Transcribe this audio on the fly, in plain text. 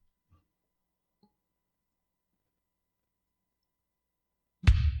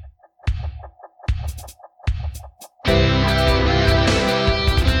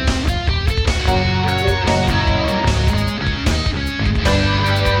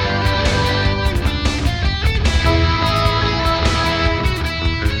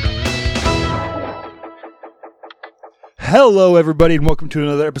Hello, everybody, and welcome to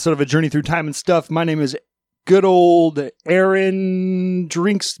another episode of A Journey Through Time and Stuff. My name is good old Aaron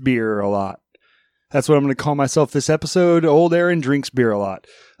Drinks Beer a lot. That's what I'm going to call myself this episode. Old Aaron Drinks Beer a lot.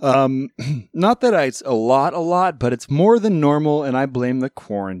 Not that it's a lot, but it's more than normal, and I blame the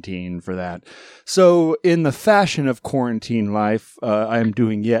quarantine for that. So, in the fashion of quarantine life, I am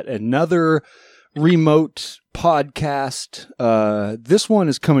doing yet another remote podcast. This one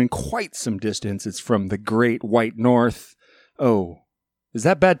is coming quite some distance. It's from the great white north. Oh, is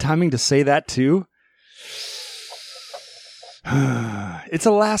that bad timing to say that too? It's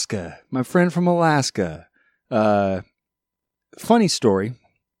Alaska. My friend from Alaska. Funny story.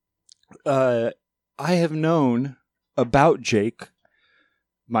 I have known about Jake,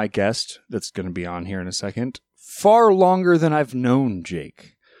 my guest that's going to be on here in a second, far longer than I've known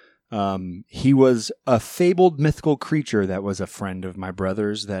Jake. He was a fabled mythical creature that was a friend of my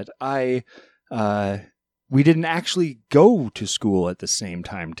brother's that we didn't actually go to school at the same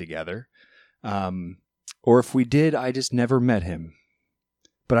time together. Or if we did, I just never met him.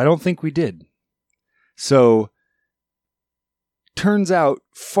 But I don't think we did. So, turns out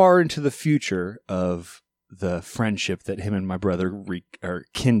far into the future of the friendship that him and my brother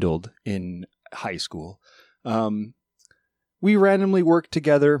kindled in high school, we randomly worked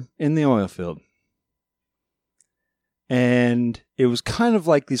together in the oil field. And it was kind of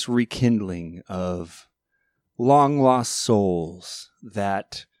like this rekindling of long lost souls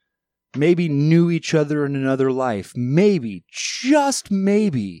that maybe knew each other in another life. Maybe, just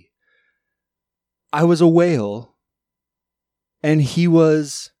maybe, I was a whale and he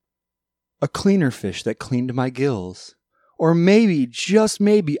was a cleaner fish that cleaned my gills. Or maybe, just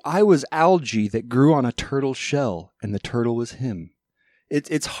maybe, I was algae that grew on a turtle shell and the turtle was him.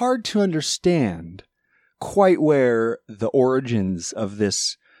 It's hard to understand quite where the origins of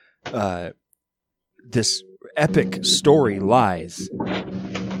this epic story lies.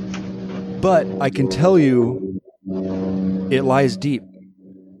 But I can tell you, it lies deep.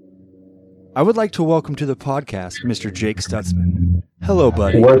 I would like to welcome to the podcast Mr. Jake Stutsman. Hello,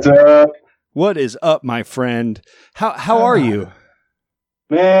 buddy. What's up? What is up, my friend? How are you?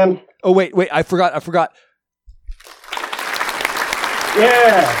 Man. Oh, wait, I forgot.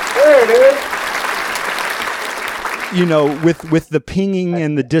 Yeah, there it is. You know, with the pinging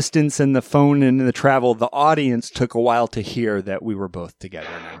and the distance and the phone and the travel, the audience took a while to hear that we were both together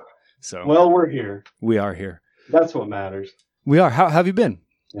now. So, well, we're here. We are here. That's what matters. We are. How have you been?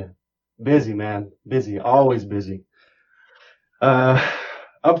 Yeah. Busy, man. Busy. Always busy.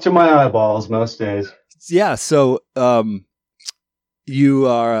 Up to my eyeballs most days. Yeah. So, you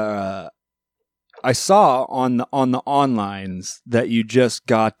are. I saw on the onlines that you just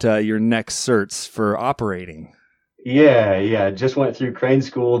got your next certs for operating. Yeah. Just went through crane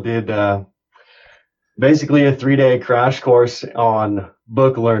school. Did basically a 3-day crash course on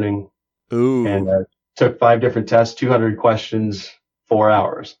book learning. Ooh. And took 5 different tests, 200 questions, 4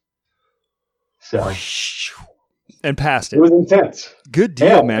 hours. So. And passed it. It was intense. Good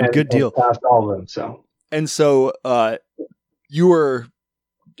deal, man. Good deal. Passed all of them. So. And so, you were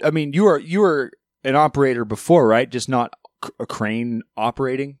an operator before, right? Just not a crane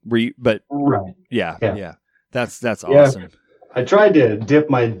operating. Were you? But right. Yeah. That's awesome. I tried to dip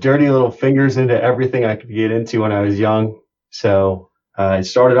my dirty little fingers into everything I could get into when I was young. So I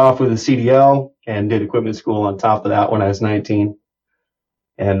started off with a CDL and did equipment school on top of that when I was 19,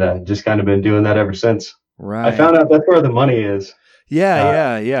 and just kind of been doing that ever since. Right. I found out that's where the money is.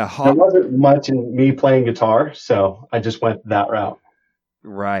 Yeah. There wasn't much in me playing guitar, so I just went that route.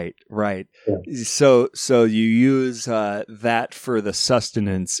 Right. Yeah. So you use that for the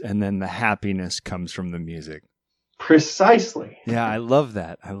sustenance, and then the happiness comes from the music. Precisely. Yeah, I love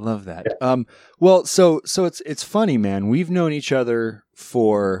that. Yeah. Well, so it's funny, man. We've known each other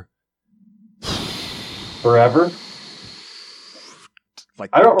for forever. Like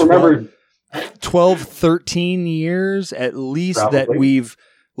I don't remember 12, 13 years at least. Probably. That we've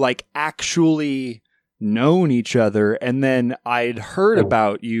like actually known each other, and then I'd heard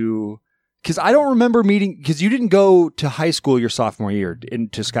about you because I don't remember meeting, because you didn't go to high school your sophomore year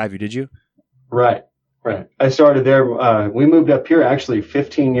into Skyview, did you? Right. I started there. We moved up here actually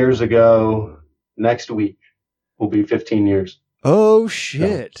 15 years ago. Next week will be 15 years. Oh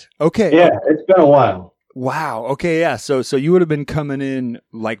shit. Okay. Yeah, it's been a while. Wow. Okay. Yeah. So you would have been coming in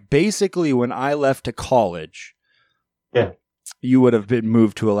like basically when I left to college. Yeah. You would have been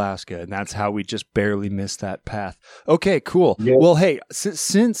moved to Alaska, and that's how we just barely missed that path. Okay. Cool. Yeah. Well, hey,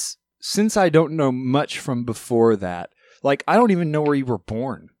 since I don't know much from before that, like I don't even know where you were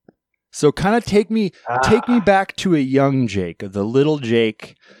born. So kind of take me back to a young Jake, the little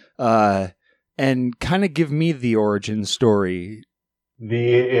Jake, and kind of give me the origin story.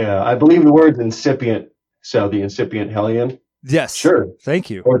 I believe the word's incipient, so the incipient hellion. Yes. Sure. Thank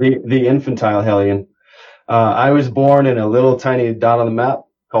you. Or the infantile hellion. I was born in a little tiny dot on the map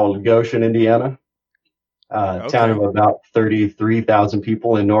called Goshen, Indiana. Town of about 33,000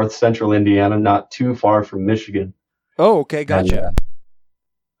 people in north central Indiana, not too far from Michigan. Oh, okay. Gotcha. And,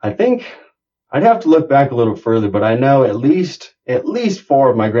 I think I'd have to look back a little further, but I know at least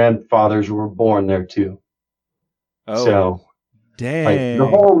 4 of my grandfathers were born there too. Oh, so dang. like, the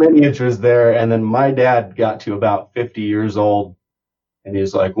whole lineage was there. And then my dad got to about 50 years old and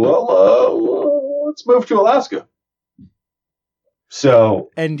he's like, well, let's move to Alaska. So,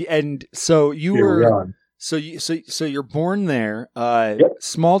 and so you were, so you're born there, Yep.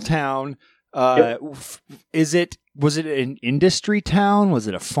 small town. Yep. Was it an industry town? Was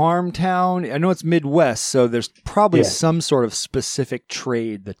it a farm town? I know it's Midwest, so there's probably some sort of specific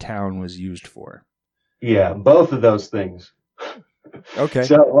trade the town was used for. Yeah, both of those things. Okay.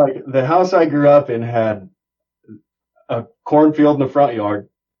 So, like, the house I grew up in had a cornfield in the front yard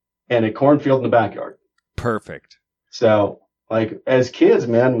and a cornfield in the backyard. Perfect. So, like, as kids,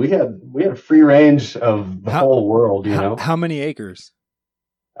 man, we had free range of the whole world, you know. How many acres?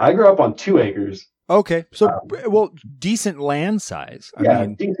 I grew up on 2 acres. Okay. So, well, decent land size. I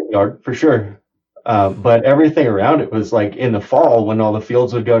mean, decent yard for sure. But everything around it was like in the fall when all the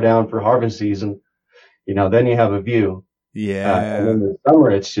fields would go down for harvest season, you know, then you have a view. Yeah. And in the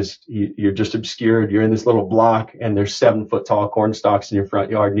summer, it's just, you're just obscured. You're in this little block and there's 7-foot tall corn stalks in your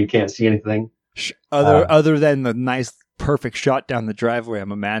front yard and you can't see anything. Other than the nice, perfect shot down the driveway,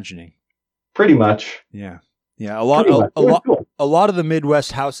 I'm imagining. Pretty much. Yeah. Yeah. A lot of the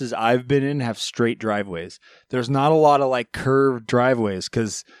Midwest houses I've been in have straight driveways. There's not a lot of like curved driveways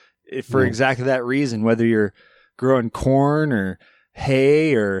because for exactly that reason, whether you're growing corn or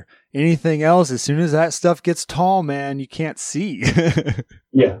hay or anything else, as soon as that stuff gets tall, man, you can't see.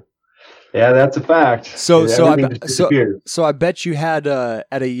 Yeah, that's a fact. So I bet you had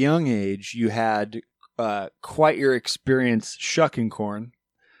at a young age you had quite your experience shucking corn.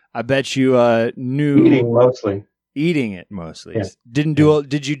 I bet you knew eating it mostly. Yeah.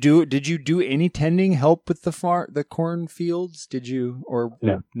 Did you do any tending, help with the corn fields? Did you or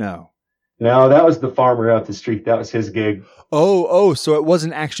no? No, that was the farmer out the street. That was his gig. Oh, so it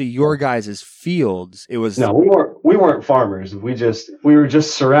wasn't actually your guys' fields. It was no, we weren't farmers. We were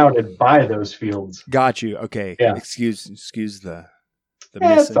just surrounded by those fields. Got you. Okay. Yeah. Excuse the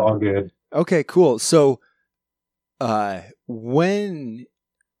it's all good. Okay, cool. So, when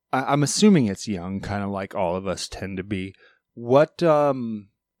I'm assuming it's young, kind of like all of us tend to be. What?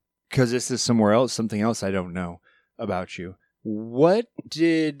 Because this is something else I don't know about you. When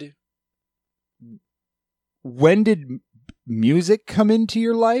did music come into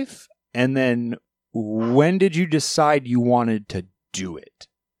your life? And then when did you decide you wanted to do it?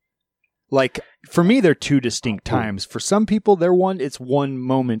 Like, for me, they're 2 distinct times. For some people, it's one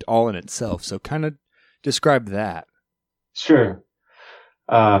moment all in itself. So kind of describe that. Sure.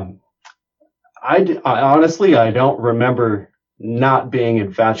 I honestly, I don't remember not being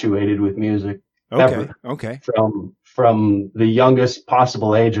infatuated with music. Okay. Ever. Okay. From the youngest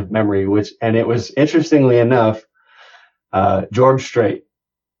possible age of memory, and it was, interestingly enough, George Strait.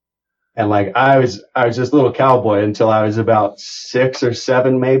 And like, I was this little cowboy until I was about 6 or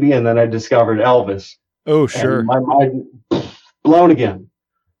 7 maybe. And then I discovered Elvis. Oh, sure. And my mind blown again.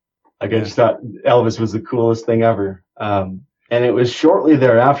 Like, I just thought Elvis was the coolest thing ever. And it was shortly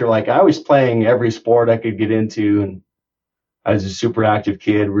thereafter, like, I was playing every sport I could get into, and I was a super active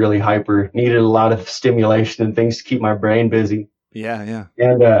kid, really hyper, needed a lot of stimulation and things to keep my brain busy. Yeah.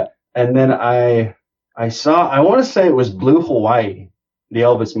 And then I saw, I want to say it was Blue Hawaii, the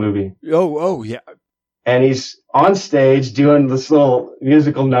Elvis movie. Oh, yeah. And he's on stage doing this little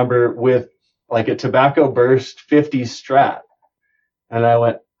musical number with like a tobacco burst 50s Strat. And I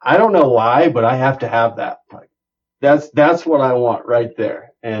went, I don't know why, but I have to have that. Like, that's what I want right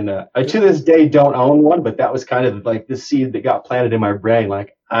there. And I to this day don't own one, but that was kind of like the seed that got planted in my brain.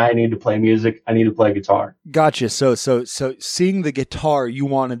 Like, I need to play music. I need to play guitar. Gotcha. So seeing the guitar, you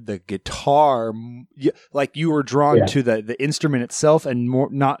wanted the guitar, like you were drawn to the instrument itself and more,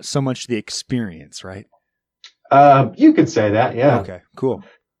 not so much the experience, right? You could say that. Yeah. Okay, cool.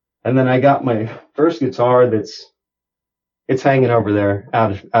 And then I got my first guitar it's hanging over there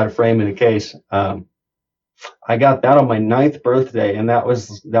out of frame in a case. I got that on my 9th birthday, and that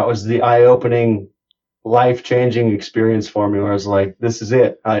was the eye-opening, life-changing experience for me, where I was like, this is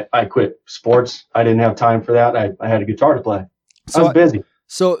it. I quit sports. I didn't have time for that. I had a guitar to play. I was busy.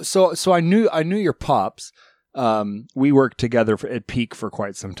 So I knew your pops. We worked together at Peak for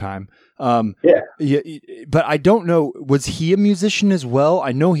quite some time. Yeah. But I don't know, was he a musician as well?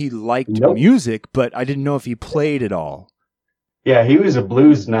 I know he liked Nope. music, but I didn't know if he played at all. Yeah, he was a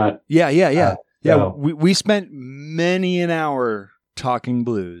blues nut. Yeah. So We spent many an hour talking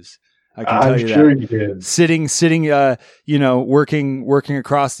blues. I can tell I'm you sure that. you did. Sitting, working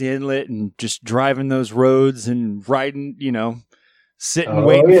across the inlet and just driving those roads and riding, sitting, Oh,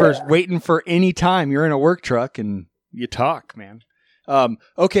 waiting for any time you're in a work truck and you talk, man.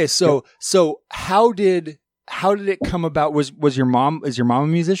 Okay. So how did it come about? Is your mom a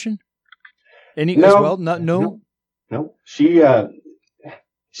musician? As well? No.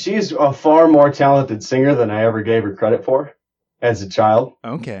 She's a far more talented singer than I ever gave her credit for as a child.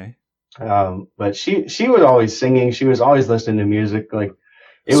 Okay. But she was always singing. She was always listening to music. Like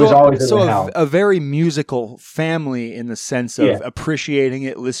it was always in the house. A very musical family in the sense of appreciating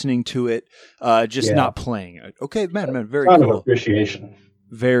it, listening to it, not playing it. Okay, man, very cool. Of appreciation.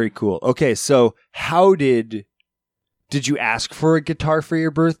 Very cool. Okay, so how did you ask for a guitar for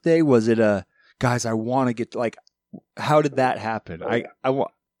your birthday? Was it guys, I want to get how did that happen?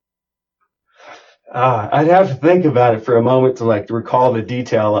 I'd have to think about it for a moment to recall the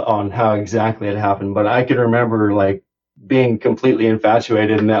detail on how exactly it happened, but I can remember being completely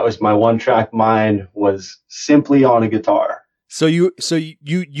infatuated, and that was my one track mind was simply on a guitar. So you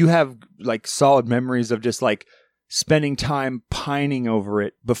have solid memories of just spending time pining over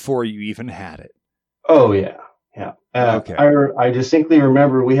it before you even had it. Oh yeah. Okay. I distinctly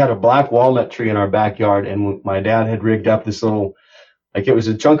remember we had a black walnut tree in our backyard, and my dad had rigged up this little, it was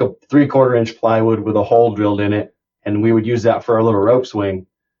a chunk of 3/4 inch plywood with a hole drilled in it, and we would use that for our little rope swing.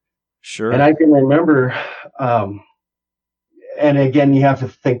 Sure. And I can remember, and again, you have to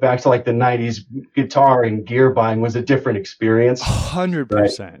think back to the 90s. Guitar and gear buying was a different experience. 100%.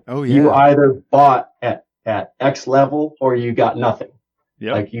 Right? Oh yeah. You either bought at X level or you got nothing.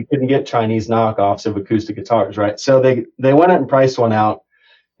 Yep. You couldn't get Chinese knockoffs of acoustic guitars, right? So they went out and priced one out.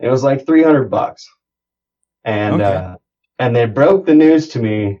 It was $300, and and they broke the news to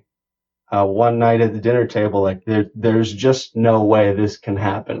me one night at the dinner table. There's just no way this can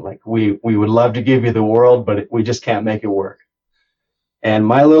happen. We would love to give you the world, but we just can't make it work. And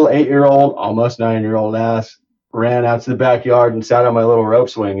my little 8-year-old, almost 9-year-old ass ran out to the backyard and sat on my little rope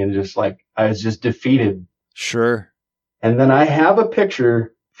swing and just I was just defeated. Sure. And then I have a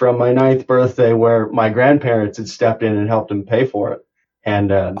picture from my 9th birthday where my grandparents had stepped in and helped him pay for it.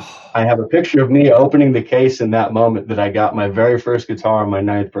 And I have a picture of me opening the case in that moment that I got my very first guitar on my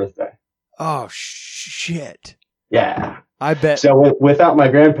 9th birthday. Oh, shit. Yeah. I bet. So without my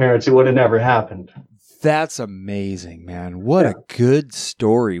grandparents, it would have never happened. That's amazing, man. What a good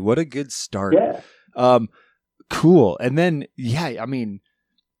story. What a good start. Yeah. Cool. And then,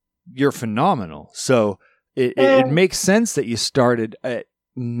 you're phenomenal. So it makes sense that you started at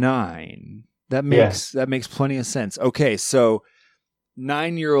 9. That makes plenty of sense. Okay, so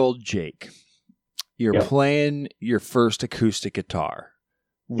 9-year-old Jake, you're playing your first acoustic guitar.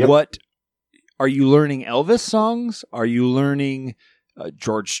 Yep. What are you learning? Elvis songs? Are you learning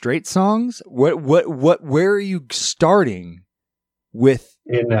George Strait songs? Where are you starting with?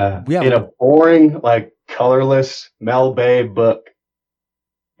 In a boring, colorless Mel Bay book.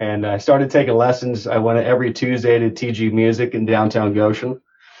 And I started taking lessons. I went every Tuesday to TG Music in downtown Goshen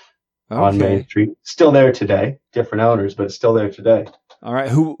on Main Street. Still there today. Different owners, but it's still there today. All right.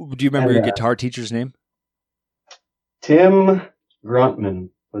 Who do you remember your guitar teacher's name? Tim Gruntman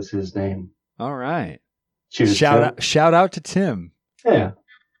was his name. All right. Shout out to Tim. Yeah.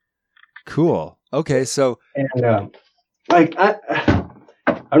 Cool. Okay. So, and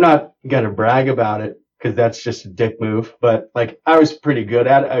I'm not going to brag about it, because that's just a dick move. But I was pretty good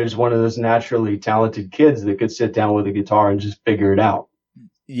at it. I was one of those naturally talented kids that could sit down with a guitar and just figure it out.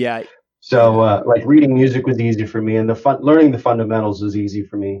 Yeah. So reading music was easy for me, and learning the fundamentals was easy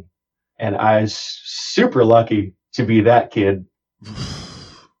for me. And I was super lucky to be that kid.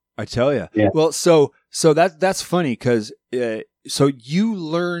 I tell you. Yeah. Well, so that's funny, because so you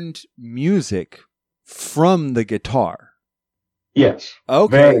learned music from the guitar. Yes.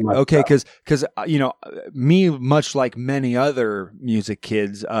 Okay. Okay. Because me, much like many other music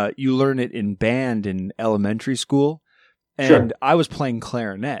kids, you learn it in band in elementary school, and I was playing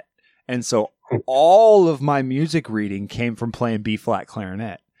clarinet, and so all of my music reading came from playing B flat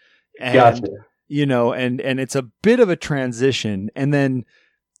clarinet. And, gotcha. And it's a bit of a transition, and then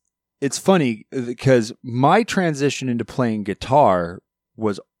it's funny because my transition into playing guitar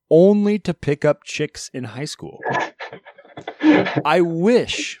was only to pick up chicks in high school. I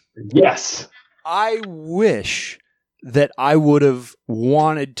wish that I would have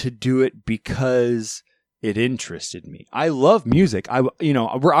wanted to do it because it interested me. I love music. I'm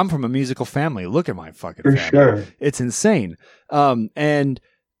from a musical family. Look at my fucking For family. sure. It's insane. And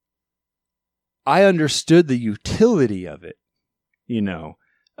I understood the utility of it,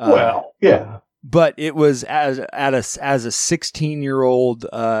 Well, yeah. But it was as a 16-year-old,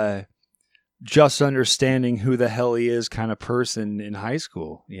 just understanding who the hell he is kind of person in high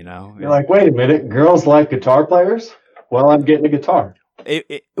school, You're like, wait a minute, girls like guitar players? Well, I'm getting a guitar.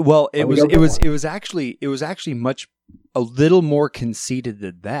 It was actually a little more conceited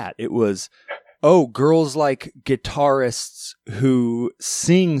than that. It was, girls like guitarists who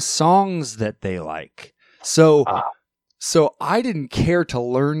sing songs that they like. So I didn't care to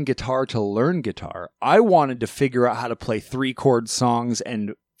learn guitar. I wanted to figure out how to play 3-chord songs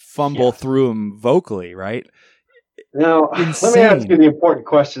and fumble through them vocally, right? Now, Insane. Let me ask you the important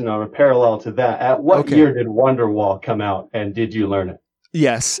question on a parallel to that. At what year did Wonderwall come out, and did you learn it?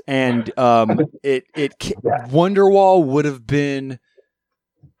 Yes, and Wonderwall would have been.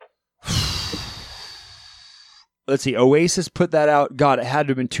 Let's see, Oasis put that out. God, it had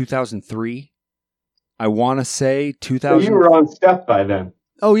to have been 2003. I want to say 2000. So you were on step by then.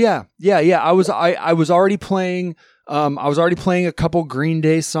 Oh yeah. I was already playing. I was already playing a couple Green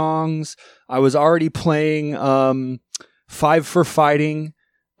Day songs. I was already playing 5 for Fighting.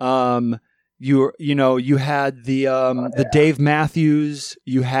 You had the Dave Matthews.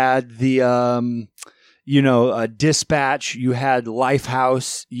 You had the Dispatch. You had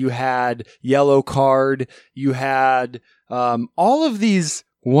Lifehouse. You had Yellow Card. You had all of these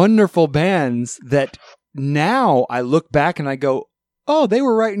wonderful bands that now I look back and I go, oh, they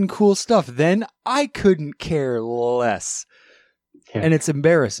were writing cool stuff. Then I couldn't care less. Yeah. And it's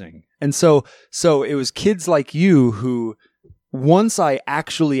embarrassing. And so it was kids like you who, once I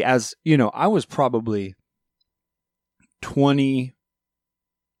actually, I was probably 19,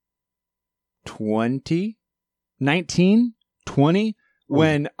 20,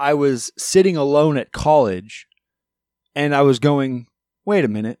 when I was sitting alone at college and I was going, wait a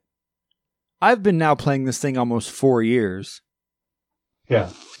minute. I've been now playing this thing almost 4 years. Yeah.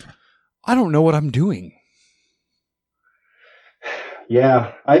 I don't know what I'm doing.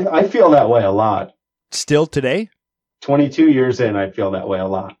 Yeah, I feel that way a lot. Still today? 22 years in, I feel that way a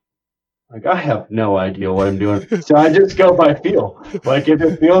lot. Like, I have no idea what I'm doing. So I just go by feel. Like, if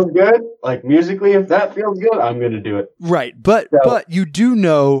it feels good, like musically, if that feels good, I'm going to do it. Right. But you do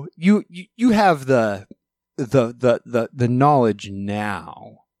know, you have the knowledge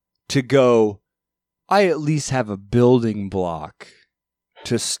now to go, I at least have a building block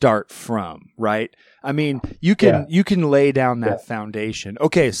to start from, right? I mean, you can lay down that foundation.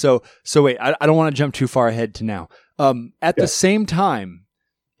 Okay, so wait, I don't want to jump too far ahead to now. At the same time,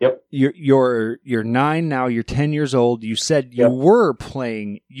 you're 9 now. You're 10 years old. You said you were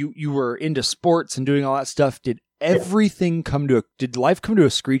playing. You were into sports and doing all that stuff. Did everything did life come to a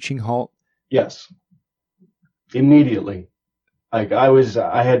screeching halt? Yes, immediately. Like I was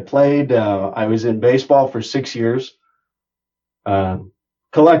in baseball for 6 years.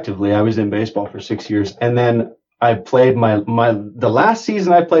 Collectively, I was in baseball for 6 years, and then I played the last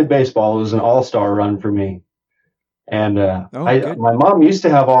season I played baseball was an all-star run for me. And my mom used to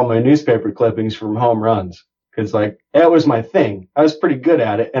have all my newspaper clippings from home runs because like that was my thing. I was pretty good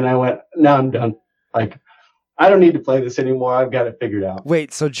at it, and I went, now I'm done. Like I don't need to play this anymore. I've got it figured out.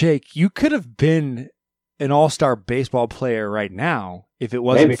 Wait, so Jake, you could have been an all-star baseball player right now if it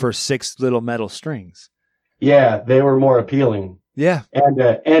wasn't for 6 little metal strings. Yeah, they were more appealing. Yeah.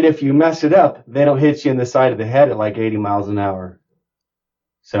 And if you mess it up, they don't hit you in the side of the head at like 80 miles an hour.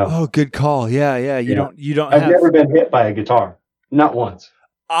 So. Good call. Yeah. You don't. I've never been hit by a guitar, not once.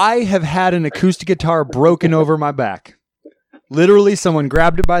 I have had an acoustic guitar broken over my back. Literally, someone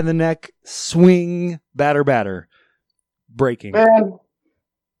grabbed it by the neck, swing, batter, breaking. Man,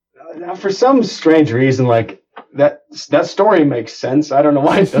 for some strange reason, like that story makes sense. I don't know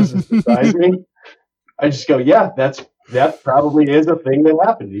why it doesn't surprise me. I just go, that probably is a thing that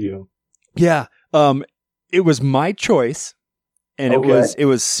happened to you. Yeah. It was my choice, and it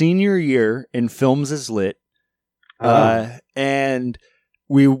was senior year in Films is Lit. And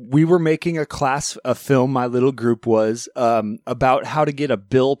we were making a film, my little group was, about how to get a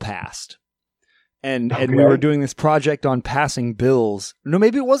bill passed. And we were doing this project on passing bills. No,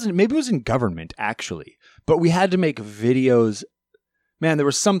 maybe it wasn't. Maybe it was in government, actually. But we had to make videos. Man, there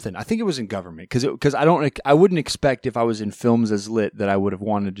was something. I think it was in government because I wouldn't expect if I was in Films as Lit that I would have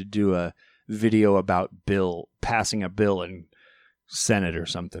wanted to do a video about passing a bill in Senate or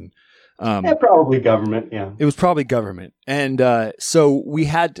something. Probably government. Yeah, it was probably government. And so we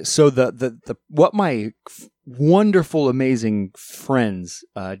had what wonderful, amazing friends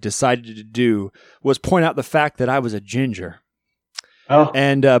decided to do was point out the fact that I was a ginger. Oh.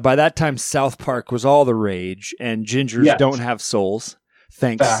 And by that time, South Park was all the rage, and gingers don't have souls.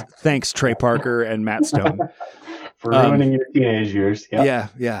 Thanks, Trey Parker and Matt Stone. For ruining your teenage years.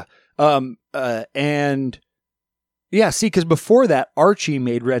 Yep. Yeah. And yeah, see, because before that, Archie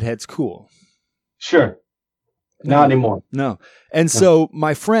made redheads cool. Sure. Not anymore. No. And so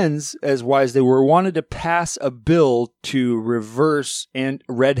my friends, as wise they were, wanted to pass a bill to reverse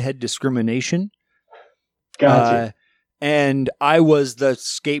redhead discrimination. Gotcha. And I was the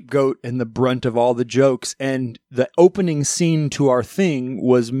scapegoat and the brunt of all the jokes. And the opening scene to our thing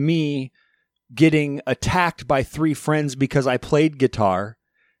was me getting attacked by 3 friends because I played guitar.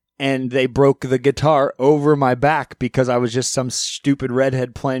 And they broke the guitar over my back because I was just some stupid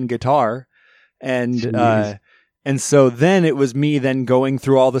redhead playing guitar. And so then it was me then going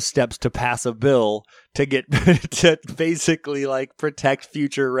through all the steps to pass a bill to get to basically like protect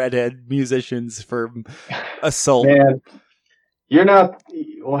future redhead musicians from assault. Man, you're not.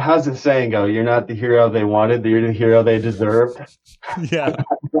 Well, how's the saying go? You're not the hero they wanted. You're the hero they deserved. Yeah.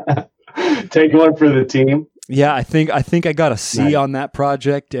 Take one for the team. Yeah, I think I got a C on that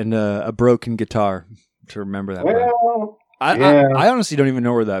project and a broken guitar to remember that. Well, I honestly don't even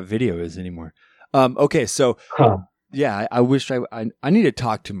know where that video is anymore. Okay, so yeah, I wish I need to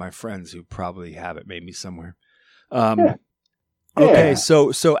talk to my friends who probably have it maybe somewhere. Okay,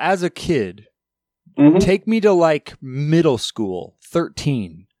 so as a kid, take me to like middle school,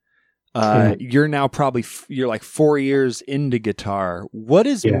 13. You're now probably you're like 4 years into guitar. What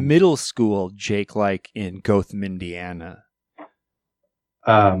is middle school, Jake, like in Gotham, Indiana?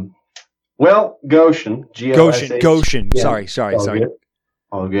 Well, Goshen. Goshen. Yeah. Sorry.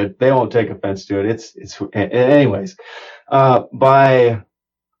 All good. They won't take offense to it. It's anyways. By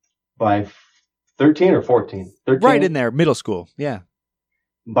 13 or 14. 13? Right in there, middle school. Yeah.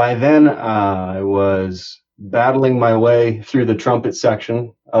 By then, I was battling my way through the trumpet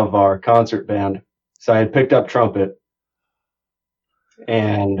section of our concert band. So I had picked up trumpet,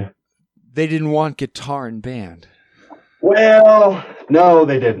 and they didn't want guitar and band. Well, no,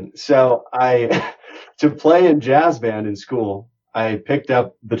 they didn't. So to play in jazz band in school, I picked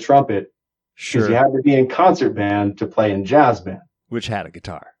up the trumpet because you had to be in concert band to play in jazz band, which had a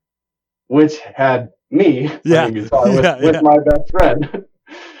guitar, which had me playing guitar with my best friend.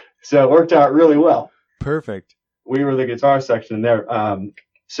 So it worked out really well. Perfect. We were the guitar section there.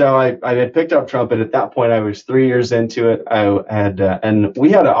 So I had picked up trumpet. At that point, I was 3 years into it. And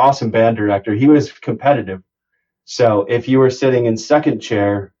we had an awesome band director. He was competitive. So if you were sitting in second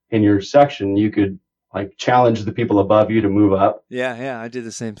chair in your section, you could like challenge the people above you to move up. Yeah, I did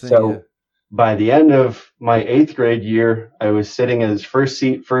the same thing. So by the end of my 8th grade year, I was sitting as first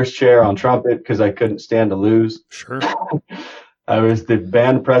chair on trumpet because I couldn't stand to lose. Sure. I was the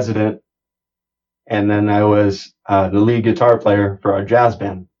band president, and then I was the lead guitar player for our jazz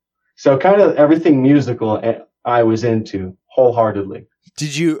band. So kind of everything musical I was into wholeheartedly.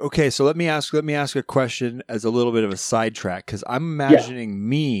 Did you? Okay, so let me ask a question as a little bit of a sidetrack, because I'm imagining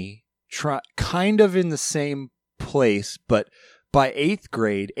me kind of in the same place, but by 8th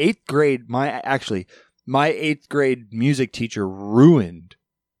grade, my 8th grade music teacher ruined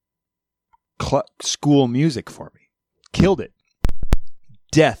school music for me, killed it,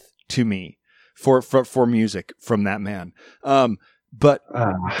 death to me for music from that man. But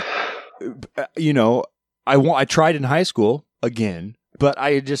you know, I tried in high school again. But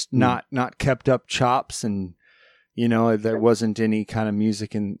I had just not kept up chops, and you know there wasn't any kind of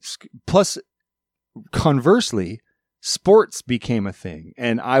music. And plus, conversely, sports became a thing,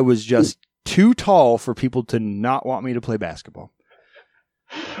 and I was just too tall for people to not want me to play basketball.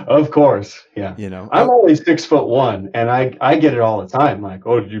 Of course, yeah. You know, I'm only 6'1", and I get it all the time. Like,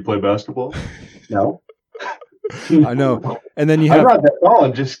 oh, did you play basketball? No. I know. And then I'm not that tall,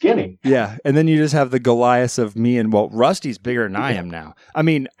 I'm just skinny. Yeah. And then you just have the Goliaths of me, and Rusty's bigger than I am now. I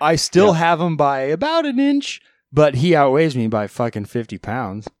mean, I still have him by about an inch, but he outweighs me by fucking 50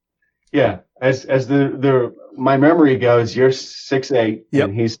 pounds. Yeah. As my memory goes, you're 6'8",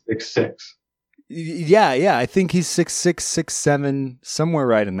 and he's 6'6". Yeah. I think he's 6'6", 6'7", somewhere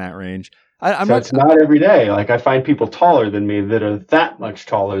right in that range. It's not every day. Like I find people taller than me that are that much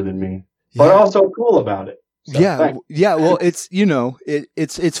taller than me, but also cool about it. So, yeah. Well, it's, you know,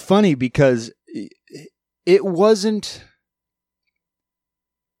 it's funny because it wasn't,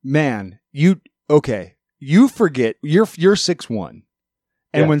 man, you forget you're 6'1",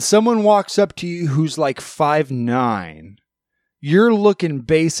 and when someone walks up to you who's like 5'9", you're looking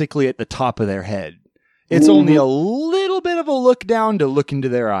basically at the top of their head. It's only a little bit of a will look down to look into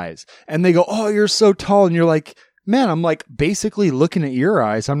their eyes. And they go, oh, you're so tall. And you're like, man, I'm like basically looking at your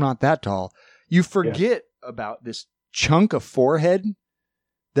eyes. I'm not that tall. You forget about this chunk of forehead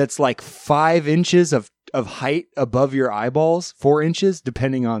that's like 5 inches of height above your eyeballs, 4 inches,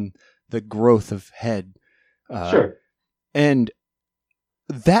 depending on the growth of head. Sure. And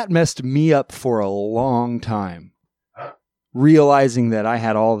that messed me up for a long time, realizing that I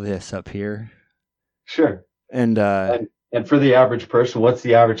had all this up here. Sure. And for the average person, what's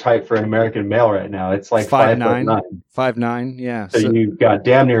the average height for an American male right now? It's like 5'9". 5'9", yeah. So you've got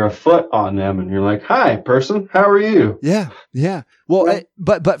damn near a foot on them, and you're like, "Hi, person, how are you?" Yeah. Well,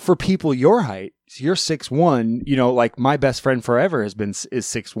 but for people your height, you're 6'1", you know, like my best friend forever is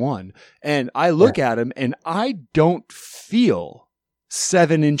 6'1", and I look at him and I don't feel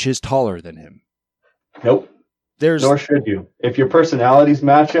 7 inches taller than him. Nope. Nor should you. If your personalities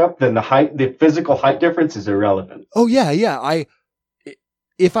match up, then the physical height difference is irrelevant. Oh yeah.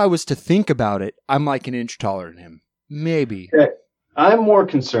 If I was to think about it, I'm like an inch taller than him. Maybe. Okay. I'm more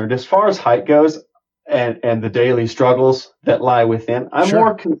concerned as far as height goes and the daily struggles that lie within. I'm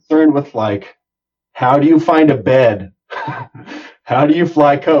more concerned with like, how do you find a bed? How do you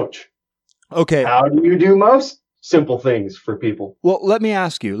fly coach? Okay. How do you do most simple things for people? Well, let me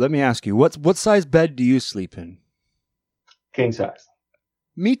ask you, what size bed do you sleep in? King size.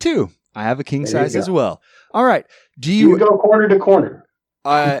 Me too. I have a king size as well. All right. Do you go corner to corner?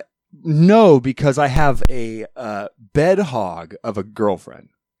 No, because I have a bed hog of a girlfriend.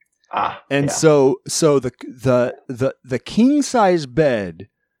 So the king size bed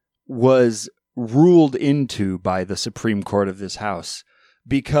was ruled into by the Supreme Court of this house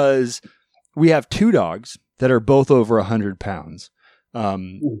because we have 2 dogs that are both over 100 pounds.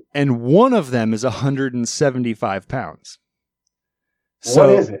 And one of them is 175 pounds. So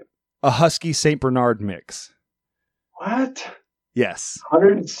what is it? A Husky St. Bernard mix. What? Yes.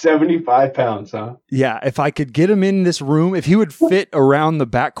 175 pounds, huh? Yeah. If I could get him in this room, if he would fit around the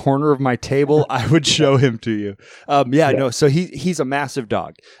back corner of my table, I would show him to you. No. So he's a massive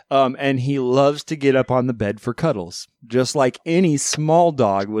dog. And he loves to get up on the bed for cuddles, just like any small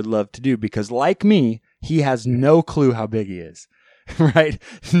dog would love to do, because like me, he has no clue how big he is, right?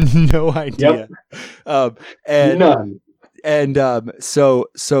 No idea. Yep. None. And so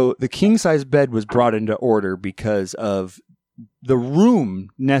the king size bed was brought into order because of the room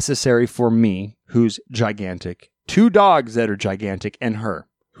necessary for me, who's gigantic, 2 dogs that are gigantic, and her,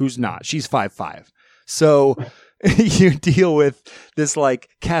 who's not. She's 5'5". So you deal with this like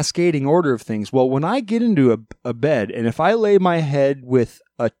cascading order of things. Well, when I get into a bed, and if I lay my head with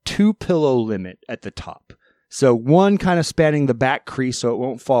a 2 pillow limit at the top, so one kind of spanning the back crease so it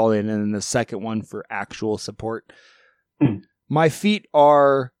won't fall in, and then the second one for actual support. My feet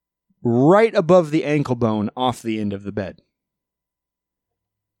are right above the ankle bone off the end of the bed.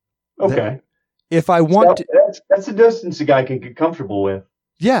 Okay. If I want that's a distance a guy can get comfortable with.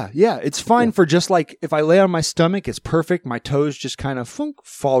 Yeah. It's fine for just like if I lay on my stomach, it's perfect. My toes just kind of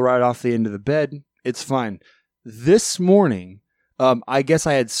fall right off the end of the bed. It's fine. This morning, I guess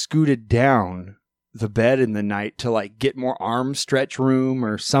I had scooted down the bed in the night to like get more arm stretch room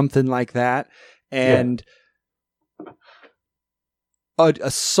or something like that. And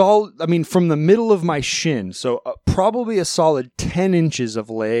a solid, I mean, from the middle of my shin, so probably a solid 10 inches of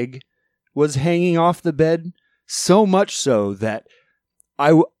leg was hanging off the bed, so much so that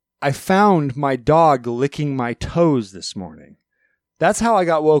I found my dog licking my toes this morning. That's how I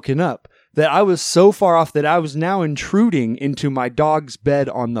got woken up, that I was so far off that I was now intruding into my dog's bed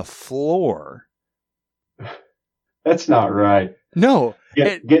on the floor. That's not right. No.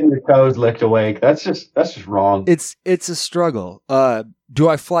 Getting your toes licked awake, that's just wrong. It's a struggle. Do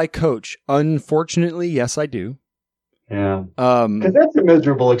I fly coach? Unfortunately, yes, I do. Yeah. Because that's a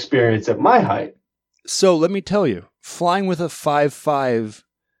miserable experience at my height. So let me tell you, flying with a 5'5"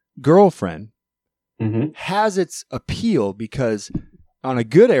 girlfriend has its appeal because on a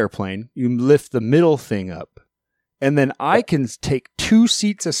good airplane, you lift the middle thing up. And then I can take 2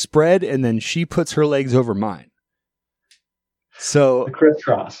 seats a spread, and then she puts her legs over mine. So the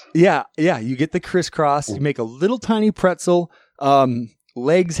crisscross. Yeah. You get the crisscross. You make a little tiny pretzel.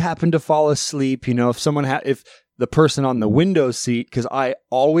 Legs happen to fall asleep. You know, if the person on the window seat, because I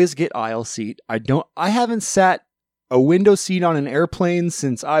always get aisle seat. I haven't sat a window seat on an airplane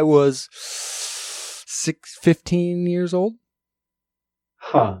since I was 15 years old.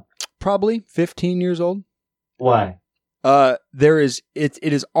 Huh. Probably 15 years old. Why? It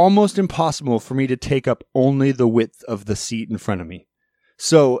is almost impossible for me to take up only the width of the seat in front of me.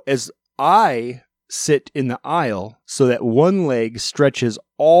 So as I sit in the aisle so that one leg stretches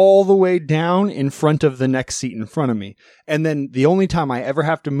all the way down in front of the next seat in front of me. And then the only time I ever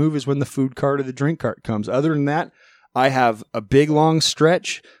have to move is when the food cart or the drink cart comes. Other than that, I have a big long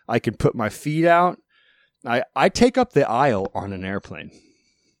stretch. I can put my feet out. I take up the aisle on an airplane.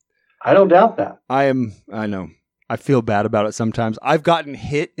 I don't doubt that. I know. I feel bad about it sometimes. I've gotten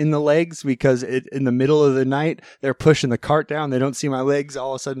hit in the legs because in the middle of the night, they're pushing the cart down. They don't see my legs.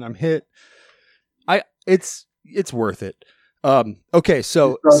 All of a sudden I'm hit. It's worth it. Okay.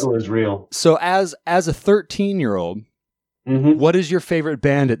 So the struggle is real. So as a 13-year-old, what is your favorite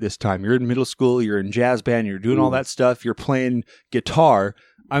band at this time? You're in middle school, you're in jazz band, you're doing all that stuff. You're playing guitar.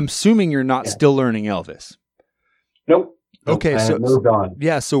 I'm assuming you're not still learning Elvis. Nope. Okay, so moved on.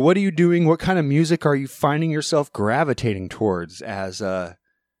 Yeah, so what are you doing? What kind of music are you finding yourself gravitating towards as a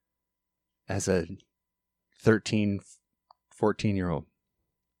 13, 14-year-old?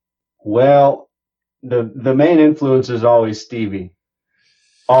 Well, the main influence is always Stevie.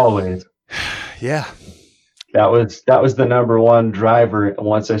 Always. Yeah. That was the number one driver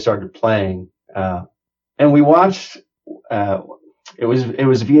once I started playing. And we watched it was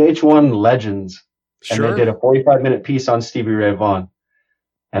VH1 Legends. Sure. And they did a 45-minute piece on Stevie Ray Vaughan.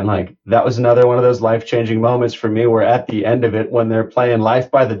 And like, that was another one of those life-changing moments for me where at the end of it, when they're playing Life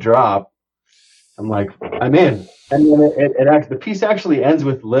by the Drop, I'm like, I'm in. And then the piece actually ends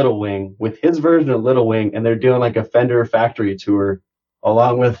with Little Wing, with his version of Little Wing. And they're doing like a Fender factory tour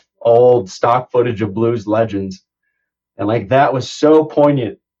along with old stock footage of blues legends. And like, that was so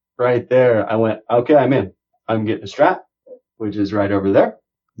poignant right there. I went, okay, I'm in. I'm getting a Strat, which is right over there.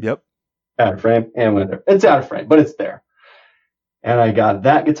 Yep. Out of frame, and went there. It's out of frame, but it's there. And I got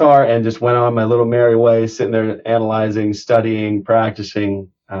that guitar and just went on my little merry way, sitting there analyzing, studying, practicing.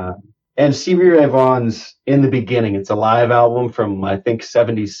 And Stevie Ray Vaughan's In the Beginning, it's a live album from, I think,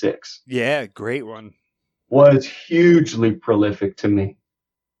 76. Yeah, great one. Was hugely prolific to me.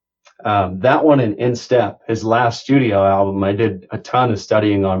 That one and In Step, his last studio album, I did a ton of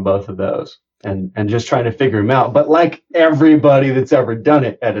studying on both of those. And just trying to figure him out. But like everybody that's ever done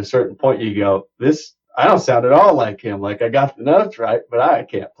it, at a certain point you go, I don't sound at all like him. Like I got the notes right, but I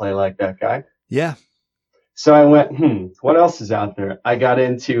can't play like that guy. Yeah. So I went, what else is out there? I got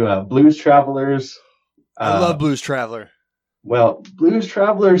into Blues Travelers. I love Blues Traveler. Well, Blues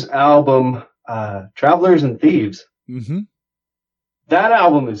Travelers album, Travelers and Thieves. Mm-hmm. That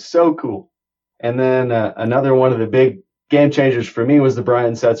album is so cool. And then another one of the big game changers for me was the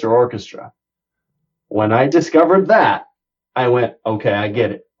Brian Setzer Orchestra. When I discovered that, I went, okay, I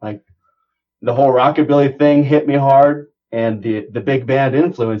get it. Like the whole rockabilly thing hit me hard, and the big band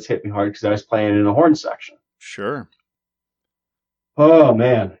influence hit me hard because I was playing in a horn section. Sure. Oh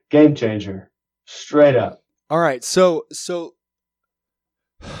man, game changer, straight up. All right, so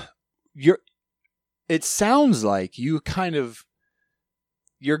it sounds like you're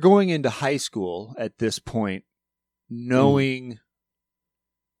going into high school at this point, knowing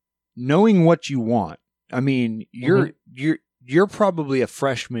what you want. I mean, you're probably a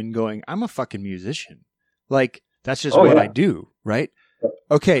freshman going, I'm a fucking musician. Like, that's just what I do, right?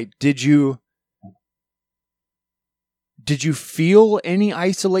 Okay, did you feel any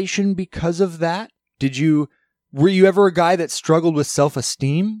isolation because of that? Were you ever a guy that struggled with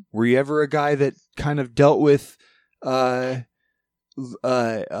self-esteem? Were you ever a guy that kind of dealt with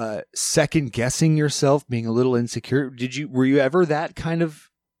second guessing yourself, being a little insecure? Were you ever that kind of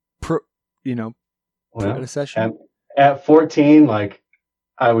session? At 14, like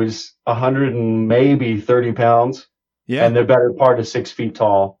I was 100 and maybe 30 pounds. Yeah. And the better part of 6 feet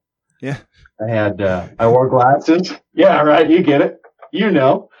tall. Yeah. I wore glasses. Yeah, right. You get it.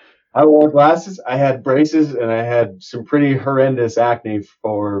 I wore glasses. I had braces, and I had some pretty horrendous acne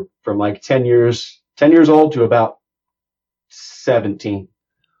from like 10 years old to about 17.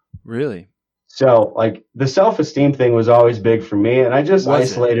 Really? So like the self-esteem thing was always big for me, and I just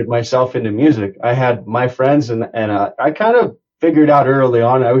isolated myself into music. I had my friends, and I kind of figured out early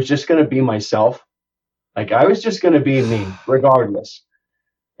on I was just going to be myself. Like I was just going to be me regardless.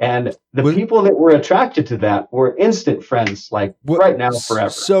 And the people that were attracted to that were instant friends, like right now, forever.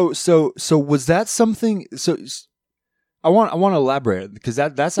 So was that something? So I want to elaborate, because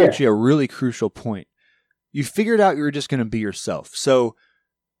that's actually a really crucial point. You figured out you were just going to be yourself. So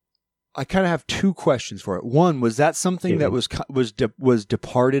I kind of have two questions for it. One, was that something that was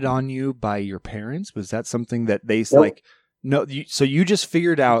departed on you by your parents? Was that something that they no? So you just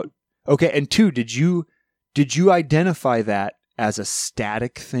figured out, okay. And two, did you identify that as a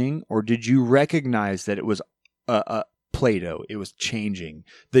static thing, or did you recognize that it was a Play-Doh? It was changing.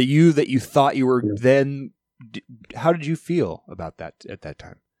 The you that you thought you were then. How did you feel about that at that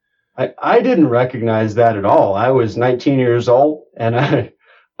time? I didn't recognize that at all. I was 19 years old, and I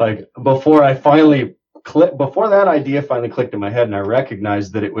like before that idea finally clicked in my head, and I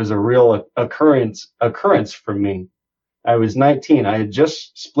recognized that it was a real occurrence for me. I was 19. I had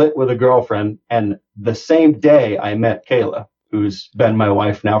just split with a girlfriend, and the same day I met Kayla, who's been my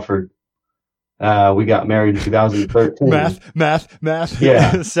wife now for we got married in 2013. Math.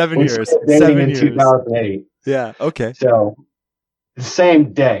 Yeah. 7 We years. started dating 7 in years. 2008. Yeah. Okay. So the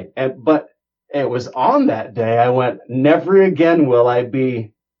same day. But it was on that day I went, never again will I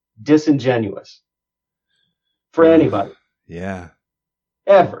be disingenuous for anybody. Yeah.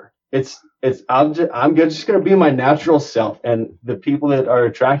 Ever. I'm just going to be my natural self, and the people that are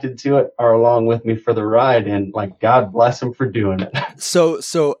attracted to it are along with me for the ride, and like, God bless them for doing it. So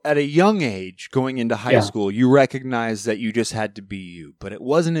at a young age, going into high school, you recognized that you just had to be you, but it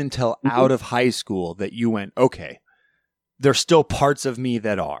wasn't until out of high school that you went, okay, there's still parts of me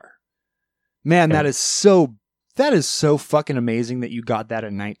that are. Man, that is so fucking amazing that you got that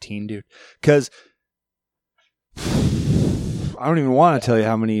at 19, dude. Because I don't even want to tell you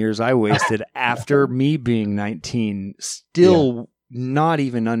how many years I wasted after me being 19, still not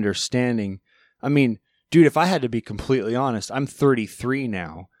even understanding. I mean, dude, if I had to be completely honest, I'm 33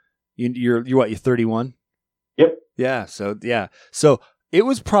 now. You're what? You're 31? Yep. Yeah. So it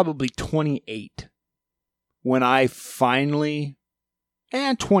was probably 28 when I finally,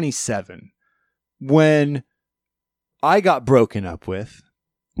 27, when I got broken up with,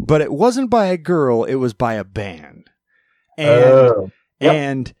 but it wasn't by a girl, it was by a band. And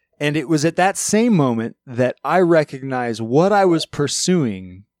it was at that same moment that I recognized what I was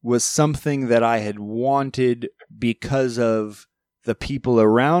pursuing was something that I had wanted because of the people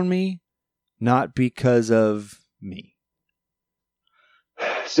around me, not because of me.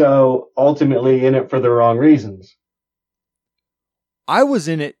 So ultimately in it for the wrong reasons. I was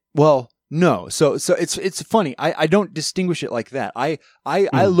in it. Well, no. So it's funny. I don't distinguish it like that. I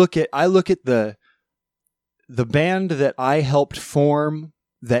look at the band that I helped form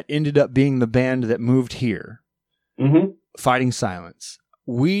that ended up being the band that moved here, Fighting Silence.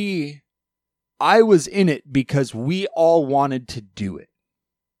 I was in it because we all wanted to do it.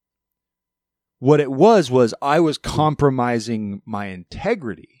 What it was I was compromising my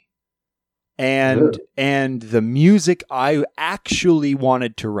integrity and the music I actually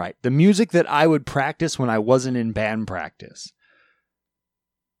wanted to write, the music that I would practice when I wasn't in band practice.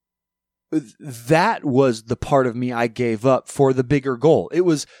 That was the part of me I gave up for the bigger goal. It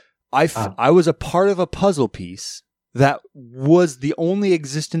was, I was a part of a puzzle piece that was the only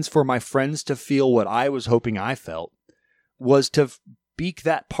existence for my friends to feel what I was hoping I felt, was to be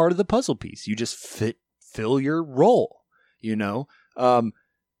that part of the puzzle piece. You just fill your role, you know?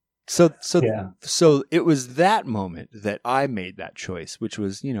 So it was that moment that I made that choice, which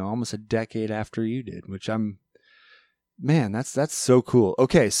was, almost a decade after you did, which man, that's so cool.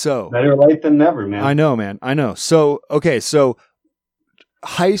 Okay, so better late than never, man. I know, man. I know. So okay, so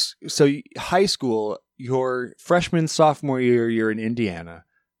high school, your freshman, sophomore year, you're in Indiana.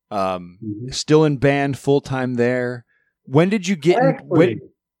 Still in band full time there. When did you get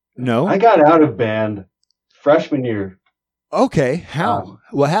No? I got out of band freshman year. Okay, how?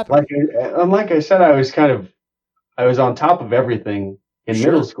 What happened? Like I said, I was on top of everything in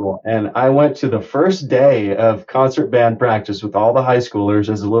middle school, and I went to the first day of concert band practice with all the high schoolers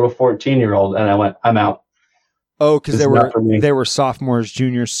as a little 14-year-old, and I went, I'm out. Oh, because there were sophomores,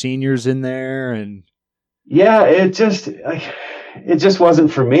 juniors, seniors in there, and it just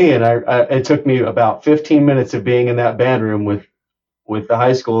wasn't for me, and it took me about 15 minutes of being in that band room with the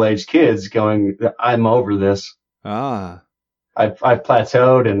high school age kids going, I'm over this. I've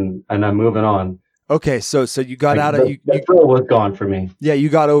plateaued and I'm moving on. Okay, so you got out of that thrill was gone for me. Yeah, you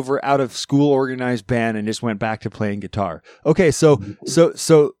got out of school organized band and just went back to playing guitar. Okay, so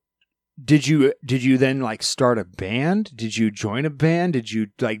did you then like start a band? Did you join a band? Did you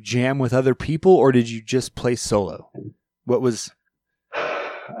like jam with other people, or did you just play solo? What was?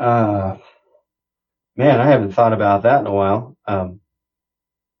 Man, I haven't thought about that in a while.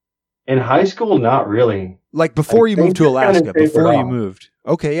 In high school, not really. Like before you moved to Alaska, before you moved.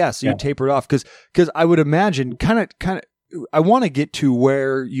 Okay, yeah. So you tapered off because I would imagine kind of. I want to get to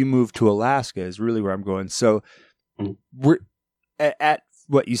where you moved to Alaska is really where I'm going. So we're at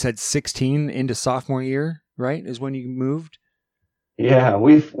what you said, 16 into sophomore year, right? Is when you moved. Yeah,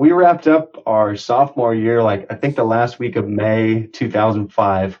 we wrapped up our sophomore year, like I think the last week of May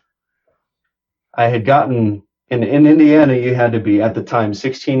 2005. I had gotten in Indiana, you had to be at the time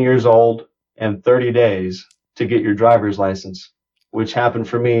 16 years old and 30 days to get your driver's license, which happened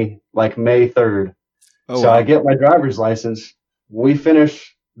for me like May 3rd. I get my driver's license. We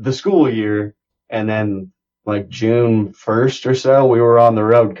finish the school year, and then like June 1st or so, we were on the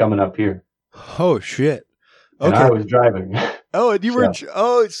road coming up here, Oh shit. and Okay. I was driving. Oh, and you were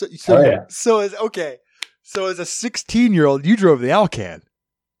So, so yeah. so as okay. So as a 16-year-old, you drove the Alcan.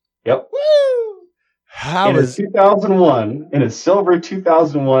 Yep. Woo! How In was a 2001, in a silver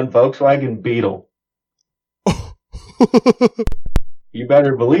 2001 Volkswagen Beetle. You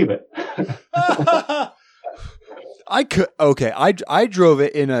better believe it. I drove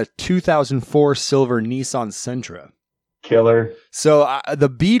it in a 2004 silver Nissan Sentra. Killer. So the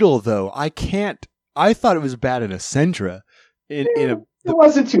Beetle though, I thought it was bad in a Sentra. It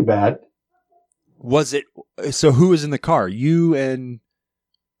wasn't too bad. Was it? So who was in the car? You and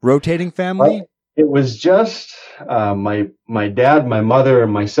rotating family? Well, it was just my dad, my mother,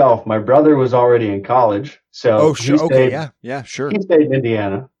 and myself. My brother was already in college, so Sure. Okay, yeah, sure. He stayed in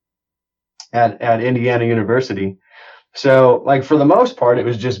Indiana at Indiana University. So, like for the most part, it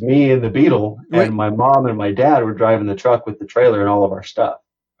was just me and the Beetle, Right. and my mom and my dad were driving the truck with the trailer and all of our stuff.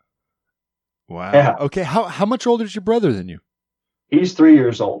 Wow. Yeah. Okay. How much older is your brother than you? He's 3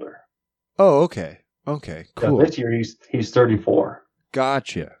 years older. Oh, okay. Okay. Cool. So this year he's 34.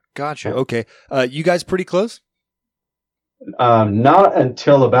 Gotcha. Okay. You guys pretty close? Not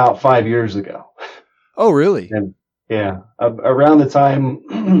until about 5 years ago. Oh, really? And yeah, around the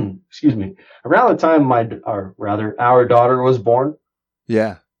time, excuse me, around the time our daughter was born.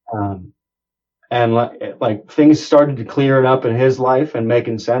 Yeah. And like things started to clear up in his life and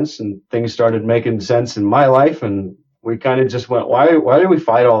making sense, and things started making sense in my life, and we kind of just went, why do we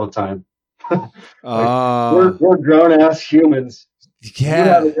fight all the time? We're grown ass humans. Yeah. You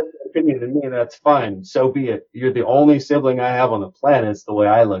have a different opinion than me, and that's fine. So be it. You're the only sibling I have on the planet. It's the way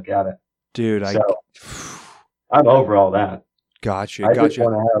I look at it. Dude, I'm over all that. Gotcha. I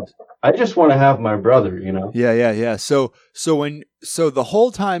just want to have my brother, you know? Yeah. So the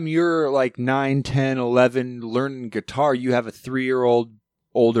whole time you're like 9, 10, 11 learning guitar, you have a 3-year-old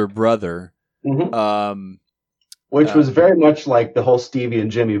older brother. Mm-hmm. Which was very much like the whole Stevie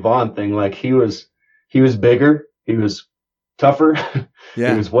and Jimmy Vaughn thing. Like he was bigger, he was tougher,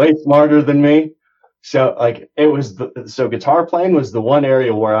 yeah. He was way smarter than me. So like so guitar playing was the one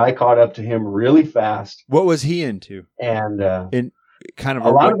area where I caught up to him really fast. What was he into? And in kind of a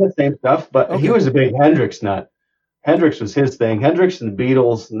lot of the same stuff, but he was a big Hendrix nut. Hendrix was his thing. Hendrix and the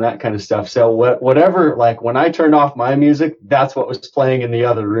Beatles and that kind of stuff. So whatever, like when I turned off my music, that's what was playing in the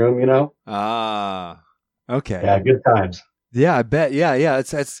other room, you know? Ah, okay. Yeah, good times. Yeah, I bet. Yeah.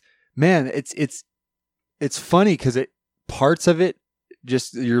 It's man, it's funny because parts of it,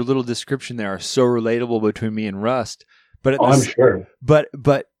 just your little description there, are so relatable between me and Rust. But I'm sure. But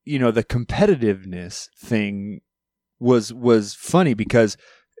you know, the competitiveness thing was funny because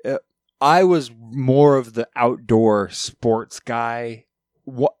I was more of the outdoor sports guy,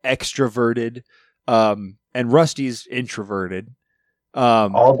 extroverted, and Rusty's introverted.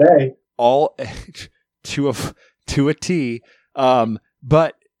 All day, to a T.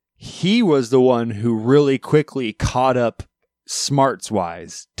 But he was the one who really quickly caught up smarts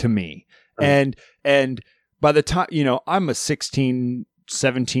wise to me. Right. And by the time, you know, I'm a 16,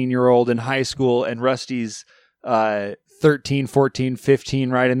 17-year-old in high school, and Rusty's 13, 14, 15,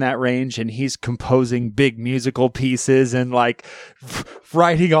 right in that range, and he's composing big musical pieces and like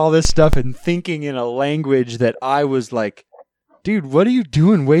writing all this stuff and thinking in a language that I was like, dude, what are you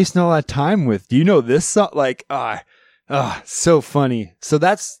doing wasting all that time with? Do you know this song? Like, so funny. So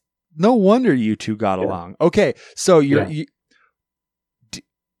that's no wonder you two got along. Okay, so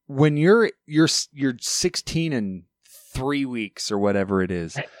when you're 16 and 3 weeks or whatever it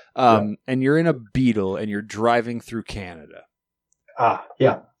is, and you're in a Beetle and you're driving through Canada.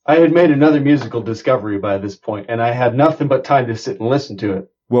 Yeah. I had made another musical discovery by this point, and I had nothing but time to sit and listen to it.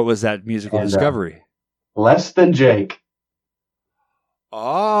 What was that musical discovery? Less Than Jake.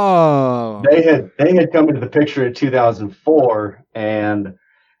 Oh. They had come into the picture in 2004, and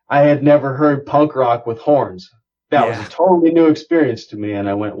I had never heard punk rock with horns. That was a totally new experience to me, and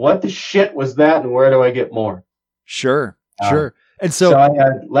I went, what the shit was that, and where do I get more? Sure. And so I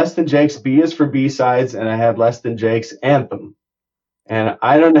had Less Than Jake's B is for B-sides, and I had Less Than Jake's Anthem. And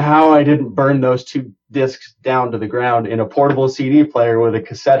I don't know how I didn't burn those two discs down to the ground in a portable CD player with a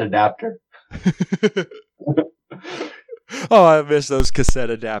cassette adapter. Oh, I miss those cassette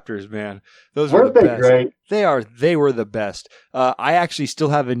adapters, man. Those were the best. Great? They were the best. I actually still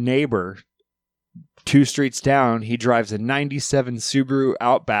have a neighbor 2 streets down. He drives a 97 Subaru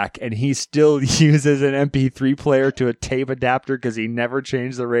Outback, and he still uses an MP3 player to a tape adapter because he never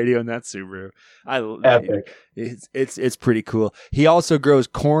changed the radio in that Subaru. Epic. It's pretty cool. He also grows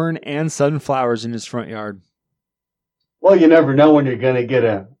corn and sunflowers in his front yard. Well, you never know when you're going to get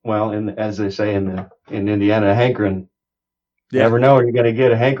as they say in Indiana, a hankering. You never know when you're going to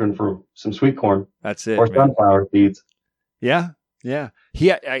get a hankering for some sweet corn. That's it. Or sunflower seeds. Yeah. Yeah. He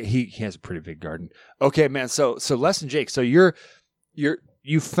has a pretty big garden. Okay, man. So Les and Jake, so you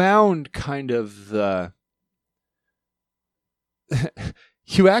found kind of the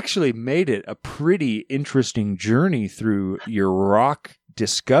you actually made it a pretty interesting journey through your rock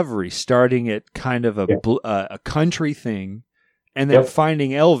discovery, starting at kind of a country thing, and then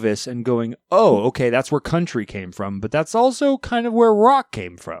finding Elvis and going, oh, okay, that's where country came from, but that's also kind of where rock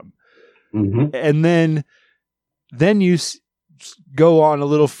came from. Mm-hmm. And then you go on a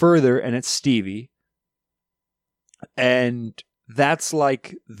little further, and it's Stevie, and that's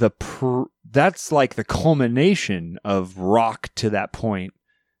like the culmination of rock to that point.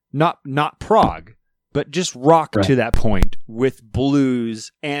 Not prog, but just rock to that point with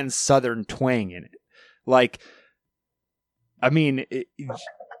blues and southern twang in it. Like, I mean,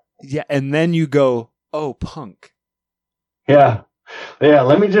 and then you go, oh, punk. Yeah.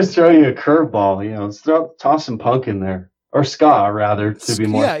 Let me just throw you a curveball. Let's toss some punk in there, or ska rather, to be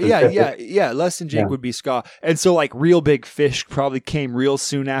more specific. Yeah. Les and Jake would be ska, and so like Real Big Fish probably came real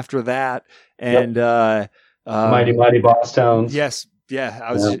soon after that, and Mighty Boss Tones. Yes. Yeah,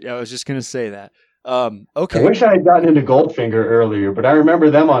 I was just gonna say that. Okay. I wish I had gotten into Goldfinger earlier, but I remember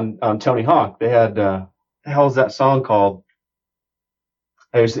them on Tony Hawk. They had the hell's that song called?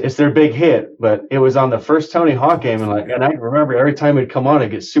 It's their big hit, but it was on the first Tony Hawk game, and I remember every time it'd come on,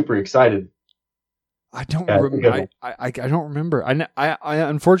 I'd get super excited. I don't remember. I don't remember. I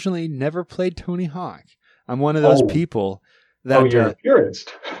unfortunately never played Tony Hawk. I'm one of those people that. You're a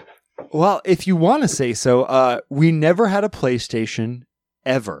purist. Well, if you want to say so, we never had a PlayStation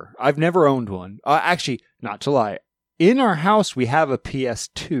ever. I've never owned one. Actually, not to lie, in our house we have a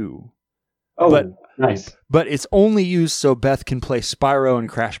PS2. Oh, nice. But it's only used so Beth can play Spyro and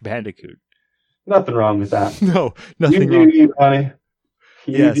Crash Bandicoot. Nothing wrong with that. No, nothing wrong. You do you, honey.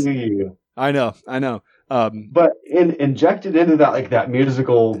 You do you. I know. But injected into that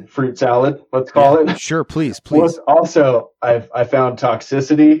musical fruit salad, let's call it. Sure, please. Also, I found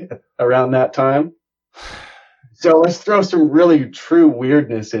Toxicity around that time. So let's throw some really true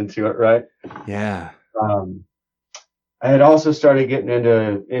weirdness into it, right? Yeah. I had also started getting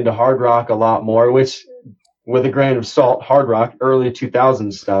into hard rock a lot more, which, with a grain of salt, hard rock, early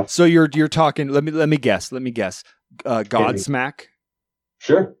 2000s stuff. So you're talking. Let me guess. Godsmack.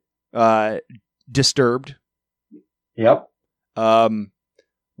 Sure. Disturbed. Yep.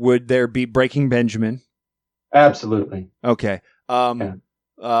 Would there be Breaking Benjamin? Absolutely. Okay. Let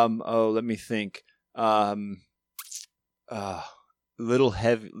me think. Little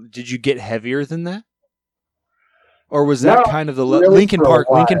heavy. Did you get heavier than that? Or was that kind of the really Linkin Park?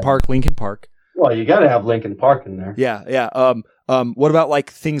 Well, you got to have Linkin Park in there. Yeah. What about like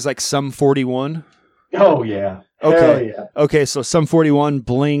things like Sum 41? Oh yeah. Okay. Hell yeah. Okay. So Sum 41,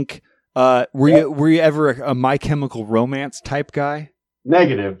 Blink. Were you ever a My Chemical Romance type guy?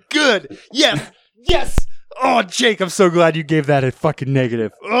 Negative. Good. Yes. Oh, Jake, I'm so glad you gave that a fucking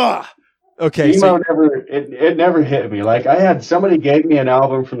negative. Ugh. Okay. Emo never hit me. Like, I had somebody gave me an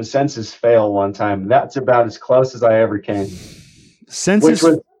album from Census Fail one time. That's about as close as I ever came.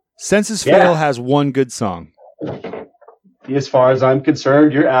 Census Fail has one good song. As far as I'm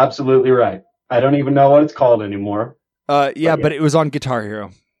concerned, you're absolutely right. I don't even know what it's called anymore. But it was on Guitar Hero.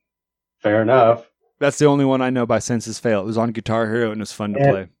 Fair enough. That's the only one I know by Census Fail. It was on Guitar Hero and it was fun to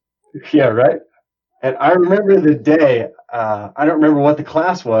play. Yeah, right. And I remember the day. I don't remember what the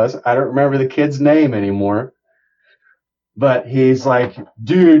class was. I don't remember the kid's name anymore. But he's like,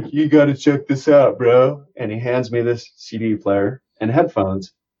 dude, you got to check this out, bro. And he hands me this CD player and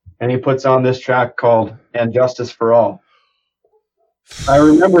headphones. And he puts on this track called And Justice for All. I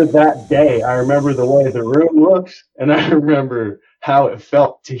remember that day. I remember the way the room looks. And I remember how it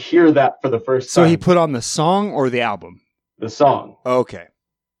felt to hear that for the first time. So he put on the song or the album? The song. Okay.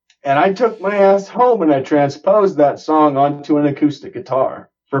 And I took my ass home and I transposed that song onto an acoustic guitar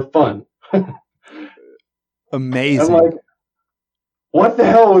for fun. Amazing. I'm like, what the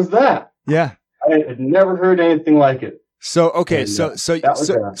hell was that? Yeah. I had never heard anything like it. So, okay. And, so that was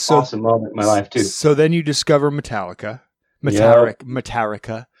an awesome moment in my life too. So then you discover Metallica.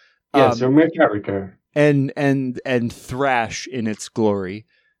 Metallica. Yeah, so Metallica. And thrash in its glory.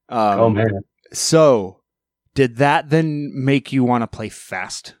 Oh man. So did that then make you want to play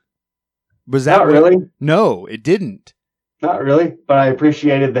fast? Was that Not really? No, it didn't. Not really, but I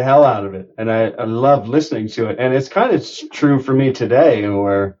appreciated the hell out of it, and I loved listening to it. And it's kind of true for me today,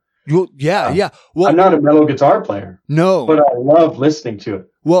 where yeah. Well, I'm not a metal guitar player. No, but I love listening to it.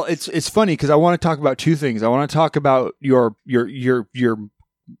 Well, it's funny because I want to talk about two things. I want to talk about your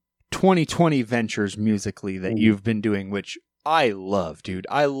 2020 ventures musically that you've been doing, which I love, dude.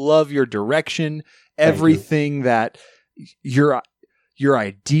 I love your direction, everything that your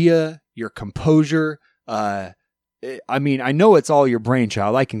idea, your composure. I mean, I know it's all your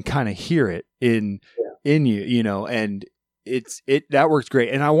brainchild. I can kind of hear it in you, and that works great.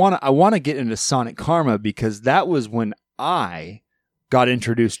 And I want to get into Sonic Karma because that was when I got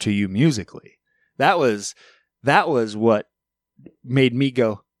introduced to you musically. That was what made me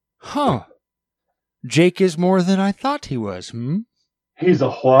go, huh, Jake is more than I thought he was. He's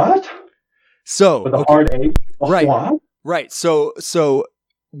a what? So with a hard H. Right. What? Right. So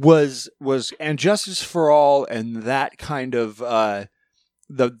was And Justice for All and that kind of the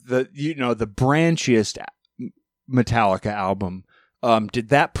branchiest Metallica album, did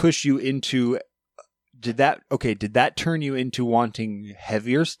that push you into did that turn you into wanting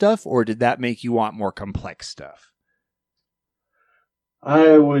heavier stuff, or did that make you want more complex stuff?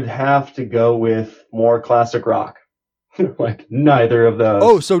 I would have to go with more classic rock. Like neither of those.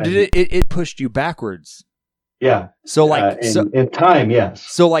 Oh, so did it pushed you backwards? Yeah. So like in time, yes.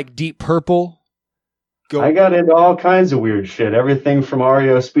 So like Deep Purple. I got into all kinds of weird shit. Everything from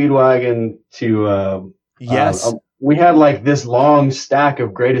REO Speedwagon to yes. We had like this long stack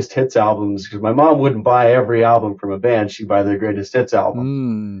of greatest hits albums because my mom wouldn't buy every album from a band. She'd buy their greatest hits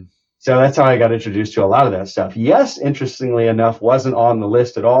album. So that's how I got introduced to a lot of that stuff. Yes, interestingly enough, wasn't on the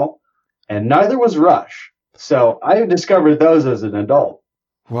list at all. And neither was Rush. So I discovered those as an adult.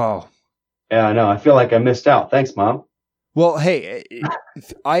 Wow. Yeah, I know. I feel like I missed out. Thanks, Mom. Well, hey,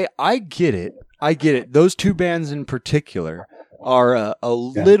 I get it. I get it. Those two bands in particular are a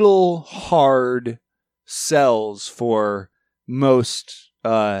little hard sells for most,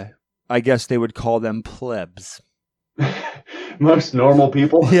 I guess they would call them plebs. Most normal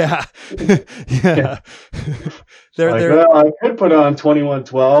people? Yeah. Yeah. Well, I could put on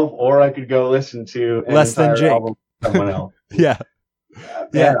 2112 or I could go listen to an Less Than entire Jake. album from someone else. Yeah.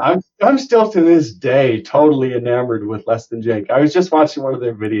 Man, I'm still to this day totally enamored with Less Than Jake. I was just watching one of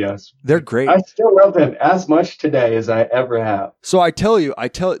their videos. They're great. I still love them as much today as I ever have. So I tell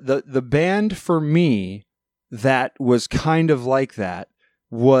the band for me that was kind of like that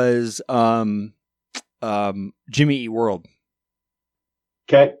was Jimmy Eat World.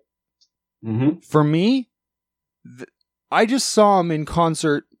 Okay. Mm-hmm. For me, I just saw him in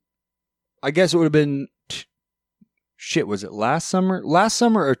concert. I guess it would have been was it last summer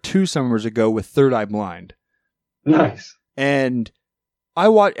or 2 summers ago with Third Eye Blind. Nice. And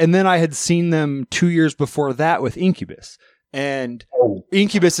and then I had seen them 2 years before that with Incubus. And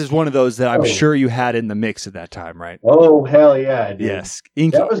Incubus is one of those that I'm sure you had in the mix at that time, right? Oh, hell yeah, I did. Yes.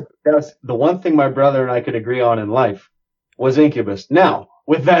 That was the one thing my brother and I could agree on in life was Incubus. Now,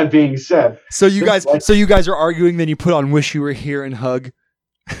 with that being said, so you guys are arguing, then you put on Wish You Were Here and Hug.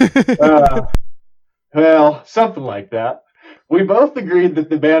 Well, something like that. We both agreed that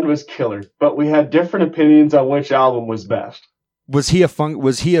the band was killer, but we had different opinions on which album was best. Was he a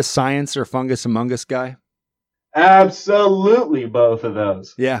Science or Fungus Among Us guy? Absolutely, both of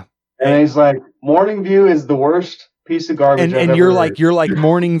those. Yeah. And he's like, Morning View is the worst piece of garbage. And you're like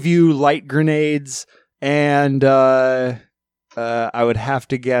Morning View, Light Grenades, and I would have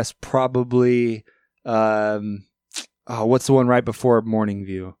to guess probably what's the one right before Morning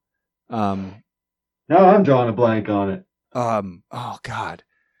View? No, I'm drawing a blank on it. Oh God.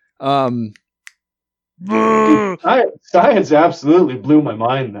 Science absolutely blew my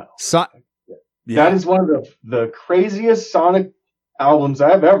mind, though. That is one of the craziest Sonic albums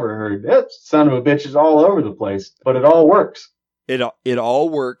I've ever heard. That son of a bitch is all over the place, but it all works. It all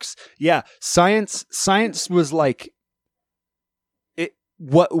works. Yeah, Science was like it.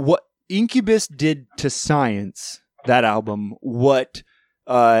 What Incubus did to Science, that album. What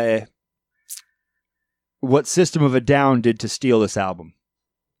System of a Down did to Steal this album.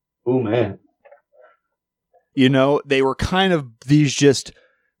 Oh man. You know, they were kind of these just,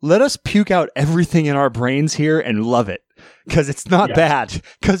 let us puke out everything in our brains here and love it. Because it's not bad.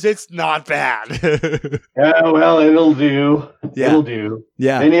 Because it's not bad. Yeah, well, it'll do. Yeah. It'll do.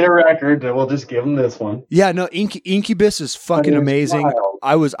 Yeah. They need a record, and we'll just give them this one. Yeah, no, Incubus is fucking amazing. Wild.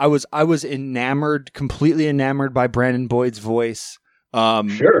 I was completely enamored by Brandon Boyd's voice.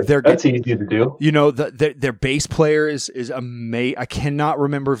 Sure, that's easy to do. You know, their bass player is amazing. I cannot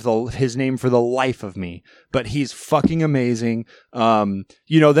remember his name for the life of me, but he's fucking amazing. You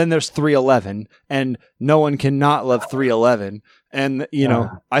know, then there's 311, and no one can not love 311. And you know,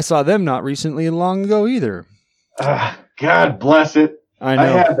 I saw them not recently and long ago either. God bless it. I know. I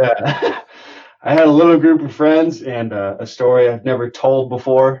had that. I had a little group of friends, and a story I've never told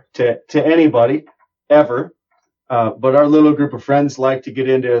before to anybody ever. But our little group of friends liked to get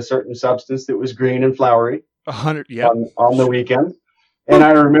into a certain substance that was green and flowery 100. Yep. on the weekend. And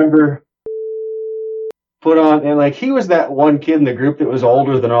I remember put on, and like he was that one kid in the group that was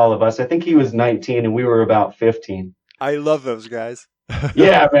older than all of us. I think he was 19 and we were about 15. I love those guys.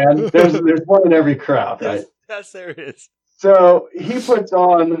 Yeah, man. There's one in every crowd, right? Yes, there is. So he put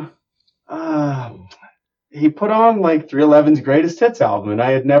on like 311's Greatest Hits album, and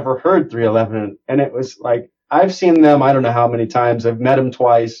I had never heard 311, and it was like I've seen them I don't know how many times. I've met them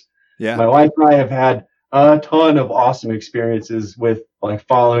twice. Yeah. My wife and I have had a ton of awesome experiences with like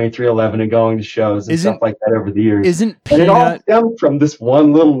following 311 and going to shows and stuff like that over the years. And it all stemmed from this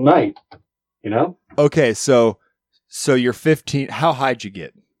one little night, you know? Okay, so you're 15. How high'd you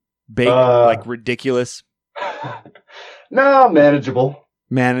get? Baked, like ridiculous? No, manageable.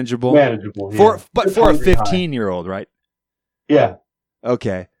 Manageable. Yeah. For a 15-year-old, right? Yeah.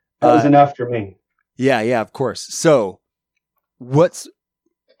 Okay. That was enough for me. Yeah, of course. So what's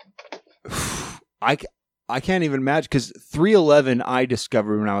I can't even imagine, because 311 I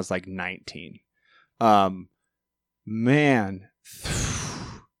discovered when I was like 19. Man.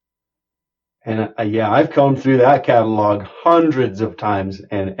 And I've combed through that catalog hundreds of times,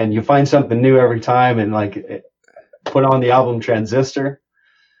 and you find something new every time, and like put on the album Transistor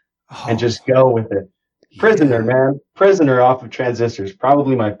and just go with it. Prisoner, man. Prisoner off of Transistors.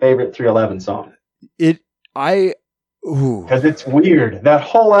 Probably my favorite 311 song. Because it's weird. That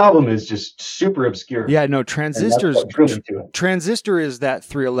whole album is just super obscure. Yeah, no, Transistor is that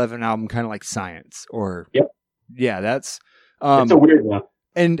 311 album, kind of like Science, or yep. Yeah, that's it's a weird one.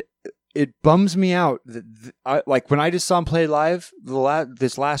 And it bums me out that like when I just saw them play live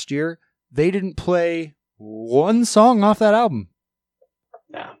this last year, they didn't play one song off that album.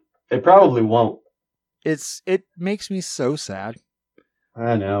 Yeah, they probably won't. It makes me so sad.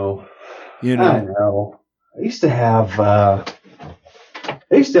 I know. You know. I know. I used to have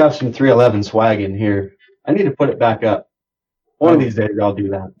some 311 swag in here. I need to put it back up. One of these days I'll do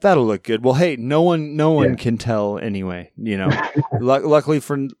that. That'll look good. Well, hey, no one can tell anyway, you know. Luckily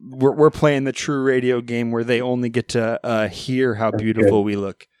we're playing the true radio game where they only get to hear how beautiful we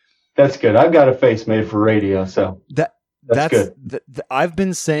look. That's good. I've got a face made for radio, so that's good. I've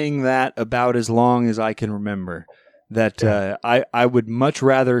been saying that about as long as I can remember. That I would much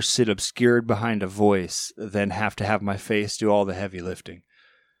rather sit obscured behind a voice than have to have my face do all the heavy lifting.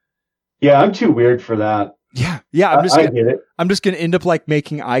 Yeah, I'm too weird for that. Yeah. I get it. I'm just gonna end up like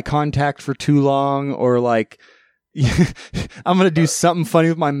making eye contact for too long, or like I'm gonna do something funny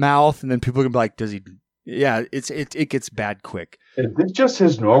with my mouth, and then people are gonna be like, "Does he?" Yeah, it gets bad quick. Is this just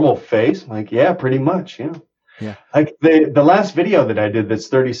his normal face? Like, yeah, pretty much. Yeah. Yeah. Like the last video that I did that's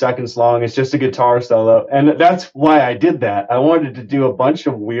 30 seconds long is just a guitar solo. And that's why I did that. I wanted to do a bunch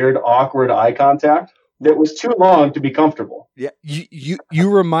of weird, awkward eye contact that was too long to be comfortable. Yeah.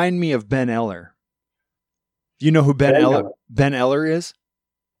 You remind me of Ben Eller. You know who Ben Eller is?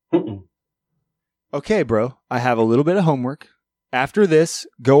 Mm-mm. Okay, bro. I have a little bit of homework. After this,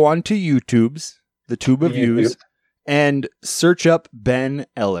 go on to the Tube of Views, and search up Ben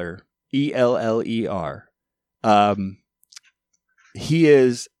Eller. Eller. He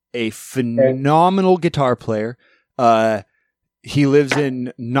is a phenomenal guitar player. He lives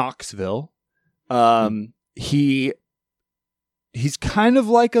in Knoxville. He's kind of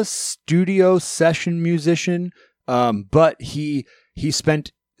like a studio session musician. But he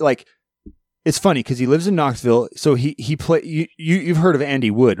spent like, it's funny because he lives in Knoxville. So he play, you've heard of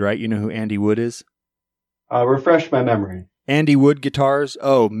Andy Wood, right? You know who Andy Wood is? Refresh my memory. Andy Wood guitars.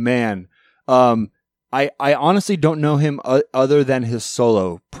 Oh man. I honestly don't know him other than his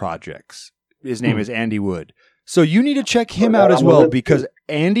solo projects. His name is Andy Wood. So you need to check him out as well, because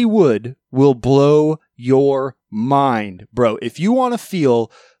Andy Wood will blow your mind, bro. If you want to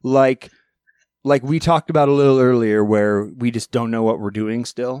feel like we talked about a little earlier, where we just don't know what we're doing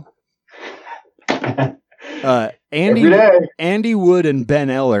still. Andy Wood and Ben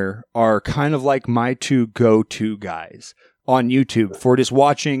Eller are kind of like my two go-to guys on YouTube for just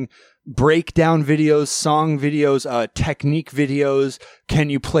watching breakdown videos, song videos, technique videos.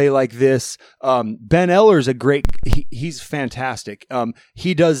 Can you play like this? Ben Eller's he's fantastic.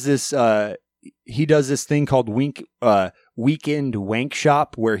 He does this thing called Weekend Wank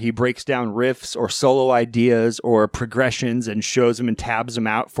Shop, where he breaks down riffs or solo ideas or progressions and shows them and tabs them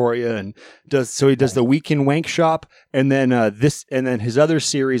out for you. And he does the Weekend Wank Shop. And then his other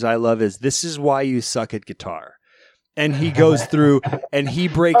series I love is This Is Why You Suck at Guitar. And he goes through and he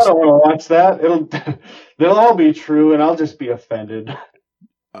breaks. I don't want to watch that. They'll all be true, and I'll just be offended.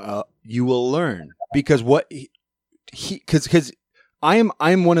 you will learn, because because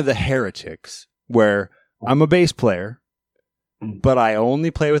I'm one of the heretics where I'm a bass player, but I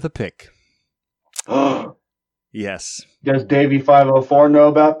only play with a pick. Yes. Does Davey 504 know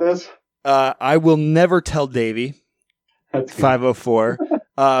about this? I will never tell Davey. That's good. 504.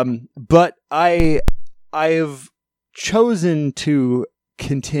 But I've chosen to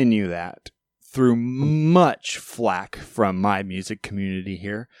continue that through much flack from my music community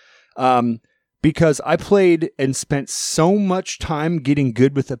here. Because I played and spent so much time getting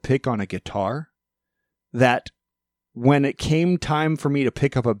good with a pick on a guitar that when it came time for me to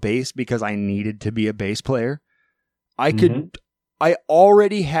pick up a bass because I needed to be a bass player, I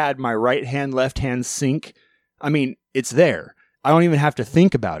already had my right hand, left hand sync. I mean, it's there. I don't even have to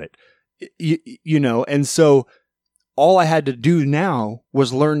think about it, you know? And so all I had to do now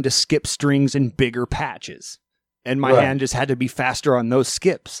was learn to skip strings in bigger patches. And my hand just had to be faster on those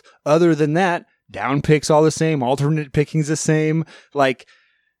skips. Other than that, down picks all the same, alternate picking's the same, like,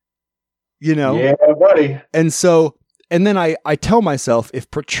 you know. Yeah, buddy. And so, and then I tell myself,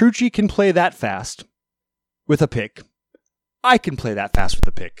 if Petrucci can play that fast with a pick, I can play that fast with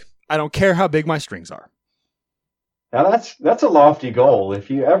a pick. I don't care how big my strings are. Now that's a lofty goal. If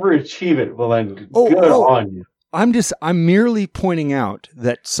you ever achieve it, well then good on you. I'm merely pointing out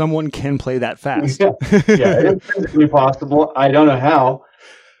that someone can play that fast. Yeah, it's physically possible. I don't know how.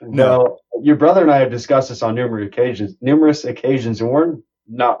 No. Well, your brother and I have discussed this on numerous occasions, and we're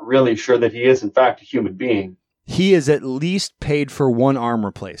not really sure that he is, in fact, a human being. He is at least paid for one arm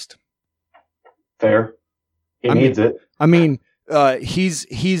replaced. Fair. He needs it. I mean,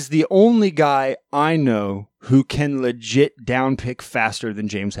 he's the only guy I know who can legit downpick faster than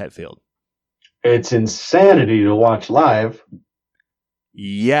James Hetfield. It's insanity to watch live.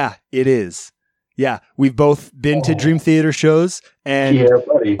 Yeah, it is. Yeah, we've both been to Dream Theater shows, and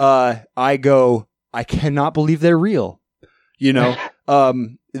buddy. I cannot believe they're real. You know,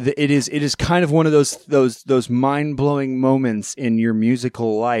 it is kind of one of those mind-blowing moments in your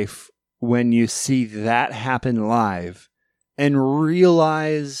musical life when you see that happen live and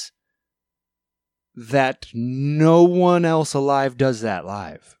realize that no one else alive does that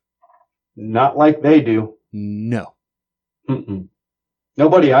live. Not like they do. No. Mm-mm.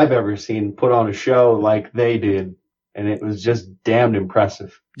 Nobody I've ever seen put on a show like they did, and it was just damned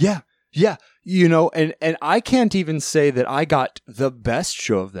impressive. Yeah. Yeah. You know, and I can't even say that I got the best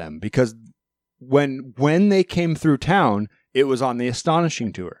show of them, because when they came through town, it was on the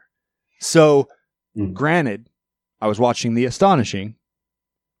Astonishing tour. So, granted, I was watching the Astonishing,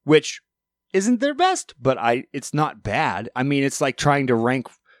 which isn't their best, but it's not bad. I mean, it's like trying to rank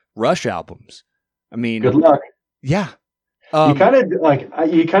Rush albums. I mean, good luck. Yeah. You kind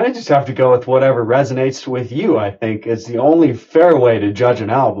of just have to go with whatever resonates with you. I think is the only fair way to judge an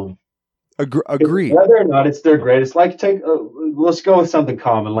album. Agreed. Whether or not it's their greatest, like let's go with something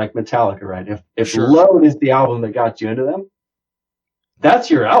common like Metallica, right? If Sure. Load is the album that got you into them, that's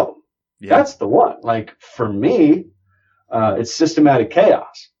your album. Yeah. That's the one. Like for me, it's Systematic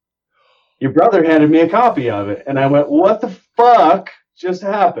Chaos. Your brother handed me a copy of it, and I went, "What the fuck just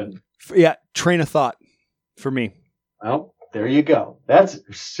happened?" Yeah, Train of Thought for me. Well, there you go. That's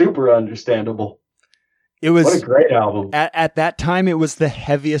super understandable. It was what a great album. At that time, it was the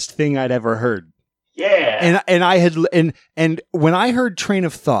heaviest thing I'd ever heard. Yeah. And I had and when I heard Train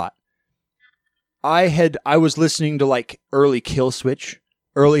of Thought, I was listening to like early Kill Switch,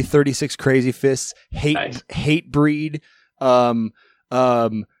 early 36 Crazy Fists, Hate Breed, early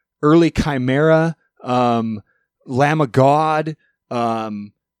Chimera, Lamb of God,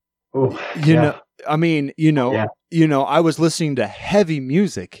 you know, I mean, you know, I was listening to heavy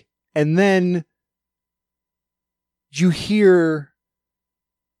music, and then you hear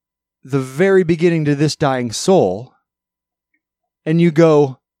the very beginning to This Dying Soul, and you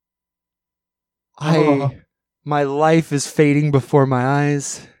go, my life is fading before my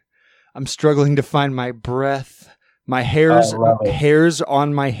eyes. I'm struggling to find my breath. My hairs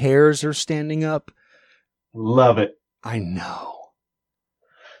on my hairs are standing up. Love it. I know.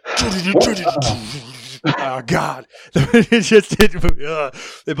 Oh God!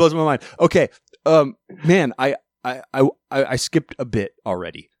 It blows my mind. Okay, man, I skipped a bit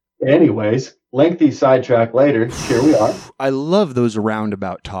already. Anyways, lengthy sidetrack later. Here we are. I love those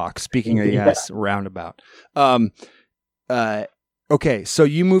roundabout talks. Speaking of roundabout. Okay, so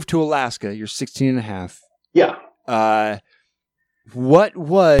you moved to Alaska. You're 16 and a half. Yeah. What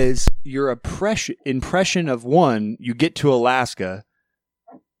was your impression of one? You get to Alaska,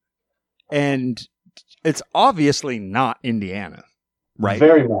 and it's obviously not Indiana, right?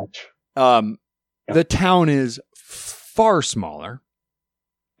 Very much. The town is far smaller.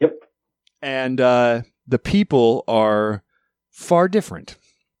 Yep. and the people are far different.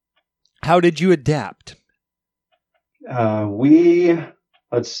 How did you adapt?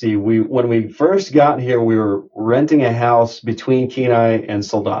 Let's see. When we first got here, we were renting a house between Kenai and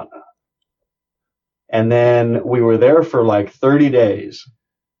Soldotna. And then we were there for like 30 days.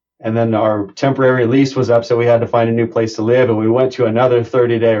 And then our temporary lease was up, so we had to find a new place to live. And we went to another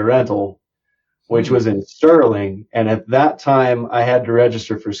 30-day rental, which was in Sterling. And at that time, I had to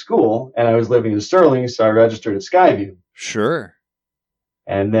register for school, and I was living in Sterling, so I registered at Skyview. Sure.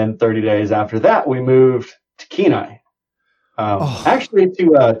 And then 30 days after that, we moved to Kenai. Actually,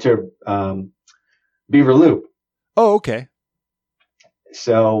 to Beaver Loop. Oh, okay.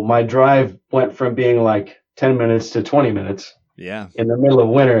 So my drive went from being like 10 minutes to 20 minutes. Yeah. In the middle of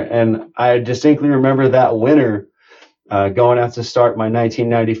winter. And I distinctly remember that winter going out to start my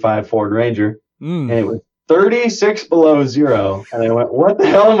 1995 Ford Ranger. And it was 36 below zero. And I went, what the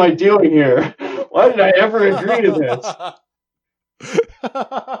hell am I doing here? Why did I ever agree to this?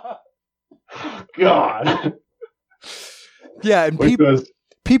 God. Yeah, and Which was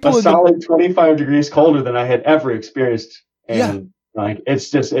people a solid 25 degrees colder than I had ever experienced. And like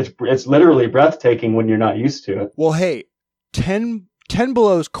it's literally breathtaking when you're not used to it. Well, hey, 10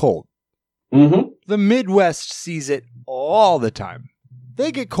 below is cold. Mm-hmm. The Midwest sees it all the time.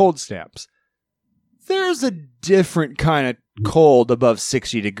 They get cold snaps. There's a different kind of cold above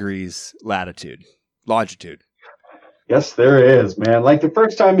 60 degrees longitude. Yes, there is, man. Like the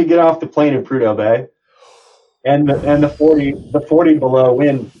first time you get off the plane in Prudhoe Bay, and the 40 below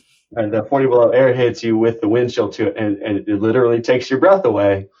wind, and the 40 below air hits you with the wind chill to it, and it literally takes your breath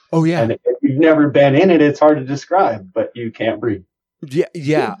away. Oh yeah. And if you've never been in it, it's hard to describe, but you can't breathe.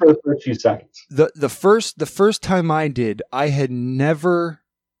 Yeah. For the first few seconds. The first time I did, I didn't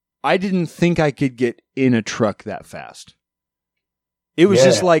think I could get in a truck that fast. It was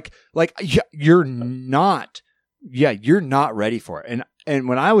just like you're not ready for it. And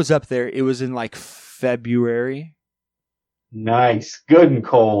when I was up there, it was in like February. Nice. Good and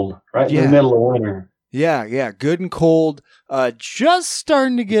cold. Right in the middle of winter. Yeah. Good and cold. Just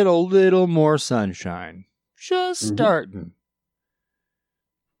starting to get a little more sunshine. Just starting.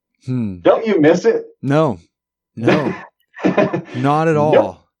 Don't you miss it? No. Not at all.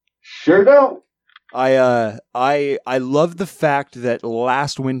 Nope. Sure don't. I love the fact that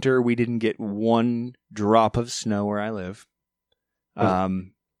last winter we didn't get one drop of snow where I live.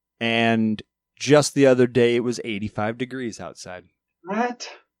 And just the other day it was 85 degrees outside. What?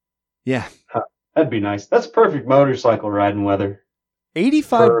 Yeah. That'd be nice. That's perfect motorcycle riding weather.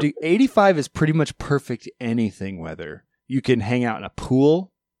 85 is pretty much perfect anything weather. You can hang out in a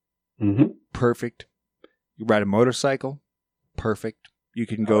pool. Mm-hmm. Perfect. You ride a motorcycle. Perfect. You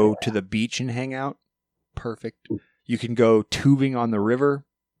can go to the beach and hang out. Perfect. You can go tubing on the river.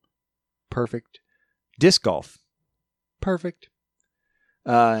 Perfect. Disc golf. Perfect.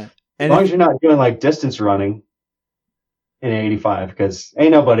 As long as you're not doing like distance running in 85, because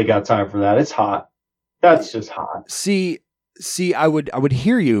ain't nobody got time for that. It's hot. That's just hot. See, I would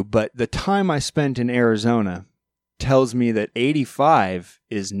hear you, but the time I spent in Arizona tells me that 85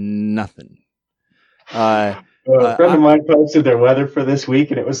 is nothing. A friend of mine posted their weather for this week,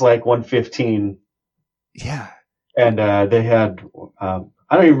 and it was like 115. Yeah. And they had, I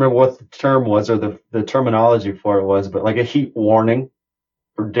don't even remember what the term was or the terminology for it was, but like a heat warning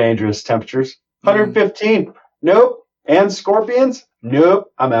for dangerous temperatures. 115. Nope. And scorpions?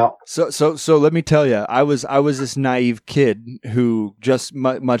 Nope. I'm out. So let me tell you, I was this naive kid who just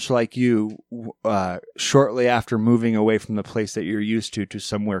much like you, shortly after moving away from the place that you're used to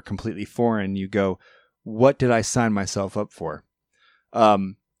somewhere completely foreign, you go, what did I sign myself up for?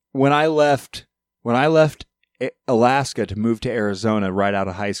 When I left Alaska to move to Arizona right out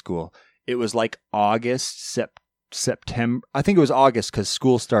of high school, it was like August, September. I think it was August because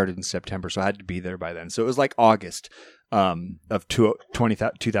school started in September, so I had to be there by then. So it was like August of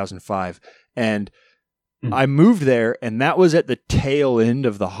 2005. And I moved there, and that was at the tail end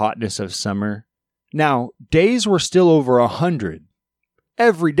of the hotness of summer. Now, days were still over 100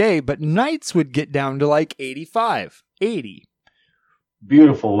 every day, but nights would get down to like 85, 80.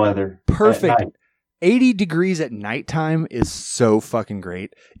 Beautiful weather. Perfect. 80 degrees at nighttime is so fucking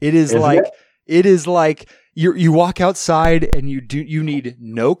great. It is like you walk outside and you need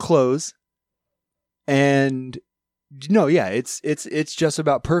no clothes, and it's just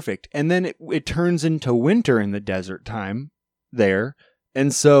about perfect. And then it turns into winter in the desert time there,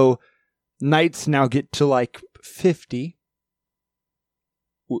 and so nights now get to like 50.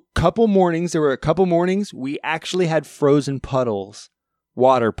 There were a couple mornings we actually had frozen puddles,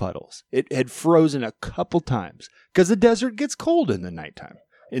 water puddles. It had frozen a couple times because the desert gets cold in the nighttime,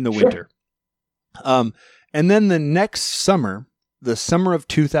 in the winter. And then the next summer, the summer of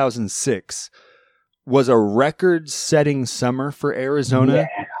 2006, was a record-setting summer for Arizona. Yeah.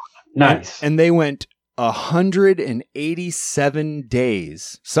 Nice. And they went 187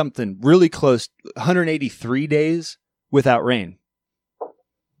 days, something really close, 183 days without rain.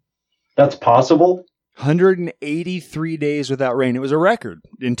 That's possible? 183 days without rain. It was a record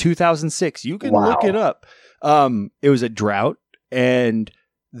in 2006. You can look it up. It was a drought, and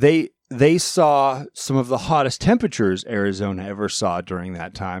they saw some of the hottest temperatures Arizona ever saw during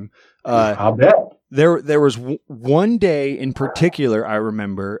that time. I'll bet. There was one day in particular I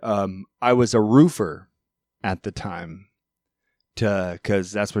remember. I was a roofer at the time,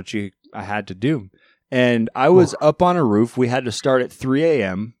 because that's what I had to do, and I was up on a roof. We had to start at 3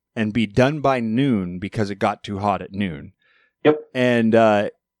 a.m. and be done by noon because it got too hot at noon. Yep. And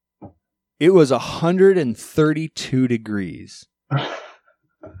it was 132 degrees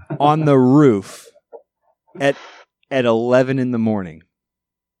on the roof at 11 in the morning.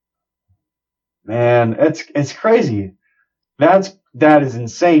 Man, it's crazy. That is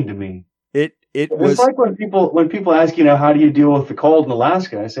insane to me. It was like when people ask, how do you deal with the cold in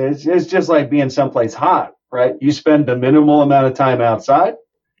Alaska? I say it's just like being someplace hot, right? You spend the minimal amount of time outside.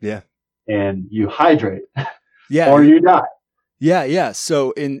 Yeah. And you hydrate. Yeah. Or you die. Yeah, yeah.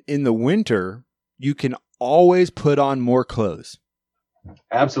 So in the winter, you can always put on more clothes.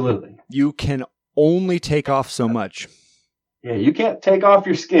 Absolutely. You can only take off so much. Yeah, you can't take off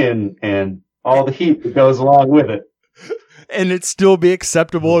your skin and all the heat that goes along with it. And it still be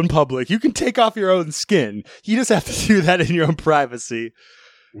acceptable in public. You can take off your own skin. You just have to do that in your own privacy.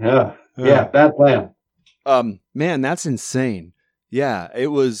 Yeah. Yeah, bad plan. Man, that's insane. Yeah, it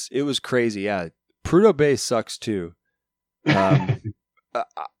was crazy. Yeah. Prudhoe Bay sucks too.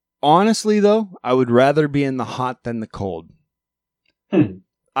 Honestly though, I would rather be in the hot than the cold.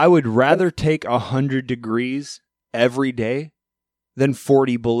 I would rather take 100 degrees every day than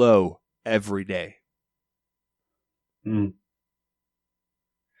 40 below every day.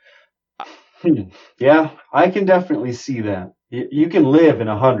 Yeah, I can definitely see that. You can live in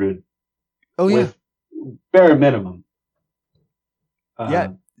 100. Oh yeah. With bare minimum. Yeah.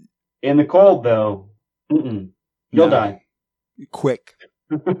 In the cold though, you'll die. Quick.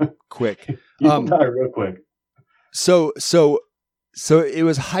 You'll die real quick. So it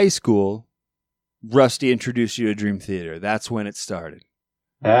was high school. Rusty introduced you to Dream Theater. That's when it started.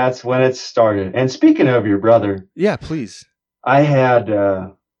 And speaking of your brother. Yeah, please. I had,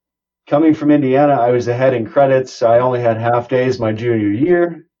 coming from Indiana, I was ahead in credits. I only had half days my junior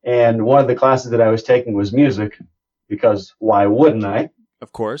year. And one of the classes that I was taking was music, because why wouldn't I?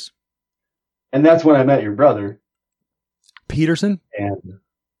 Of course. And that's when I met your brother. Peterson? And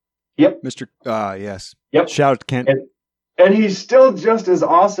yep. Mr. Yes. Yep. Shout out to Kent. And he's still just as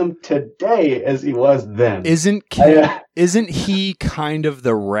awesome today as he was then. Isn't he kind of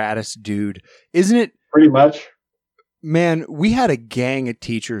the raddest dude? Isn't it? Pretty much. Man, we had a gang of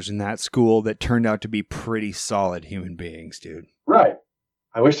teachers in that school that turned out to be pretty solid human beings, dude. Right.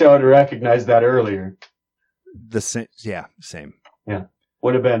 I wish I would have recognized that earlier. Same. Yeah.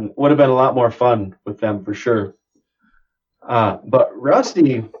 Would have been a lot more fun with them for sure. But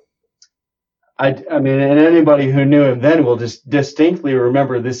Rusty, I mean, and anybody who knew him then will just distinctly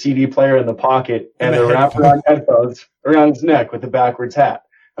remember the CD player in the pocket and the wraparound headphones around his neck with the backwards hat.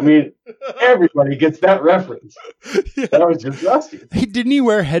 I mean, everybody gets that reference. Yeah. That was just Rusty. Didn't he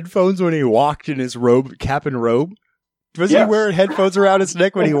wear headphones when he walked in his cap and robe? Was he wearing headphones around his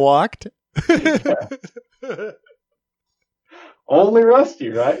neck when he walked? Only Rusty,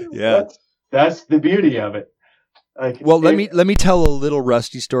 right? Yeah. That's the beauty of it. Well, let me tell a little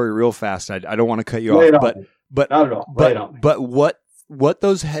Rusty story real fast. I don't want to cut you off, but not at all. But what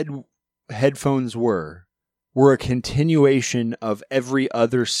those headphones were a continuation of every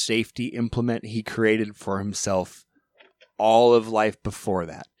other safety implement he created for himself all of life before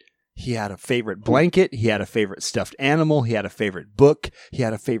that. He had a favorite blanket. He had a favorite stuffed animal. He had a favorite book. He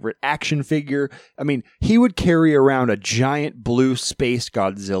had a favorite action figure. I mean, he would carry around a giant blue space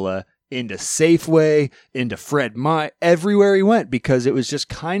Godzilla into Safeway, into Fred Meyer, everywhere he went, because it was just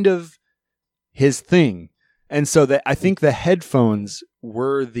kind of his thing. And so I think the headphones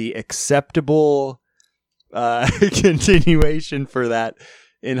were the acceptable continuation for that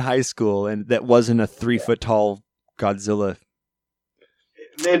in high school, and that wasn't a 3-foot tall Godzilla.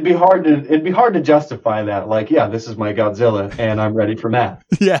 It'd be hard to justify that. Like, yeah, this is my Godzilla, and I'm ready for math.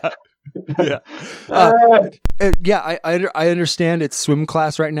 Yeah. I understand it's swim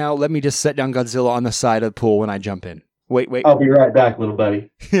class right now. Let me just set down Godzilla on the side of the pool when I jump in. Wait. I'll be right back, little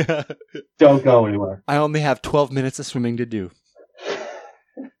buddy. Yeah. Don't go anywhere. I only have 12 minutes of swimming to do.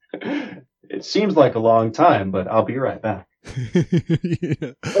 it seems like a long time, but I'll be right back.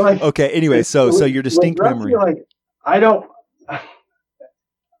 Yeah. Like, okay. Anyway, so your distinct memory. Like, I don't.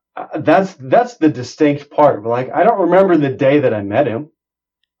 That's the distinct part. But like, I don't remember the day that I met him.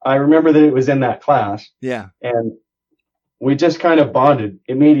 I remember that it was in that class. Yeah. And we just kind of bonded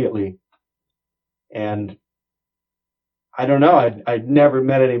immediately. And I don't know. I'd never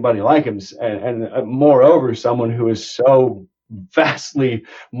met anybody like him. And moreover, someone who is so vastly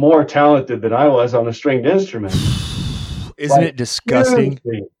more talented than I was on a stringed instrument. Isn't it disgusting?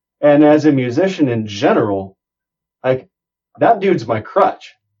 Seriously. And as a musician in general, like, that dude's my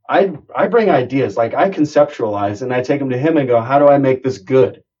crutch. I bring ideas, like, I conceptualize and I take them to him and go, how do I make this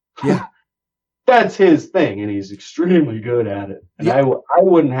good? Yeah. That's his thing, and he's extremely good at it. And I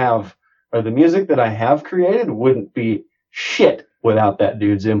wouldn't have, or the music that I have created wouldn't be shit without that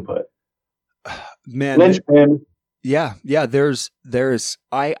dude's input. Man. Lynchpin. Yeah.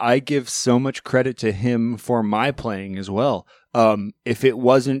 I give so much credit to him for my playing as well. If it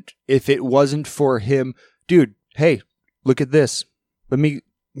wasn't for him, dude, hey, look at this. Let me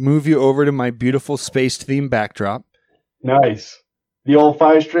move you over to my beautiful space theme backdrop. Nice. The old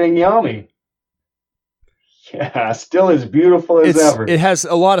 5-string Yami. Yeah, still as beautiful as ever. It has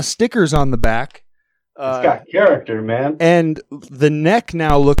a lot of stickers on the back. It's got character, man. And the neck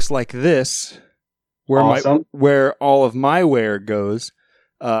now looks like this, where all of my wear goes.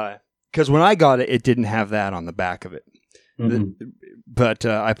 Because when I got it, it didn't have that on the back of it. Mm-hmm. But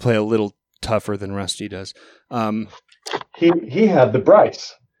I play a little tougher than Rusty does. He had the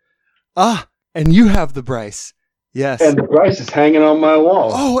Bryce. And you have the Bryce. Yes. And the Bryce is hanging on my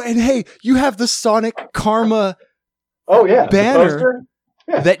wall. Oh, and hey, you have the Sonic Karma banner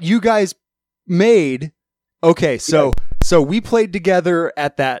that you guys made. Okay, so we played together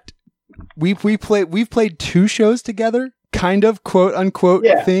at that. We've played 2 shows together, kind of, quote unquote,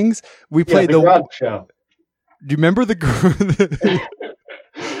 things. We played the garage show. Do you remember the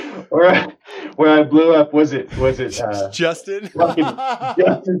where I blew up? Was it Justin?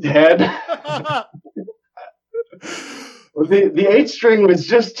 Justin's head. Well, the 8-string was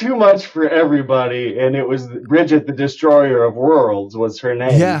just too much for everybody, and it was Bridget, the Destroyer of Worlds, was her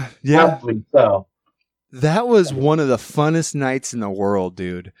name. Yeah. Aptly so. That was one of the funnest nights in the world,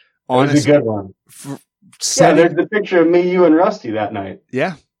 dude. Honestly, it was a good one. There's the picture of me, you, and Rusty that night.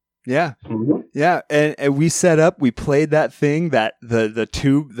 Yeah. Mm-hmm. Yeah, and we set up. We played that thing that the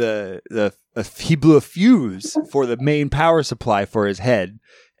tube, he blew a fuse for the main power supply for his head,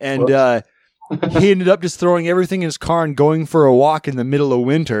 and he ended up just throwing everything in his car and going for a walk in the middle of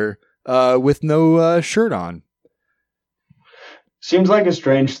winter with no shirt on. Seems like a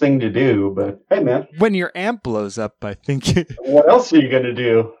strange thing to do, but hey, man. When your amp blows up, I think. What else are you gonna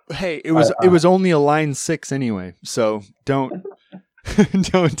do? Hey, it was only a line 6 anyway, so don't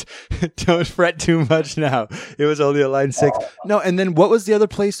fret too much now. It was only a line 6. No, and then what was the other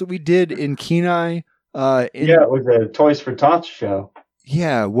place that we did in Kenai? It was a Toys for Tots show.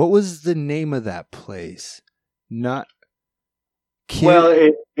 Yeah, what was the name of that place? Well,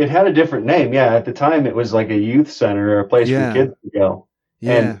 it had a different name. Yeah, at the time it was like a youth center or a place for kids to go.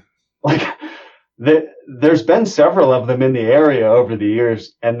 Yeah. And like there's been several of them in the area over the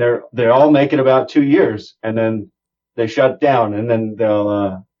years, and they all make it about 2 years, and then they shut down, and then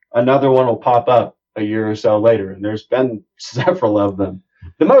they'll another one will pop up a year or so later, and there's been several of them.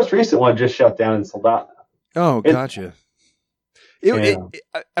 The most recent one just shut down in Soldotna. Oh, gotcha.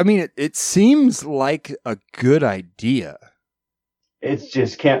 It seems like a good idea. It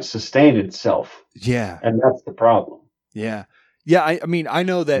just can't sustain itself. Yeah. And that's the problem. Yeah. Yeah, I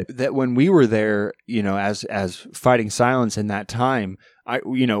know that when we were there, as Fighting Silence in that time, I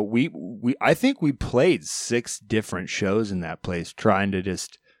think we played 6 different shows in that place, trying to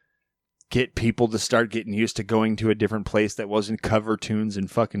just get people to start getting used to going to a different place that wasn't cover tunes and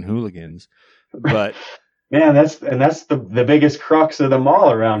fucking hooligans. But man, that's the biggest crux of them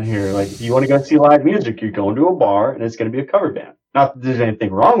all around here. Like, if you want to go see live music, you're going to a bar and it's going to be a cover band. Not that there's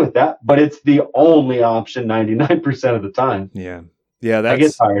anything wrong with that, but it's the only option 99% of the time. Yeah. I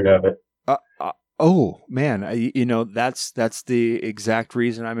get tired of it. Oh man, that's the exact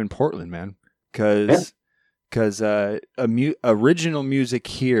reason I'm in Portland, man. Because original music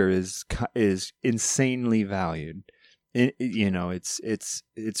here is insanely valued.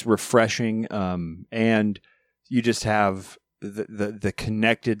 It's refreshing, and you just have the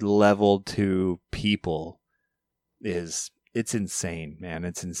connected level to people it's insane, man.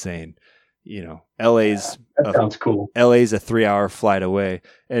 It's insane. LA's that sounds cool. LA's a 3-hour flight away,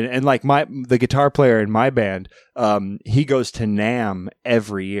 and like the guitar player in my band, he goes to NAMM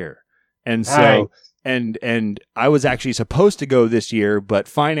every year, and so and I was actually supposed to go this year, but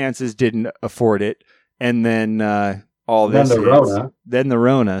finances didn't afford it. And then all this then the Rona. Then the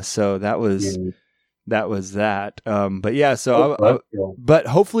Rona. So that was that. But yeah, so but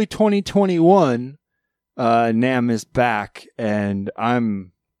hopefully 2021 NAMM is back, and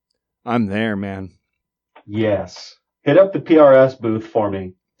I'm there, man. Yes. Hit up the PRS booth for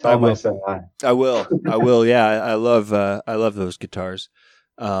me. Tell them I said hi. I will. Yeah, I love those guitars.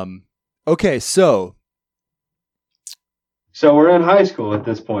 Okay, so we're in high school at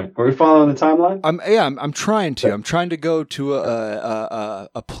this point. Are we following the timeline? I'm trying to. I'm trying to go to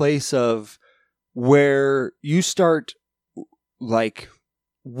a place of where you start. Like,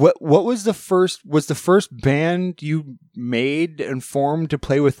 what was the first band you made and formed to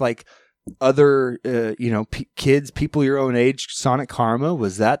play with, like, other kids, people your own age? Sonic Karma,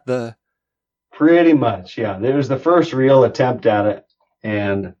 was that the? Pretty much, yeah. It was the first real attempt at it,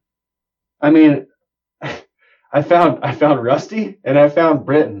 and I mean, I found Rusty and I found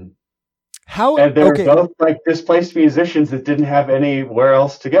Britton. And they were both like displaced musicians that didn't have anywhere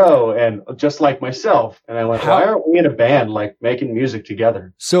else to go, and just like myself. And I went, why aren't we in a band, like, making music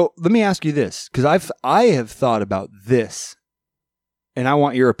together? So let me ask you this, because I have thought about this, and I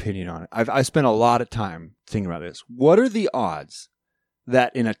want your opinion on it. I spent a lot of time thinking about this. What are the odds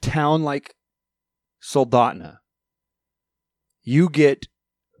that in a town like Soldotna, you get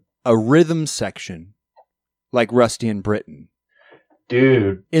a rhythm section like Rusty and Britton?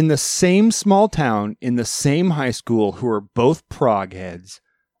 Dude. In the same small town, in the same high school, who are both prog heads,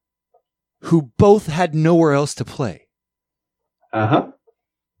 who both had nowhere else to play. The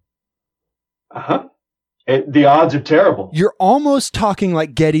odds are terrible. You're almost talking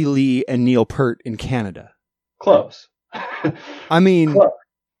like Geddy Lee and Neil Peart in Canada. Close. I mean... Close.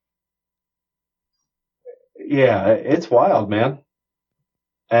 Yeah, it's wild, man.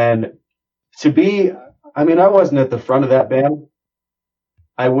 And to be... I mean, I wasn't at the front of that band.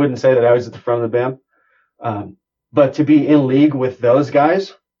 I wouldn't say that I was at the front of the band. But to be in league with those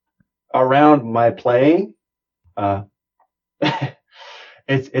guys around my playing,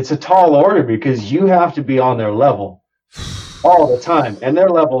 it's a tall order, because you have to be on their level all the time. And their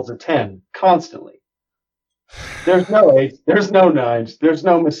level's a 10 constantly. There's no 8s, there's no 9s, there's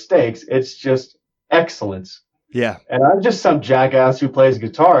no mistakes. It's just excellence. Yeah. And I'm just some jackass who plays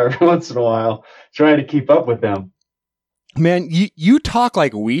guitar every once in a while trying to keep up with them. Man, you talk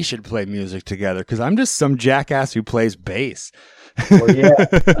like we should play music together, because I'm just some jackass who plays bass. Well, yeah.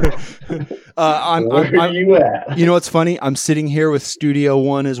 Where are you at? You know what's funny? I'm sitting here with Studio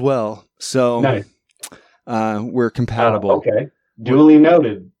One as well. So nice. We're compatible. Okay. Duly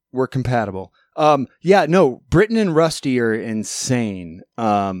noted. We're compatible. Yeah, no, Britton and Rusty are insane.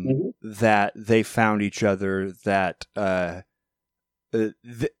 That they found each other, that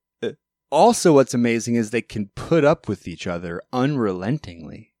also, what's amazing is they can put up with each other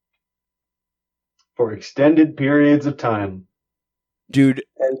unrelentingly for extended periods of time, dude,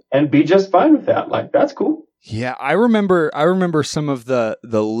 and be just fine with that. Like, that's cool. Yeah, I remember some of the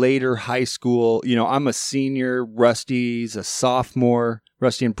later high school. You know, I'm a senior, Rusty's a sophomore.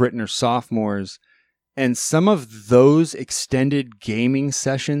 Rusty and Britton are sophomores, and some of those extended gaming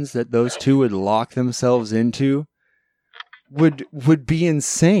sessions that those two would lock themselves into would be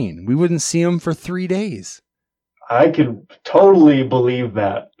insane. We wouldn't see them for 3 days. I can totally believe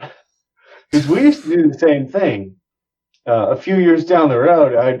that, because we used to do the same thing. A few years down the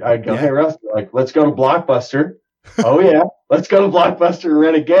road, I'd go, "Hey, Rusty, like, let's go to Blockbuster." Oh yeah, let's go to Blockbuster and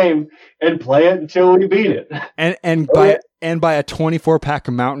rent a game and play it until we beat it. And buy a 24-pack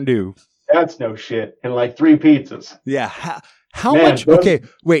of Mountain Dew. That's no shit. And like 3 pizzas. Yeah. How much? Okay,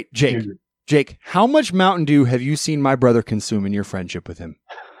 wait, Jake. Dude. Jake, how much Mountain Dew have you seen my brother consume in your friendship with him?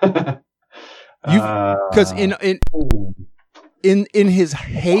 Because in his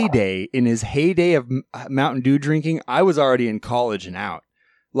heyday of Mountain Dew drinking, I was already in college and out.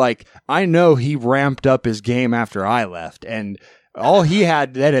 Like, I know he ramped up his game after I left, and all he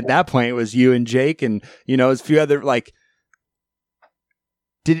had then at that point was you and Jake, and you know, a few other, like.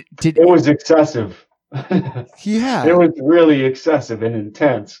 Did it was excessive? Yeah, it was really excessive and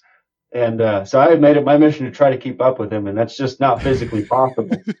intense. And so I made it my mission to try to keep up with him, and that's just not physically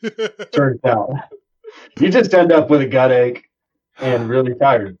possible. Turns out, you just end up with a gut ache and really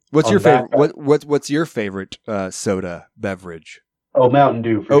tired. What's your favorite? What's your favorite soda beverage? Oh, Mountain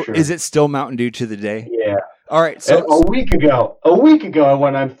Dew for sure. Is it still Mountain Dew to the day? Yeah. All right. So a week ago,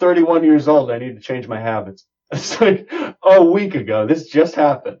 when I'm 31 years old, I need to change my habits. It's like a week ago. This just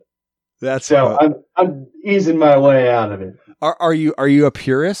happened. That's so I'm easing my way out of it. Are you a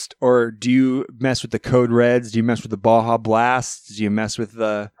purist, or do you mess with the Code Reds? Do you mess with the Baja Blasts? Do you mess with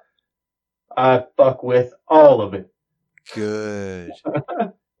the? I fuck with all of it. Good.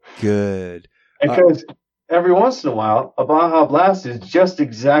 Good. Because every once in a while, a Baja Blast is just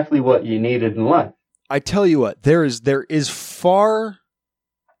exactly what you needed in life. I tell you what, there's far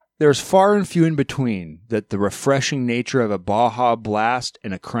and few in between that the refreshing nature of a Baja Blast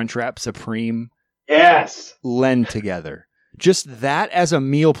and a Crunchwrap Supreme Yes. lend together. Just that as a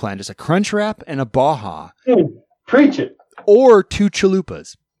meal plan, just a Crunchwrap and a Baja. Preach it. Or 2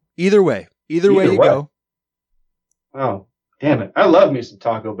 chalupas. Either way you go. Oh, damn it. I love me some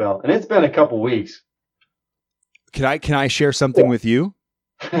Taco Bell, and it's been a couple weeks. Can I share something with you?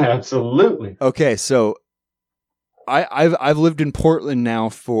 Absolutely. Okay, so I've lived in Portland now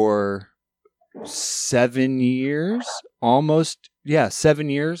for 7 years, almost. Yeah, 7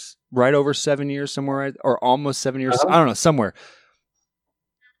 years, right over 7 years somewhere, or almost 7 years. I don't know, somewhere.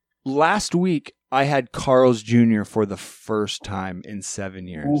 Last week, I had Carl's Jr. for the first time in 7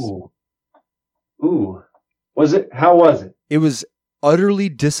 years. Ooh. How was it? It was utterly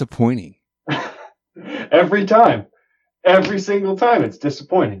disappointing. Every time. Every single time it's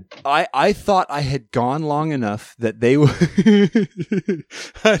disappointing. I thought I had gone long enough that they would.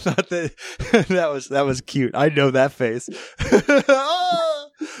 I thought that was cute. I know that face. I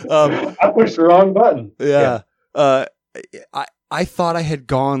pushed the wrong button. Yeah. I thought I had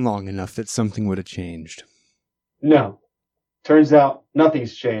gone long enough that something would have changed. No. Turns out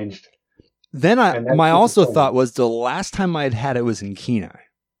nothing's changed. Then my also thought was the last time I had it was in Kenai.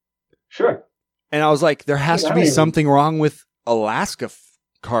 Sure. And I was like, there has to be something wrong with Alaska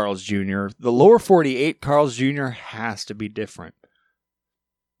Carl's Jr. The lower 48 Carl's Jr. has to be different.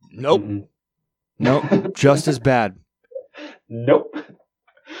 Nope. Mm-mm. Nope. Just as bad. Nope.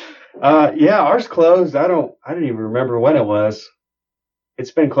 Yeah, ours closed. I didn't even remember when it was.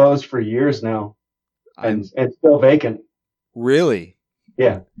 It's been closed for years now. And still vacant. Really?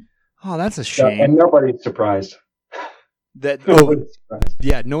 Yeah. Oh, that's a shame. And nobody's surprised.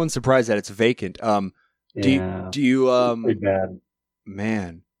 Yeah, no one's surprised that it's vacant. Do you pretty bad.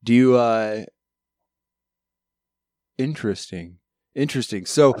 Man, do you interesting.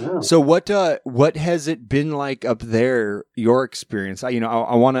 So what has it been like up there, your experience? I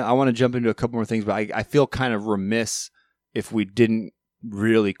want to jump into a couple more things, but I feel kind of remiss if we didn't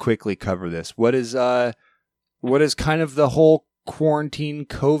really quickly cover this. What is kind of the whole quarantine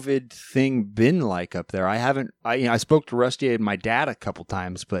COVID thing been like up there? I spoke to Rusty and my dad a couple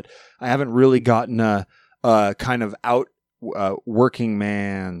times, but I haven't really gotten a kind of out working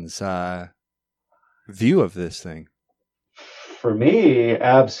man's view of this thing. For me,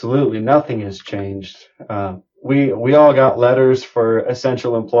 absolutely nothing has changed. We all got letters for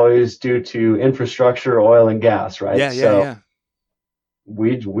essential employees due to infrastructure, oil and gas, right? Yeah.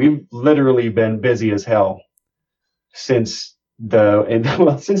 We've literally been busy as hell since the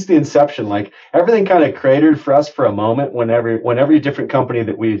inception. Like everything kind of cratered for us for a moment when every different company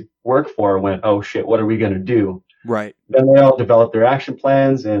that we work for went, oh shit, what are we going to do? Right. Then they all developed their action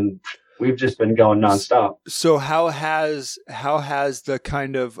plans, and we've just been going nonstop. So how has the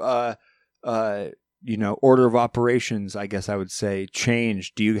kind of order of operations, I guess I would say,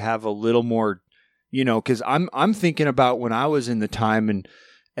 changed? Do you have a little more, because I'm thinking about when I was in the time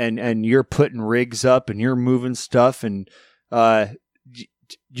and you're putting rigs up and you're moving stuff and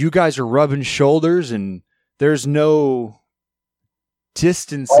you guys are rubbing shoulders and there's no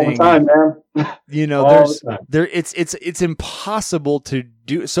distancing. All the time, man. It's impossible to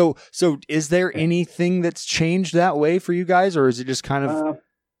do. So is there anything that's changed that way for you guys, or is it just kind of?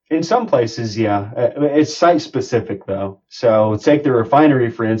 In some places, yeah. It's site specific though. So take the refinery,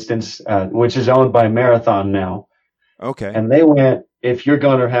 for instance, which is owned by Marathon now. Okay. And they went, if you're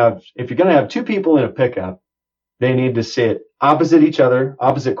going to have 2 people in a pickup, they need to sit opposite each other,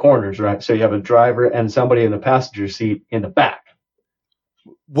 opposite corners, right? So you have a driver and somebody in the passenger seat in the back.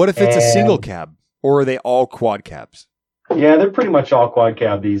 What if it's a single cab, or are they all quad cabs? Yeah, they're pretty much all quad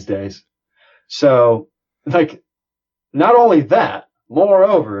cab these days. So, like, not only that,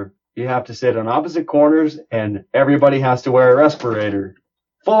 moreover, you have to sit on opposite corners, and everybody has to wear a respirator,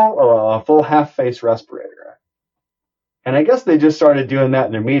 full half-face respirator. And I guess they just started doing that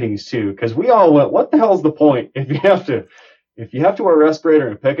in their meetings too, because we all went, "What the hell's the point if you have to wear a respirator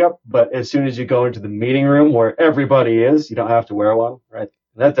in a pickup, but as soon as you go into the meeting room where everybody is, you don't have to wear one, right?"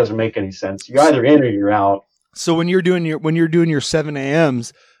 That doesn't make any sense. You're either in or you're out. So when you're doing your 7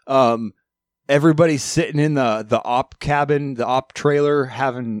 a.m.s, everybody's sitting in the op cabin, the op trailer,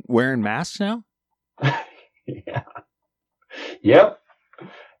 wearing masks now? Yeah. Yep.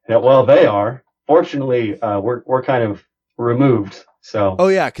 Yeah, well, they are. Fortunately, we're kind of removed. So. Oh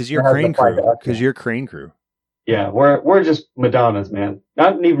yeah, because you're crane crew. Yeah, we're just Madonnas, man.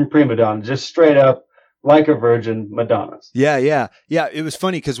 Not even prima donna, just straight up like a virgin Madonnas. Yeah, yeah, yeah. It was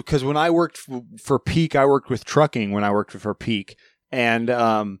funny because when I worked for Peak, I worked with trucking when I worked for Peak, and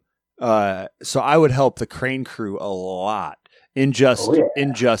so I would help the crane crew a lot in just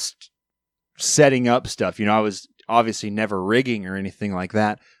setting up stuff. You know, I was obviously never rigging or anything like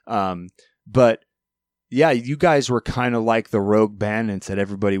that. But yeah, you guys were kind of like the rogue bandits that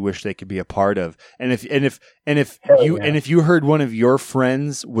everybody wished they could be a part of. And if you heard one of your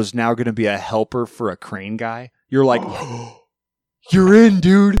friends was now going to be a helper for a crane guy, you're like, you're in,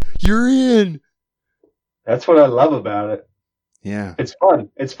 dude. You're in. That's what I love about it. Yeah. It's fun.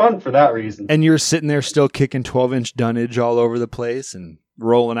 It's fun for that reason. And you're sitting there still kicking 12-inch dunnage all over the place and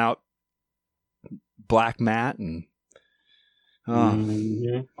rolling out black mat and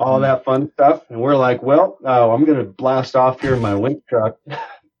all that fun stuff. And we're like, I'm going to blast off here in my winch truck.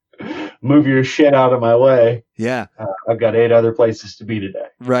 Move your shit out of my way. Yeah. I've got 8 other places to be today.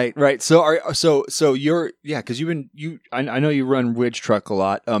 Right. So you're, yeah, cause I know you run Widge truck a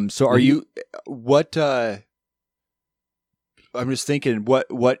lot. So are you, I'm just thinking what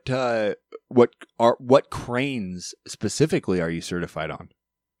cranes specifically are you certified on?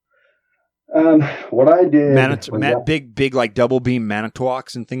 What I did big like double beam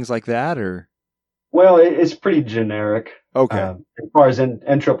Manitowocks and things like that, or? Well, it's pretty generic. Okay. As far as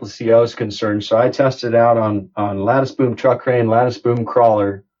NCCCO is concerned, so I tested out on lattice boom truck crane, lattice boom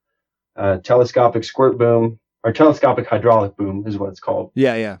crawler, telescopic squirt boom, or telescopic hydraulic boom is what it's called.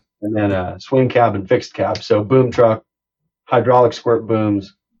 Yeah. And then swing cab and fixed cab. So boom truck, hydraulic squirt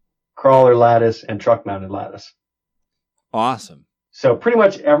booms, crawler lattice, and truck mounted lattice. Awesome. So pretty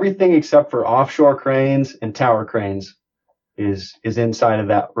much everything except for offshore cranes and tower cranes is inside of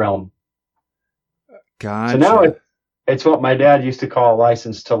that realm. Gotcha. So now it's what my dad used to call a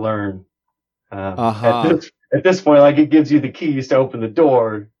license to learn. At this point, like, it gives you the keys to open the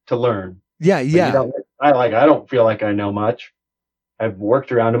door to learn. Yeah. I don't feel like I know much. I've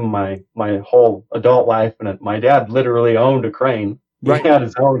worked around him my whole adult life, and my dad literally owned a crane. Right. He had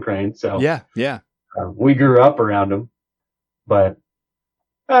his own crane, so yeah. We grew up around him, but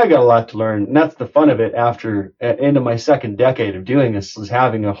I got a lot to learn, and that's the fun of it. After into my second decade of doing this, is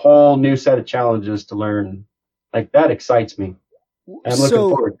having a whole new set of challenges to learn. Like, that excites me. I'm looking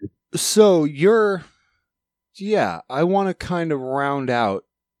forward to it. So I want to kind of round out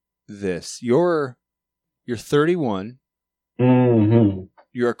this. You're 31. Mm-hmm.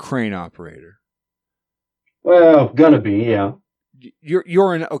 You're a crane operator. Well, gonna be, yeah.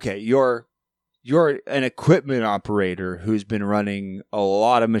 You're an equipment operator who's been running a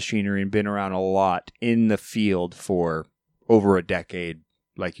lot of machinery and been around a lot in the field for over a decade,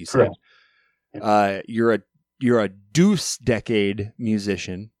 like you said. You're a deuce decade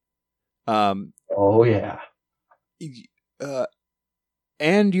musician. Oh yeah.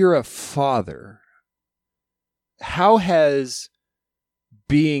 And you're a father. How has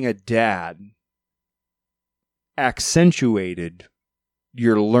being a dad accentuated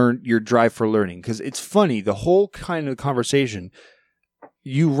your drive for learning? Because it's funny, the whole kind of conversation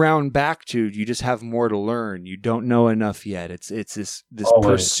you round back to, you just have more to learn. You don't know enough yet. It's this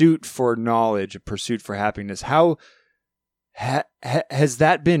pursuit for knowledge, a pursuit for happiness. How has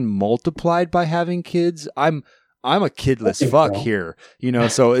that been multiplied by having kids? I'm a kidless fuck here,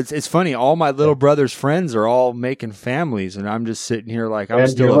 so it's funny. All my little brother's friends are all making families, and I'm just sitting here like I'm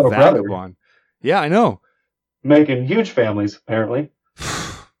still a vagabond. Yeah, I know. Making huge families, apparently.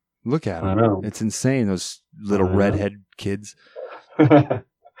 Look at them. I know. It's insane, those little redhead kids. You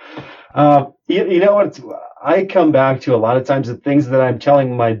know what? I come back to a lot of times the things that I'm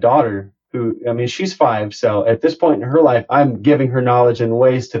telling my daughter, she's 5. So at this point in her life, I'm giving her knowledge and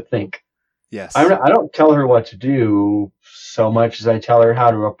ways to think. Yes. I don't tell her what to do so much as I tell her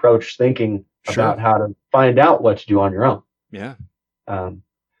how to approach thinking about how to find out what to do on your own. Yeah.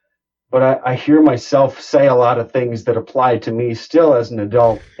 But I hear myself say a lot of things that apply to me still as an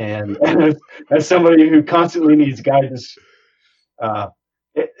adult, and as somebody who constantly needs guidance,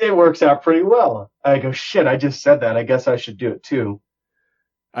 it works out pretty well. I go, shit, I just said that. I guess I should do it too.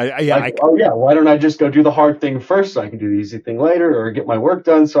 Why don't I just go do the hard thing first so I can do the easy thing later, or get my work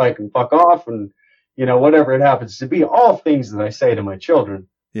done so I can fuck off, and whatever it happens to be. All things that I say to my children.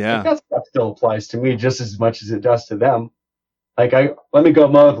 Yeah, that stuff still applies to me just as much as it does to them. Like, let me go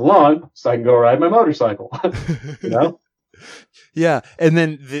mow the lawn so I can go ride my motorcycle. Yeah, and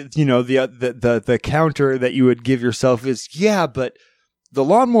then the counter that you would give yourself is, but the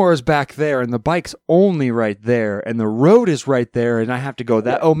lawnmower is back there, and the bike's only right there, and the road is right there, and I have to go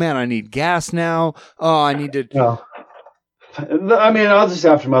that. Oh man, I need gas now. Oh, I need to. I mean, I'll just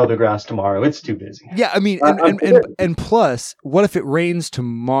have to mow the grass tomorrow. It's too busy. Yeah, I mean, and plus, what if it rains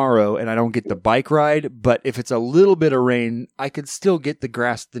tomorrow and I don't get the bike ride? But if it's a little bit of rain, I could still get the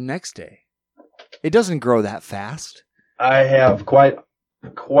grass the next day. It doesn't grow that fast. I have quite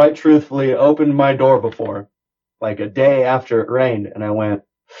truthfully opened my door before, like a day after it rained, and I went,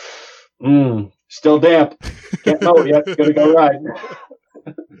 still damp. Can't mow it yet. Gonna go ride.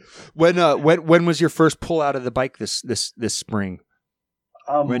 When was your first pull out of the bike this spring?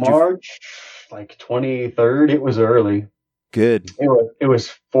 March, like 23rd. It was early. Good. It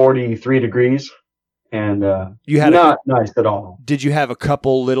was 43 degrees, and you had not nice at all. Did you have a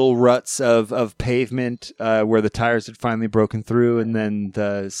couple little ruts of pavement where the tires had finally broken through, and then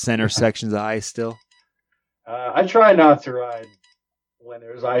the center sections of ice still? I try not to ride when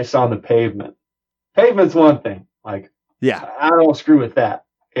there's ice on the pavement. Pavement's one thing. Like, yeah, I don't screw with that.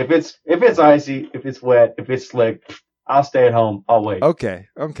 If it's icy, if it's wet, if it's slick, I'll stay at home. I'll wait. Okay.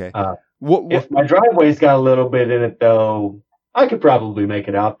 If my driveway's got a little bit in it, though, I could probably make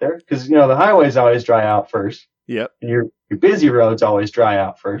it out there because the highways always dry out first. Yep. And your busy roads always dry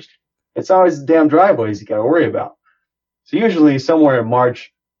out first. It's always the damn driveways you got to worry about. So usually somewhere in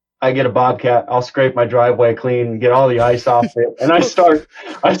March, I get a Bobcat. I'll scrape my driveway clean, get all the ice off it, and I start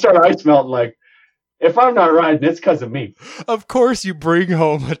ice melting. Like, if I'm not riding, it's because of me. Of course, you bring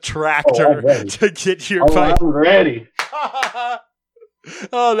home a tractor to get your bike. I'm ready.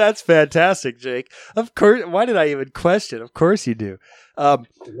 Oh, that's fantastic, Jake. Of course. Why did I even question? Of course you do. Why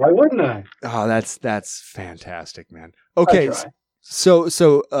wouldn't I? Oh, that's fantastic, man. Okay,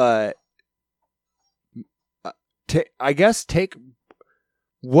 so I guess take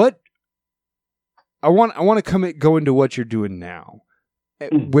what I want to go into what you're doing now,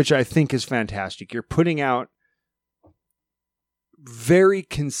 which I think is fantastic. You're putting out very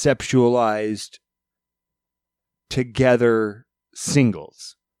conceptualized together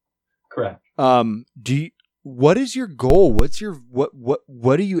singles. Correct. What is your goal?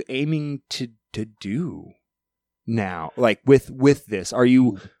 What are you aiming to do now? Like with this, are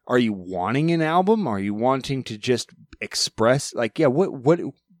you wanting an album? Are you wanting to just express? Like, yeah, what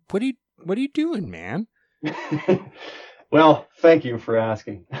are you doing, man? Well, thank you for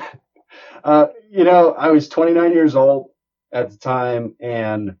asking. I was 29 years old at the time,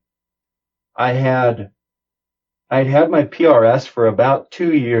 and I'd had my PRS for about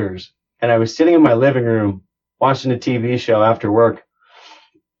 2 years, and I was sitting in my living room watching a TV show after work,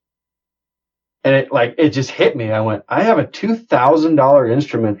 and it just hit me. I went, I have a $2,000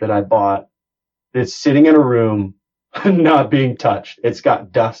 instrument that I bought that's sitting in a room, not being touched. It's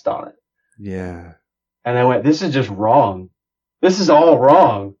got dust on it. Yeah. And I went, this is just wrong. This is all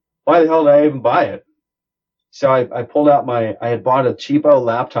wrong. Why the hell did I even buy it? So I pulled out I had bought a cheapo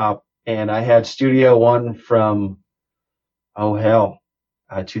laptop, and I had Studio One from,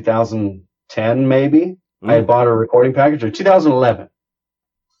 2010 maybe. I had bought a recording package, or 2011.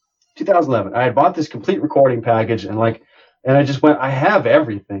 2011. I had bought this complete recording package, and I just went, I have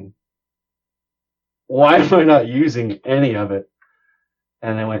everything. Why am I not using any of it?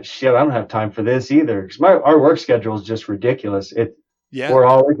 And I went, shit, I don't have time for this either. Because our work schedule is just ridiculous. We're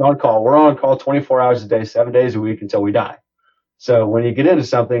always on call. We're on call 24 hours a day, 7 days a week until we die. So when you get into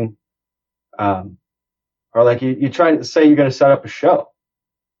something, or like you try to say you're going to set up a show.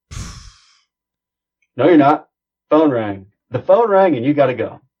 No, you're not. Phone rang. The phone rang, and you got to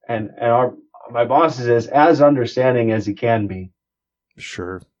go. And my boss is as understanding as he can be.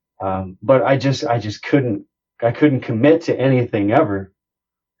 Sure. But I just couldn't commit to anything ever.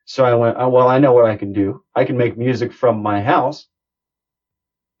 So I went, well, I know what I can do. I can make music from my house.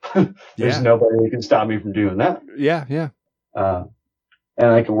 There's nobody who can stop me from doing that. Yeah. And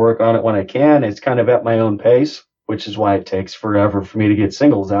I can work on it when I can. It's kind of at my own pace, which is why it takes forever for me to get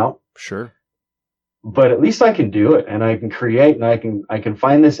singles out. Sure. But at least I can do it, and I can create, and I can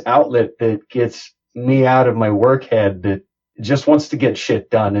find this outlet that gets me out of my work head that just wants to get shit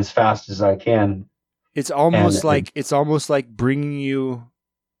done as fast as I can. It's almost like bringing you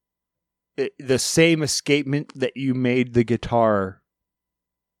the same escapement that you made the guitar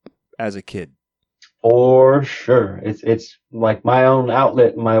as a kid. For sure. It's like my own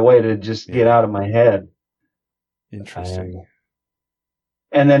outlet, my way to just get out of my head. Interesting.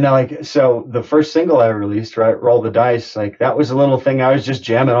 And then so the first single I released, right, Roll the Dice, that was a little thing I was just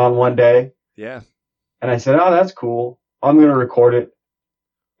jamming on one day. Yeah. And I said, oh, that's cool. I'm going to record it.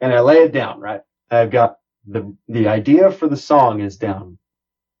 And I lay it down, right? I've got the idea for the song is down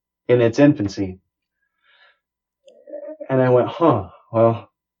in its infancy. And I went, well,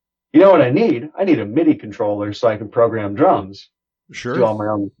 you know what I need? I need a MIDI controller so I can program drums. Sure. Do all my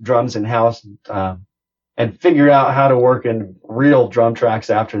own drums in-house. And and figure out how to work in real drum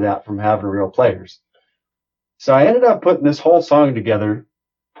tracks after that from having real players. So I ended up putting this whole song together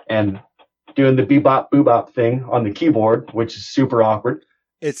and doing the bebop boobop thing on the keyboard, which is super awkward.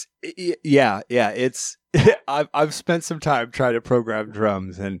 It's it's I've spent some time trying to program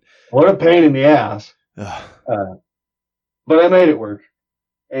drums, and what a pain in the ass. But I made it work.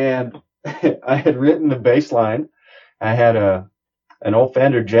 And I had written the bass line. I had an old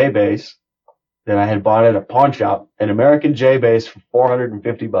Fender J bass that I had bought at a pawn shop, an American J bass for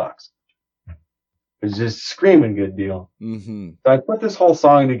 $450. It was just a screaming good deal. Mm-hmm. So I put this whole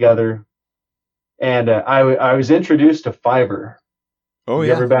song together, and I was introduced to Fiverr. Oh,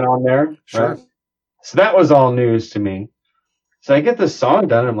 You ever been on there? Sure. Right? So that was all news to me. So I get this song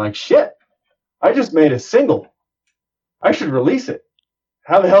done, and I'm like, shit, I just made a single. I should release it.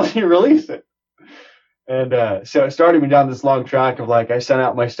 How the hell do you release it? And so it started me down this long track of like, I sent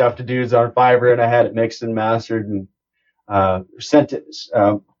out my stuff to dudes on Fiverr, and I had it mixed and mastered and sent it.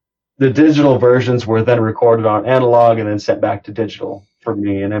 The digital versions were then recorded on analog and then sent back to digital for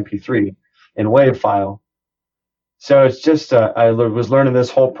me in MP3 in WAV file. So it's just, I was learning this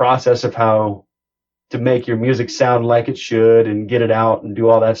whole process of how to make your music sound like it should and get it out and do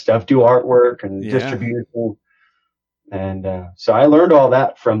all that stuff, do artwork and distribution. And so I learned all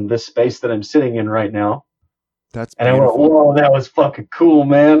that from this space that I'm sitting in right now. That's and beautiful. I went, whoa, that was fucking cool,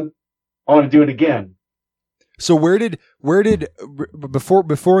 man. I want to do it again. So where did before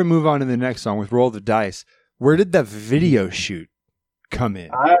we move on to the next song with Roll the Dice, where did the video shoot come in?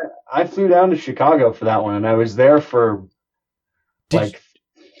 I flew down to Chicago for that one, and I was there for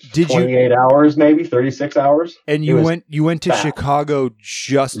 28 hours, maybe 36 hours. And you went to Chicago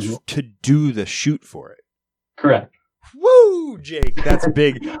just to do the shoot for it. Correct. Woo, Jake, that's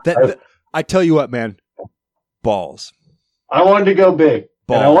big. I tell you what, man, balls. I wanted to go big.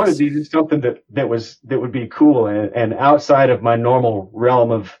 Balls. And I wanted to do something that would be cool and outside of my normal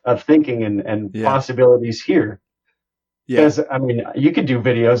realm of thinking and possibilities here. Because, I mean, you could do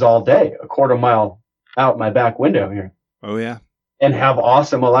videos all day, a quarter mile out my back window here. Oh, yeah. And have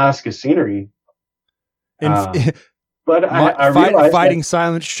awesome Alaska scenery. And but I realized Fighting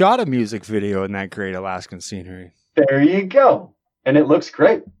Silence shot a music video in that great Alaskan scenery. There you go. And it looks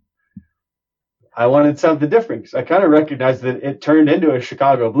great. I wanted something different because I kind of recognized that it turned into a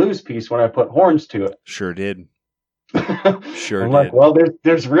Chicago blues piece when I put horns to it. Sure did. Sure I'm like, well,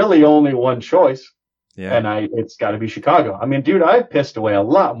 there's really only one choice. Yeah. And it's got to be Chicago. I mean, dude, I pissed away a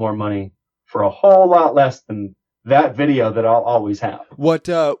lot more money for a whole lot less than that video that I'll always have. What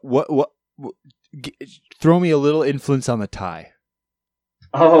throw me a little influence on the tie.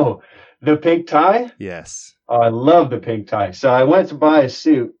 Oh, the pink tie? Yes. Oh, I love the pink tie. So I went to buy a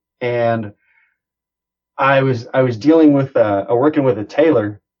suit, and I was dealing with working with a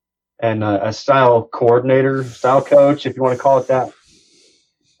tailor and a style coordinator, style coach, if you want to call it that.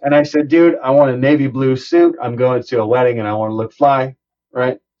 And I said, dude, I want a navy blue suit. I'm going to a wedding and I want to look fly,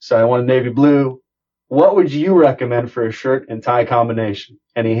 right? So I want a navy blue. What would you recommend for a shirt and tie combination?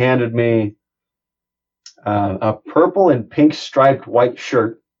 And he handed me a purple and pink striped white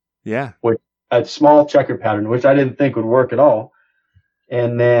shirt. Yeah. With a small checker pattern, which I didn't think would work at all.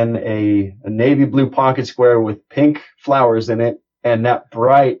 And then a navy blue pocket square with pink flowers in it and that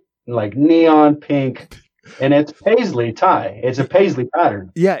bright, like neon pink. And it's paisley tie. It's a paisley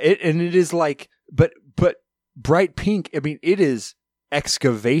pattern. Yeah, it is like, but bright pink. I mean, it is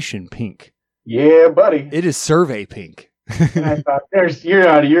excavation pink. Yeah, buddy. It is survey pink. And I thought, you're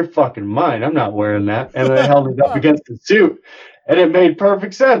out of your fucking mind. I'm not wearing that. And I held it up against the suit, and it made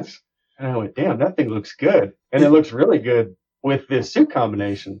perfect sense. And I went, damn, that thing looks good, and it looks really good with this suit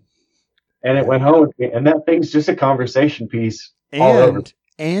combination. And it went home with me, and that thing's just a conversation piece all over.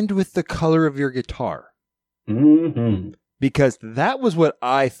 And with the color of your guitar. Mm-hmm. Because that was what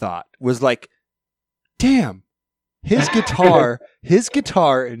I thought was like, damn, his guitar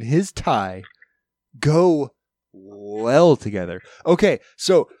and his tie go well together. Okay,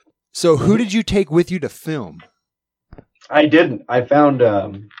 so who did you take with you to film? I didn't. I found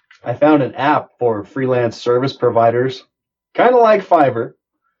an app for freelance service providers, kind of like Fiverr,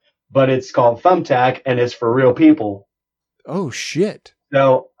 but it's called Thumbtack and it's for real people. Oh shit.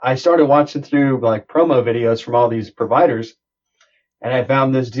 So I started watching through like promo videos from all these providers, and I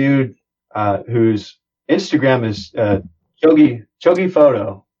found this dude whose Instagram is Chogi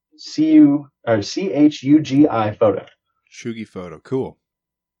Photo, CHUGI Photo. Shugi Photo, cool.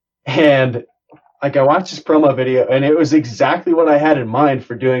 And like I watched this promo video, and it was exactly what I had in mind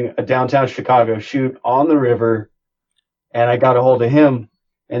for doing a downtown Chicago shoot on the river. And I got a hold of him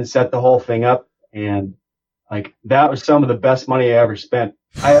and set the whole thing up, and Like, that was some of the best money I ever spent.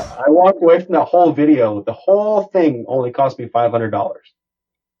 I walked away from that whole video. The whole thing only cost me $500.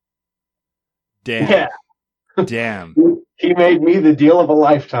 Damn. Yeah. Damn. He made me the deal of a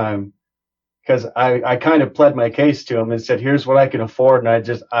lifetime, because I kind of pled my case to him and said, here's what I can afford. And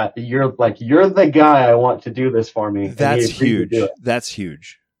you're the guy I want to do this for me. That's huge. That's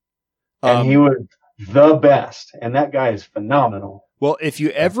huge. And he was the best. And that guy is phenomenal. Well, if you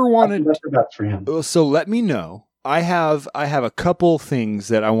ever wanted, that's the best for him. So let me know. I have a couple things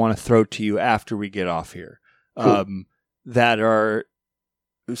that I want to throw to you after we get off here. Cool. That are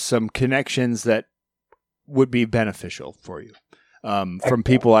some connections that would be beneficial for you. From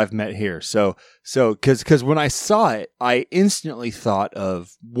people I've met here. So, cause when I saw it, I instantly thought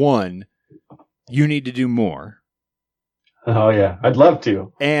of, one, you need to do more. Oh yeah. I'd love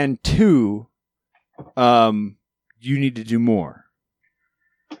to. And two, you need to do more.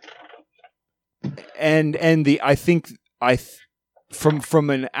 And I think from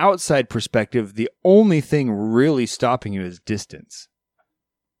an outside perspective, the only thing really stopping you is distance.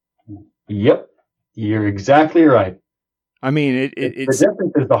 Yep. You're exactly right. I mean, it's the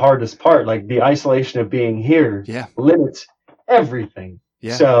distance is the hardest part. Like, the isolation of being here limits everything.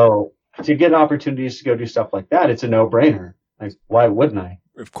 Yeah. So to get opportunities to go do stuff like that, it's a no-brainer. Like, why wouldn't I?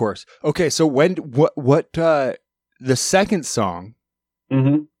 Of course. Okay, so what the second song,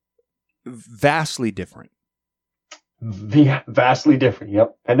 vastly different. Yeah, vastly different.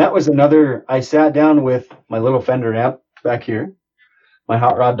 Yep. And that was another. I sat down with my little Fender amp back here, my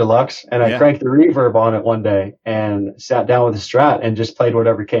Hot Rod Deluxe, and I cranked the reverb on it one day and sat down with a Strat and just played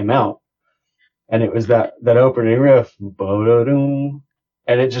whatever came out. And it was that opening riff, and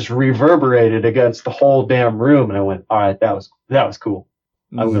it just reverberated against the whole damn room. And I went, all right, that was cool.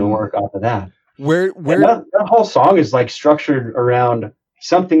 I'm going to work off of that. Where that whole song is like structured around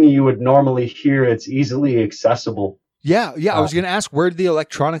something you would normally hear. It's easily accessible. Yeah. I was going to ask, where did the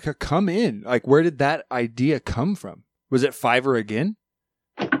electronica come in? Like, where did that idea come from? Was it Fiverr again?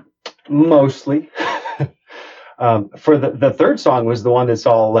 Mostly. For the third song was the one that's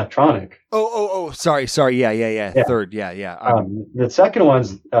all electronic. Oh, sorry. Yeah. Third, yeah. The second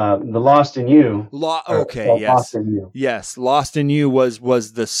one's The Lost in You. Yes. Lost in You. Yes, Lost in You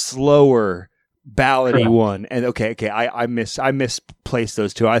was the slower ballady one. And okay, I misplaced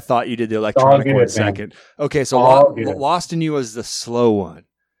those two. I thought you did the electronic one second. Okay, so Lost in You was the slow one.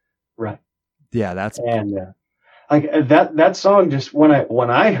 Right. Yeah, that's like that song. Just when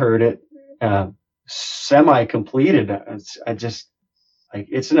I heard it, semi-completed, I just like,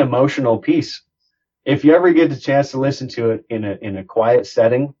 it's an emotional piece. If you ever get the chance to listen to it in a quiet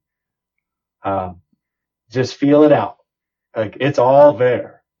setting, just feel it out. Like, it's all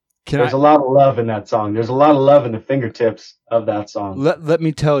there. There's a lot of love in that song. There's a lot of love in the fingertips of that song. Let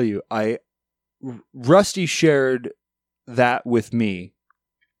me tell you, Rusty shared that with me.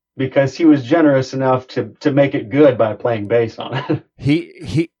 Because he was generous enough to make it good by playing bass on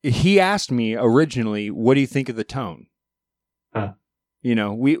it. He asked me originally, "What do you think of the tone?" You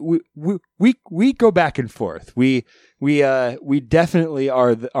know, we go back and forth. We definitely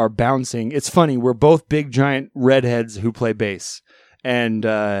are bouncing. It's funny. We're both big giant redheads who play bass, and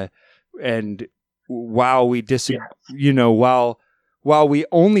while we disagree, while we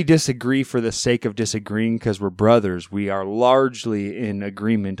only disagree for the sake of disagreeing because we're brothers, we are largely in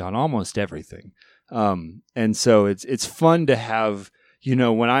agreement on almost everything. And so it's fun to have,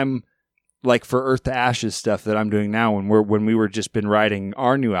 when I'm like, for Earth to Ashes stuff that I'm doing now, when we were just been writing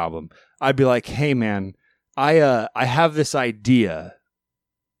our new album, I'd be like, hey man, I have this idea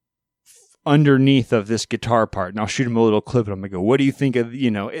underneath of this guitar part, and I'll shoot him a little clip and I'm gonna go, what do you think of,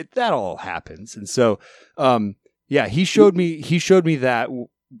 that all happens. And so, yeah, he showed me that,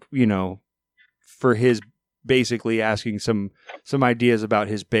 for his basically asking some ideas about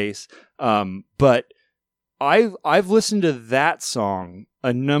his bass. But I've listened to that song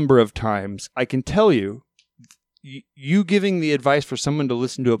a number of times. I can tell you, you giving the advice for someone to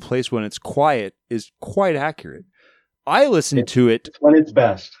listen to a place when it's quiet is quite accurate. I listen to it when it's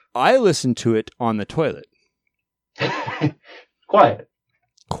best. I listen to it on the toilet. Quiet.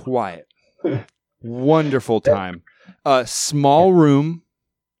 Wonderful time. Small room,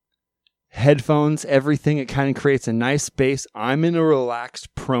 headphones, everything. It kind of creates a nice space. I'm in a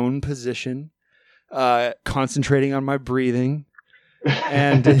relaxed, prone position, concentrating on my breathing,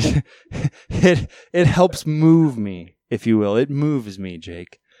 and it helps move me, if you will. It moves me,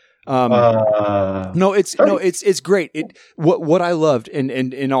 Jake. It's great. What I loved, and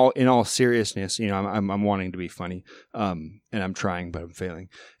in all seriousness, I'm wanting to be funny, and I'm trying, but I'm failing.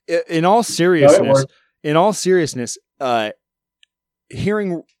 In all seriousness,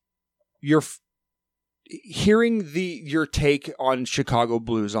 hearing hearing your take on Chicago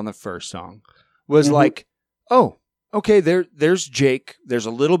Blues on the first song was like, oh, okay, there's Jake, there's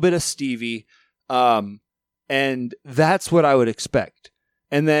a little bit of Stevie, and that's what I would expect.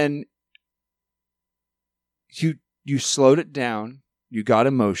 And then you slowed it down, you got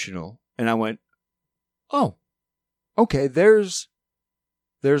emotional, and I went, oh, okay, there's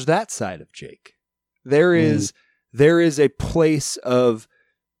that side of Jake. There is a place of,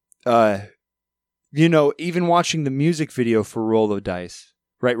 even watching the music video for Roll the Dice,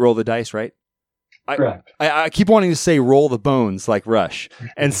 right? Roll the Dice, right? Correct. I keep wanting to say Roll the Bones like Rush.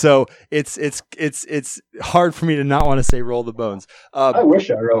 And so it's hard for me to not want to say Roll the Bones. I wish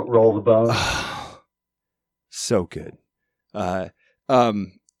I wrote Roll the Bones. So good. I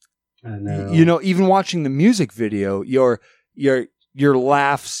know. Even watching the music video, your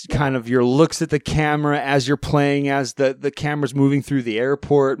laughs, kind of your looks at the camera as you're playing, as the camera's moving through the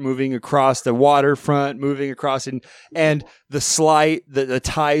airport, moving across the waterfront, moving across, and the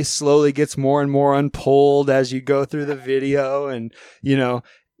tie slowly gets more and more unpulled as you go through the video. And,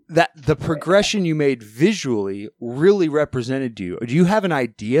 that the progression you made visually really represented you. Do you have an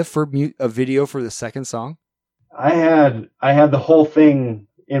idea for a video for the second song? I had the whole thing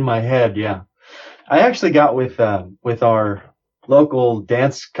in my head. Yeah. I actually got with our local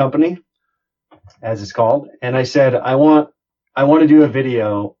dance company, as it's called, and I said, I want to do a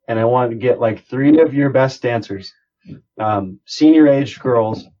video, and I want to get like 3 of your best dancers, senior aged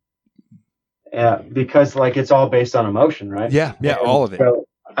girls, because like it's all based on emotion, right? Yeah, and all of it. So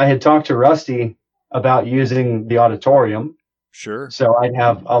I had talked to Rusty about using the auditorium. Sure. So I'd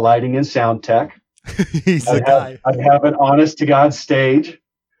have a lighting and sound tech. He's the guy. I'd have an honest to God stage.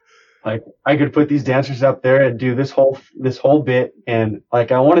 Like I could put these dancers up there and do this whole bit, and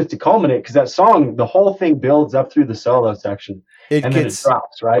like I wanted to culminate because that song, the whole thing builds up through the solo section, then it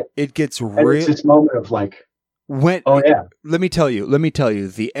drops, right? It gets real. It's this moment of like, let me tell you,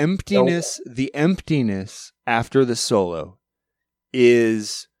 the emptiness after the solo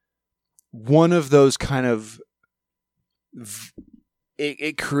is one of those kind of.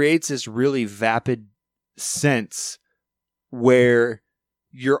 It creates this really vapid sense where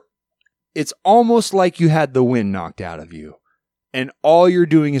it's almost like you had the wind knocked out of you, and all you're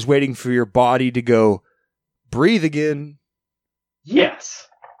doing is waiting for your body to go, breathe again. Yes,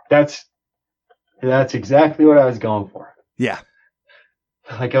 that's exactly what I was going for. Yeah.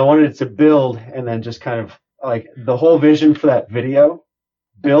 Like I wanted it to build, and then just kind of like the whole vision for that video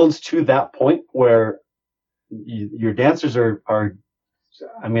builds to that point where your dancers are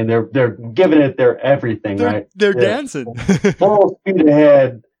I mean, they're giving it their everything, right? They're dancing full speed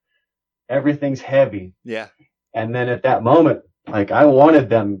ahead. Everything's heavy. Yeah. And then at that moment, like I wanted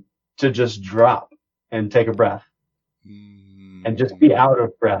them to just drop and take a breath and just be out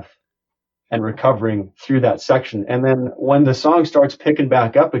of breath and recovering through that section. And then when the song starts picking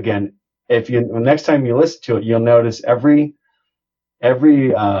back up again, next time you listen to it, you'll notice every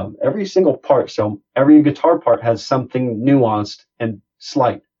single part. So every guitar part has something nuanced and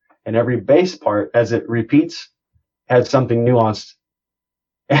slight, and every bass part, as it repeats, has something nuanced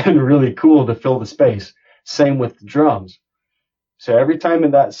and really cool to fill the space. Same with the drums. So every time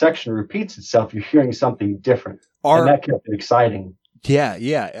in that section repeats itself, you're hearing something different, and that kept it exciting.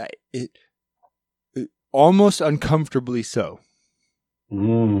 Yeah. It almost uncomfortably so.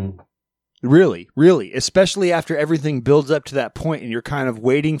 Really, really, especially after everything builds up to that point and you're kind of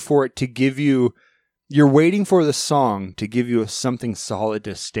waiting for it to give you, you're waiting for the song to give you something solid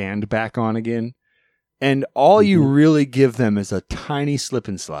to stand back on again. And all you really give them is a tiny slip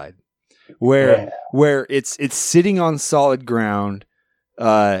and slide where it's sitting on solid ground.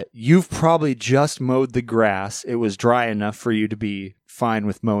 You've probably just mowed the grass. It was dry enough for you to be fine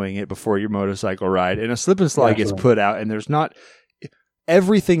with mowing it before your motorcycle ride. And a slip and slide gets put out, and there's not...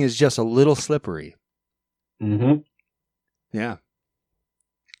 Everything is just a little slippery. Yeah.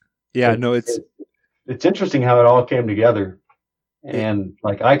 It's interesting how it all came together. And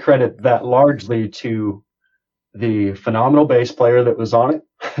like I credit that largely to the phenomenal bass player that was on it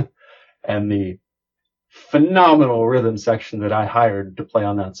and the phenomenal rhythm section that I hired to play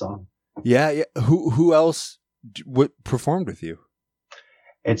on that song. Yeah. Who else performed with you?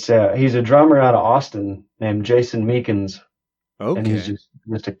 He's a drummer out of Austin named Jason Meekins. Okay. And he's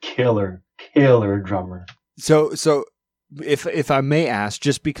just a killer drummer. So if I may ask,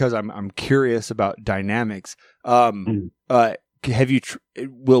 just because I'm curious about dynamics, have you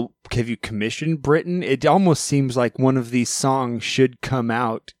commissioned Britain? It almost seems like one of these songs should come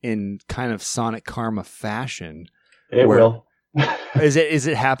out in kind of Sonic Karma fashion. It will. Is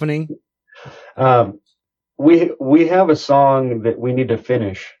it happening? We have a song that we need to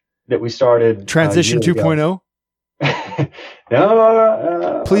finish that we started. Transition 2.0.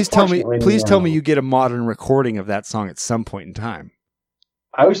 No, Please tell me no. you get a modern recording of that song at some point in time.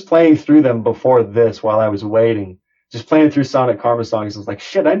 I was playing through them before this while I was waiting, just playing through Sonic Karma songs. I was like,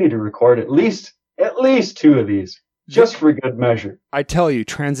 shit, I need to record at least 2 of these just for good measure. I tell you,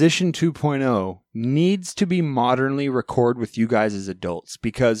 Transition 2.0 needs to be modernly recorded with you guys as adults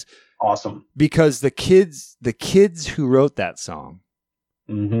because awesome. Because the kids who wrote that song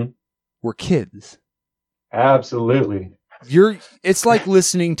were kids. Absolutely. It's like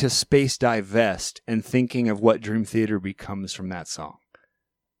listening to Space Divest and thinking of what Dream Theater becomes from that song.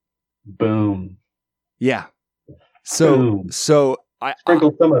 Boom. Yeah. So I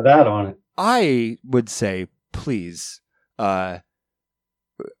sprinkle some of that on it. I would say, please, redo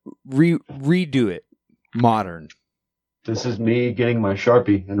it modern. This is me getting my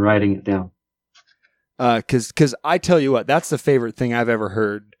Sharpie and writing it down. Cause I tell you what, that's the favorite thing I've ever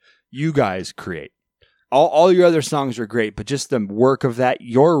heard you guys create. All your other songs are great, but just the work of that,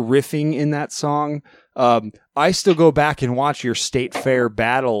 your riffing in that song. I still go back and watch your State Fair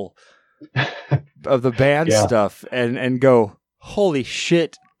battle of the band stuff and go, holy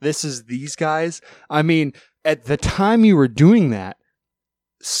shit, this is these guys. I mean, at the time you were doing that,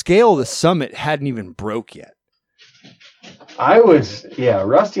 Scale the Summit hadn't even broke yet.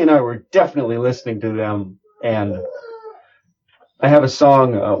 Rusty and I were definitely listening to them, and I have a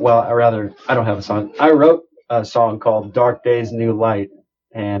song, I don't have a song. I wrote a song called Dark Days, New Light,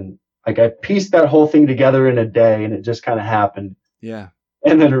 and like I pieced that whole thing together in a day, and it just kind of happened. Yeah.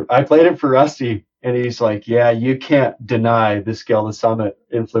 And then I played it for Rusty, and he's like, yeah, you can't deny the Scale the Summit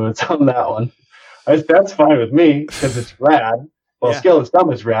influence on that one. That's fine with me, because it's rad. Well, Scale the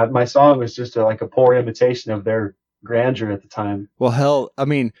Summit's rad. My song was just a poor imitation of their grandeur at the time. Well, hell, I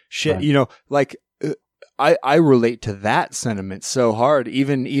mean, shit, right. I relate to that sentiment so hard.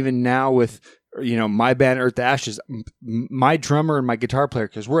 Even now with, my band Earth to Ashes, my drummer and my guitar player,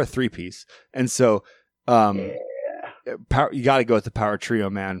 because we're a 3-piece. And so, you got to go with the power trio,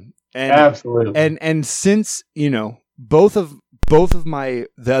 man. And, absolutely. And since, both of the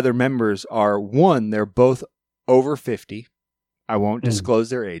other members they're both over 50. I won't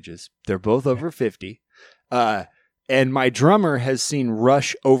disclose their ages. They're both over 50. And my drummer has seen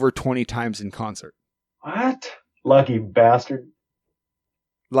Rush over 20 times in concert. What? Lucky bastard.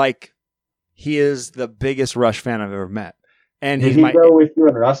 Like, he is the biggest Rush fan I've ever met. And Did he go with you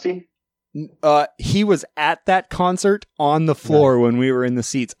and Rusty? He was at that concert on the floor when we were in the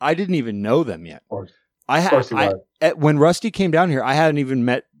seats. I didn't even know them yet. Of course. When Rusty came down here, I hadn't even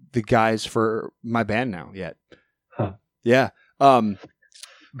met the guys for my band now yet. Huh. Yeah.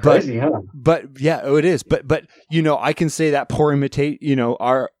 Crazy, huh? But yeah, it is. But I can say that poor imitate.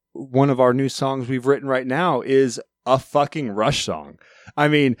 One of our new songs we've written right now is a fucking Rush song. I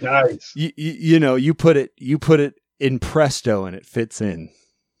mean, nice. You put it in presto and it fits in.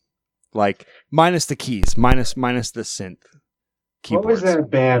 Like minus the keys, minus the synth keyboards. What was that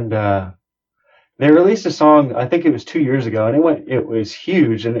band? They released a song, I think it was 2 years ago, and it was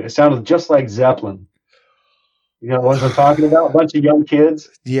huge, and it sounded just like Zeppelin. You know what I'm talking about? A bunch of young kids.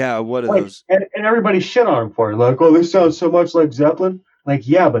 Yeah, what are those? And everybody shit on them for it. Like, oh, this sounds so much like Zeppelin. Like,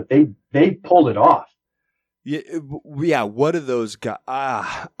 yeah, but they pulled it off. Yeah, what are those guys?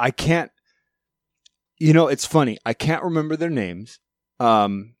 I can't. It's funny. I can't remember their names.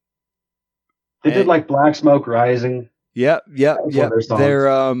 They did like Black Smoke Rising. Yep.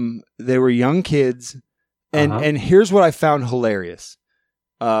 They were young kids, and here's what I found hilarious.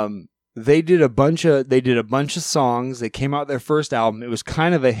 They did a bunch of songs. They came out their first album. It was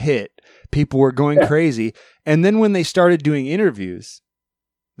kind of a hit. People were going crazy. And then when they started doing interviews,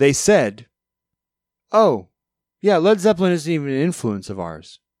 they said, "Oh, yeah, Led Zeppelin isn't even an influence of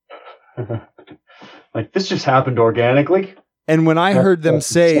ours." Like, this just happened organically. And when I heard them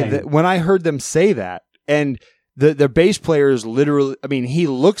say that, and the bass player is literally, I mean, he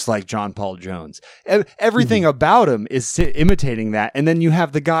looks like John Paul Jones. Everything about him is imitating that. And then you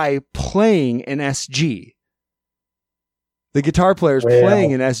have the guy playing an SG. The guitar player is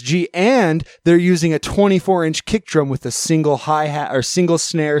playing an SG, and they're using a 24-inch kick drum with a single hi-hat or single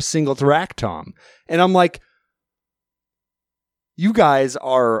snare, single rack tom. And I'm like, you guys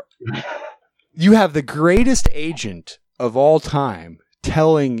you have the greatest agent of all time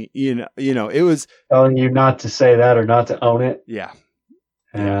telling it was telling you not to say that or not to own it. Yeah.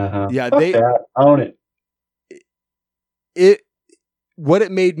 They own it. What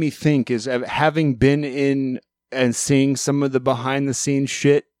it made me think is, having been in and seeing some of the behind the scenes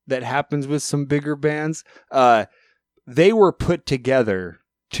shit that happens with some bigger bands, they were put together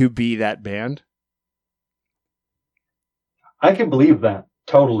to be that band. I can believe that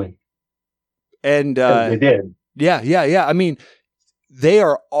Totally. And They did. Yeah. I mean, they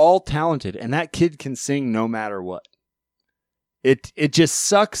are all talented, and that kid can sing no matter what. It just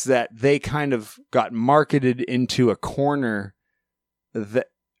sucks that they kind of got marketed into a corner that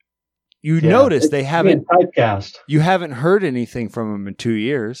notice they haven't typecast. You haven't heard anything from them in 2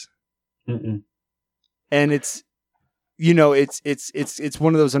 years. Mm-mm. And it's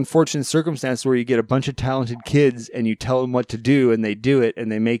one of those unfortunate circumstances where you get a bunch of talented kids and you tell them what to do and they do it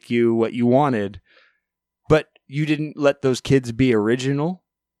and they make you what you wanted, but you didn't let those kids be original.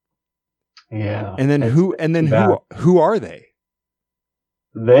 Yeah. And then who are they?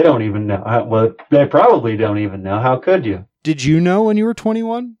 They don't even know. Well, they probably don't even know. How could you? Did you know when you were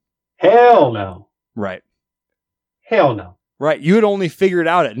 21? Hell no. Right. Hell no. Right. You had only figured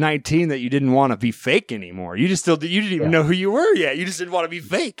out at 19 that you didn't want to be fake anymore. You didn't even know who you were yet. You just didn't want to be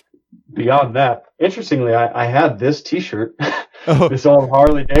fake. Beyond that, interestingly, I had this T-shirt, this old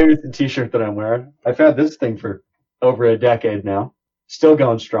Harley Davidson T-shirt that I'm wearing. I've had this thing for over a decade now. Still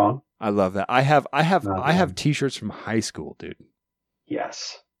going strong. I love that. I have T-shirts from high school, dude.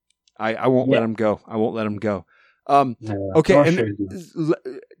 Yes. I won't let them go. I won't let them go. Okay. And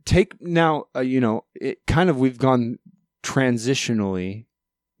take now, it kind of, we've gone transitionally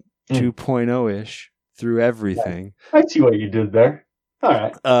 2.0-ish through everything. Yeah. I see what you did there.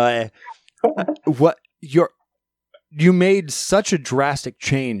 All right. You made such a drastic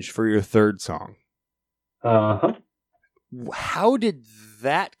change for your third song. Uh-huh. How did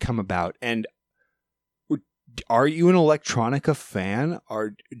that come about? And are you an electronica fan?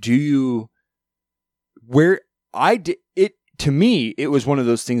 Or do you, to me, it was one of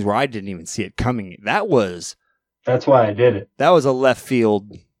those things where I didn't even see it coming. That's why I did it. That was a left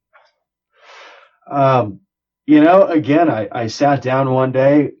field. Again, I sat down one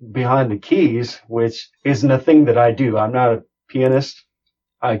day behind the keys, which isn't a thing that I do. I'm not a pianist.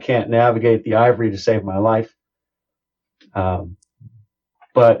 I can't navigate the ivory to save my life.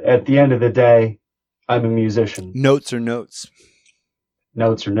 But at the end of the day, I'm a musician. Notes are notes.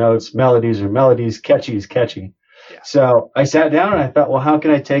 Notes are notes. Melodies are melodies. Catchy is catchy. Yeah. So I sat down and I thought, well, how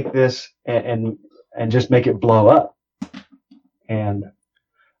can I take this and just make it blow up? And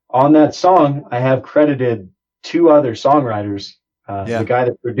on that song, I have credited two other songwriters, the guy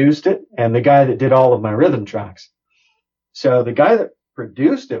that produced it and the guy that did all of my rhythm tracks. So the guy that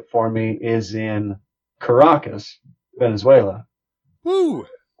produced it for me is in Caracas, Venezuela. Woo!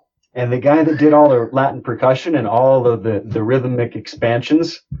 And the guy that did all the Latin percussion and all of the rhythmic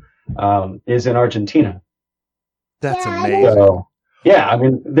expansions is in Argentina. That's amazing. So, yeah, I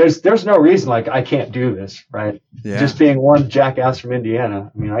mean, there's no reason like I can't do this, right? Yeah. Just being one jackass from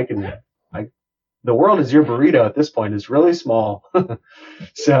Indiana. I mean, the world is your burrito at this point. It's really small.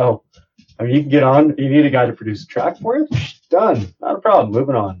 So, I mean, you can get on. You need a guy to produce a track for you? Done. Not a problem.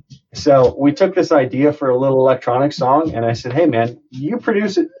 Moving on. So we took this idea for a little electronic song, and I said, hey, man, you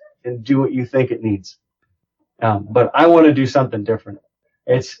produce it and do what you think it needs. But I want to do something different.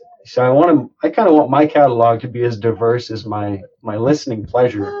 I kind of want my catalog to be as diverse as my listening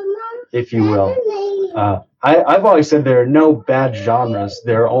pleasure, if you will. I've always said there are no bad genres.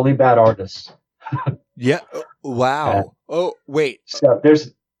 There are only bad artists. Yeah. Wow. Oh, wait. So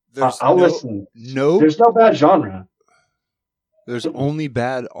I'll listen. No. There's no bad genre. There's only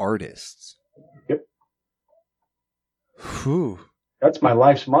bad artists. Yep. Whew. That's my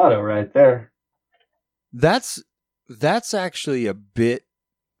life's motto right there. That's actually a bit.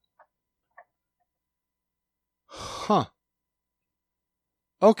 Huh.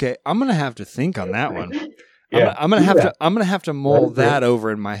 Okay, I'm gonna have to think on that one. Yeah, I'm gonna have to mull that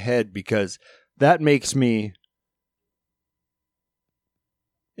over in my head because that makes me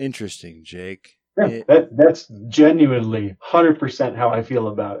interesting, Jake. Yeah, that's genuinely 100% how I feel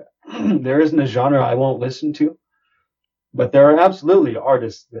about it. There isn't a genre I won't listen to, but there are absolutely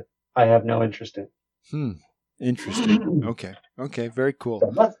artists that I have no interest in. Interesting. Okay, very cool.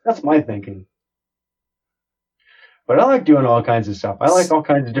 So that's my thinking. But I like doing all kinds of stuff. I like all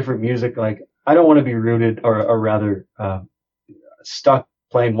kinds of different music. Like, I don't want to be rooted or rather stuck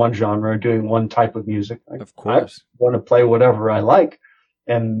playing one genre or doing one type of music. Of course. I want to play whatever I like,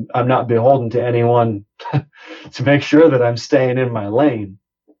 and I'm not beholden to anyone to make sure that I'm staying in my lane.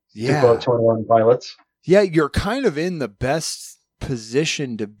 Yeah. To quote 21 Pilots. Yeah, you're kind of in the best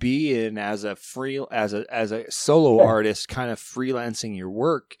position to be in as a solo artist, kind of freelancing your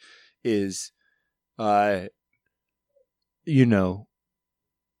work is,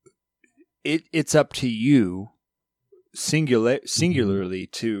 it's up to you singularly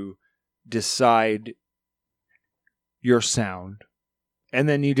to decide your sound, and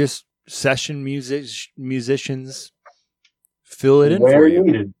then you just session musicians Fill it in where for you.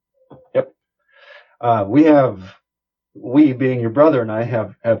 needed. Yep. We being your brother and I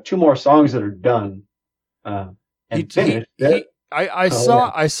have 2 more songs that are done and finished. I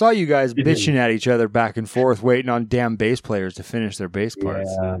saw you guys bitching at each other back and forth, waiting on damn bass players to finish their bass parts.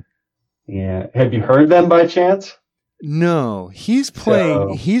 Yeah. Have you heard them by chance? No, he's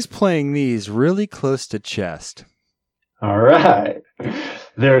playing these really close to chest. All right.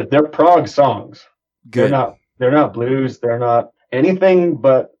 They're prog songs. Good. They're not blues. They're not anything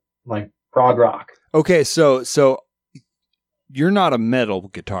but like prog rock. Okay, so you're not a metal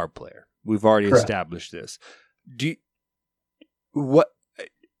guitar player. We've already established this. Do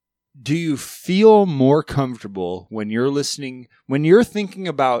you feel more comfortable when you're thinking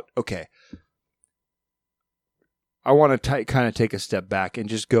about, okay, I want to kind of take a step back and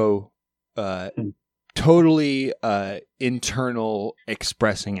just go totally internal,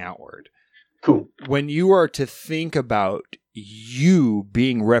 expressing outward. Cool. When you are to think about you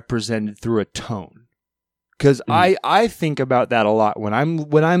being represented through a tone, because I think about that a lot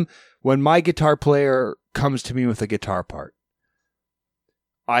when my guitar player comes to me with a guitar part.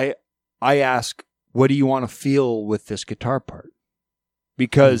 I ask, what do you want to feel with this guitar part?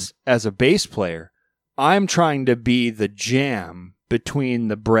 Because as a bass player, I'm trying to be the jam between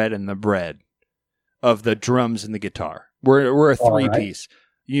the bread and the bread of the drums and the guitar. We're a 3-piece.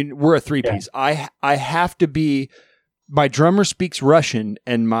 We're a 3-piece. I have to be. My drummer speaks Russian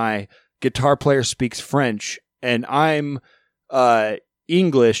and my guitar player speaks French, and I'm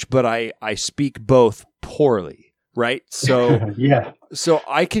English, but I speak both poorly. Right? So So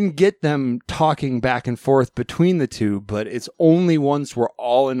I can get them talking back and forth between the two, but it's only once we're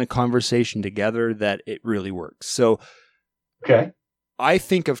all in a conversation together that it really works. So I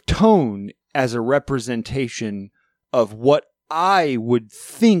think of tone as a representation of what I would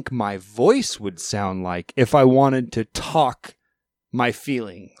think my voice would sound like if I wanted to talk my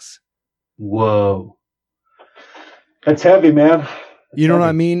feelings. Whoa. That's heavy, man. You know what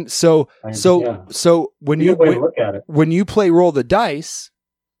I mean? So when you play Roll the Dice,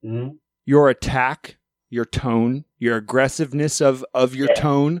 your attack, your tone, your aggressiveness of your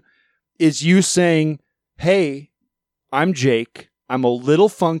tone is you saying, hey, I'm Jake. I'm a little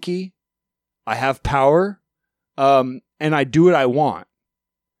funky. I have power. And I do what I want.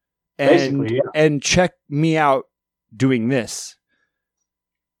 And check me out doing this.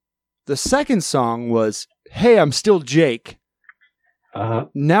 The second song was, hey, I'm still Jake.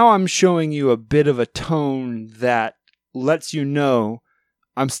 Now I'm showing you a bit of a tone that lets you know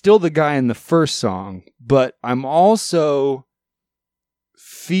I'm still the guy in the first song, but I'm also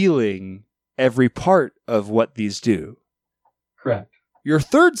feeling every part of what these do. Correct. Your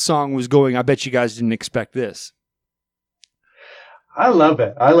third song was going, I bet you guys didn't expect this. I love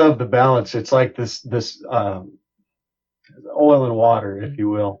it. I love the balance. It's like this oil and water, if you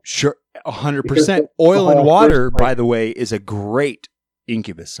will. Sure, 100%. Oil and Water, by the way, is a great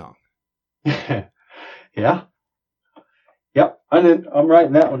Incubus song. Yeah. Yep. I'm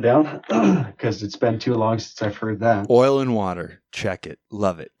writing that one down because it's been too long since I've heard that. Oil and Water. Check it.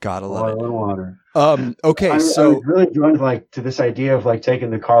 Love it. Gotta love it. Oil and Water. Okay, I was really drawn to this idea of like taking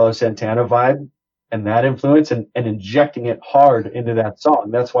the Carlos Santana vibe and that influence and injecting it hard into that song.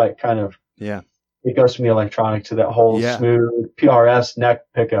 That's why it kind of it goes from the electronic to that whole smooth PRS neck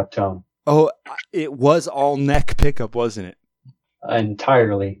pickup tone. Oh, it was all neck pickup, wasn't it?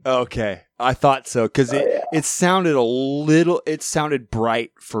 Entirely. Okay. I thought so because it sounded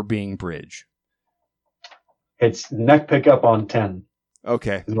bright for being bridge. It's neck pickup on 10.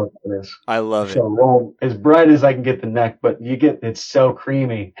 Okay. Is what it is. I love it. So as bright as I can get the neck, but it's so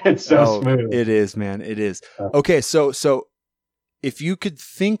creamy. It's so smooth. It is, man. It is. Okay. So if you could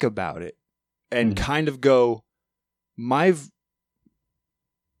think about it and kind of go,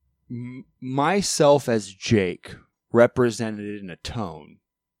 myself as Jake represented in a tone.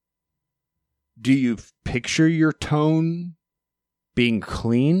 Do you picture your tone being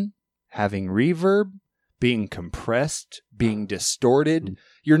clean, having reverb, being compressed, being distorted?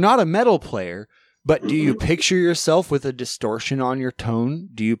 You're not a metal player, but do you picture yourself with a distortion on your tone?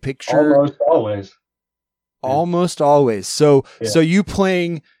 Do you picture almost always? Almost always. So you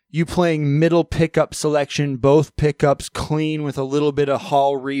playing middle pickup selection, both pickups clean with a little bit of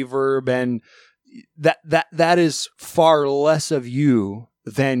hall reverb, and that is far less of you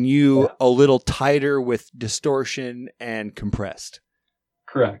than you a little tighter with distortion and compressed.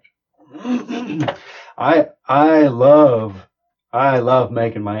 Correct. I love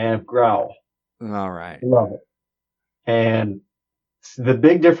making my amp growl. All right. Love it. And the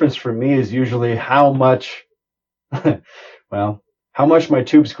big difference for me is usually how much my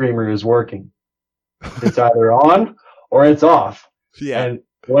tube screamer is working. It's either on or it's off. Yeah. And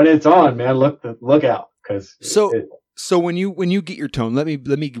when it's on, man, look out, because so when you get your tone, let me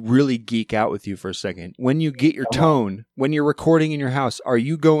really geek out with you for a second. When you get your tone, when you're recording in your house, are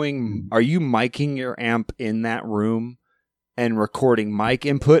you miking your amp in that room and recording mic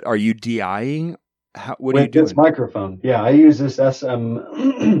input? Are you DIing? What are you doing? This microphone. Yeah, I use this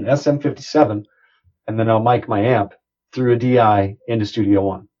SM57, and then I'll mic my amp through a DI into Studio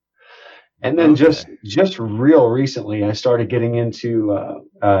One. And then just real recently, I started getting into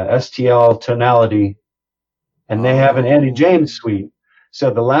STL Tonality, and they have an Andy James suite.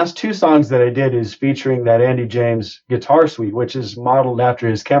 So the last 2 songs that I did is featuring that Andy James guitar suite, which is modeled after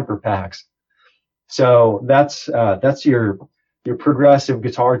his Kemper packs. So that's your progressive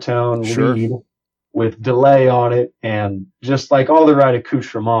guitar tone lead with delay on it, and just like all the right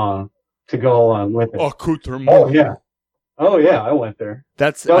accoutrement to go along with it. Accoutrement. Oh yeah, I went there.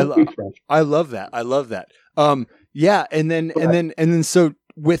 I love that. Yeah, and then so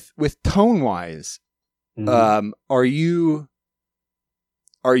with tone wise, are you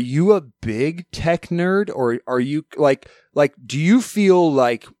a big tech nerd, or are you like do you feel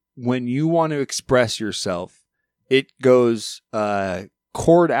like when you want to express yourself, it goes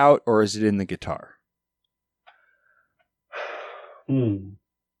chord out, or is it in the guitar?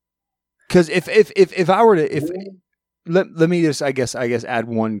 Because if I were to let me just I guess add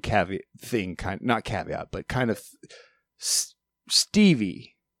one caveat thing, not caveat, but kind of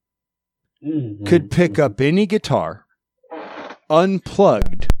Stevie could pick up any guitar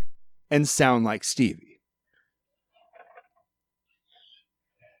unplugged and sound like Stevie.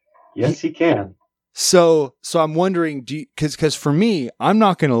 Yes, he can. So I'm wondering, because for me, I'm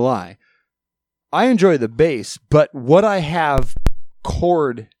not going to lie, I enjoy the bass, but what I have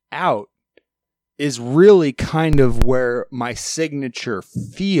chord out is really kind of where my signature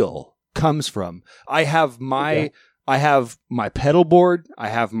feel comes from. I have my pedal board, I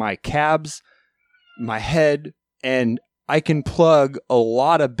have my cabs, my head, and I can plug a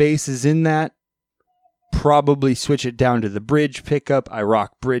lot of basses in that. Probably switch it down to the bridge pickup. I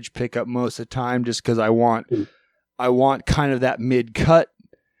rock bridge pickup most of the time just because I want kind of that mid cut,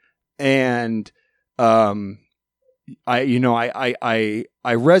 and I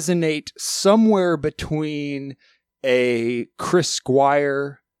resonate somewhere between a Chris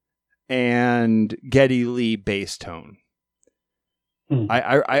Squire and Geddy Lee bass tone.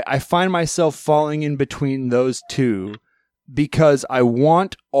 I find myself falling in between those two because I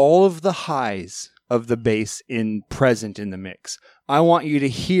want all of the highs of the bass present in the mix. I want you to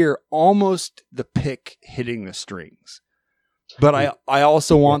hear almost the pick hitting the strings, but I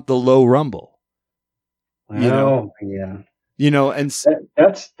also want the low rumble. And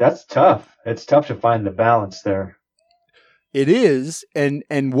that's tough. It's tough to find the balance there. It is,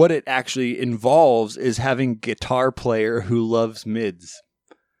 and what it actually involves is having a guitar player who loves mids.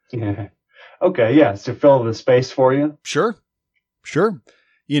 Yeah. Okay, yeah, to fill the space for you. Sure.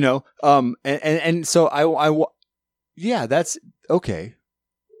 And so yeah, that's okay.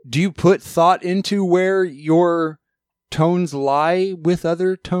 Do you put thought into where your tones lie with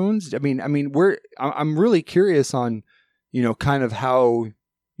other tones? I mean, I'm really curious on, kind of how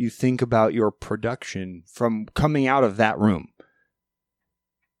you think about your production from coming out of that room.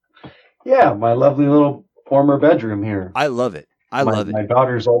 Yeah, my lovely little former bedroom here. I love it. I love it. My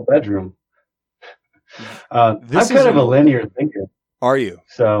daughter's old bedroom. I'm kind of a linear thinker. Are you?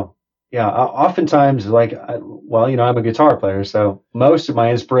 So, yeah, oftentimes, I'm a guitar player, so most of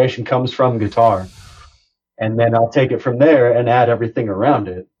my inspiration comes from guitar. And then I'll take it from there and add everything around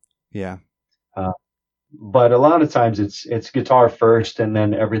it. Yeah. But a lot of times it's guitar first and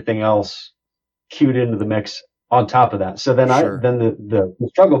then everything else cued into the mix on top of that. So then the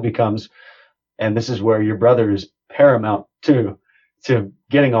struggle becomes, and this is where your brother is paramount to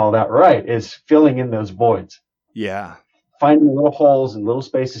getting all that right, is filling in those voids. Yeah. Finding little holes and little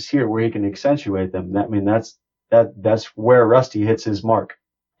spaces here where he can accentuate them. That's where Rusty hits his mark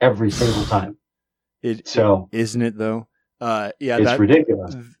every single time. Isn't it though? It's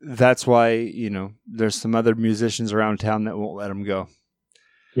ridiculous. That's why, there's some other musicians around town that won't let him go.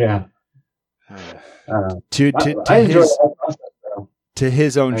 Yeah. To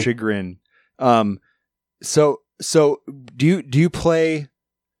his own chagrin. So do you play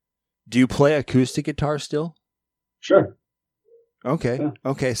acoustic guitar still? Sure. Okay. Yeah.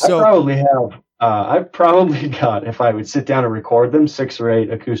 Okay. So I've probably got, if I would sit down and record them, 6 or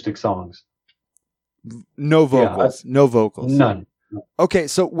 8 acoustic songs. No vocals. No vocals. None. Okay.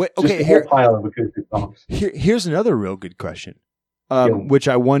 So here pile of acoustic songs. Here's another real good question, which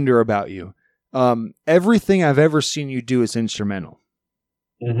I wonder about you. Everything I've ever seen you do is instrumental.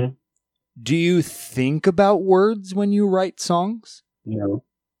 Mm-hmm. Do you think about words when you write songs? No.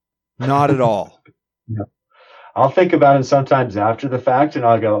 Not at all. No. I'll think about it sometimes after the fact, and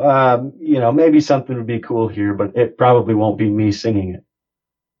I'll go, maybe something would be cool here, but it probably won't be me singing it.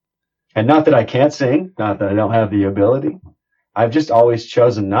 And not that I can't sing, not that I don't have the ability. I've just always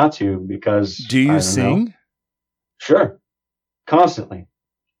chosen not to because. Do you sing? Know. Sure. Constantly.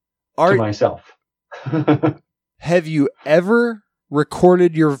 To myself. Have you ever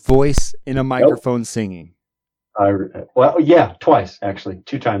recorded your voice in a microphone singing? Yeah, twice, actually.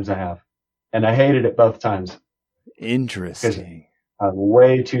 2 times I have. And I hated it both times. Interesting. I'm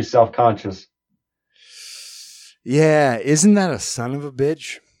way too self-conscious. Yeah, isn't that a son of a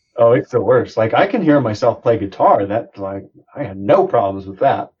bitch? Oh, it's the worst. Like, I can hear myself play guitar. I had no problems with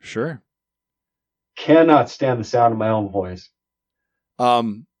that. Sure. Cannot stand the sound of my own voice.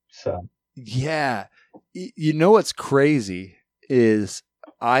 Yeah. You know what's crazy is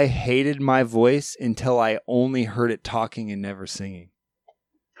I hated my voice until I only heard it talking and never singing.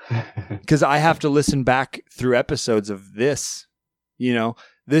 Because I have to listen back through episodes of this.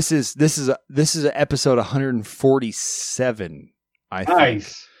 This is episode 147.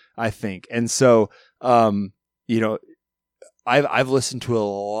 I think, and so I've listened to a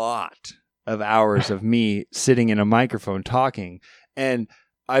lot of hours of me sitting in a microphone talking, and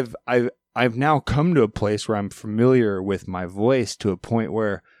I've now come to a place where I'm familiar with my voice to a point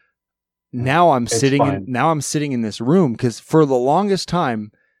where now I'm sitting in this room, because for the longest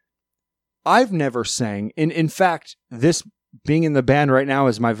time I've never sang. In fact, this being in the band right now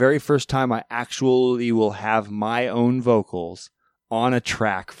is my very first time I actually will have my own vocals on a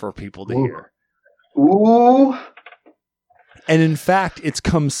track for people to hear. Ooh. And in fact, it's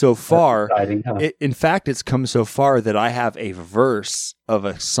come so far. Exciting, huh? It's come so far that I have a verse of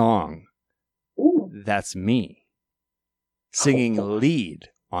a song. Ooh. That's me singing lead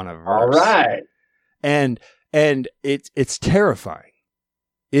on a verse. All right. And it's terrifying.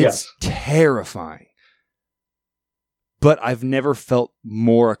 It's terrifying. But I've never felt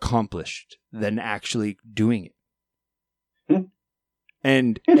more accomplished than actually doing it.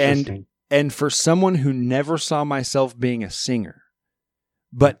 And for someone who never saw myself being a singer,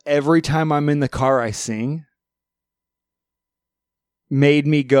 but every time I'm in the car I sing, made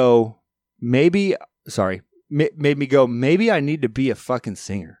me go, maybe I need to be a fucking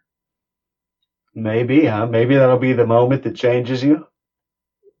singer. Maybe, huh? Maybe that'll be the moment that changes you.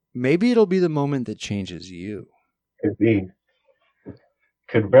 Maybe it'll be the moment that changes you. Could be.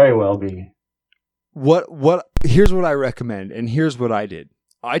 Could very well be. Here's what I recommend, and here's what I did.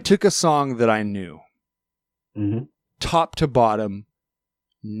 I took a song that I knew, top to bottom,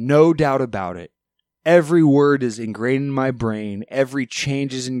 no doubt about it. Every word is ingrained in my brain. Every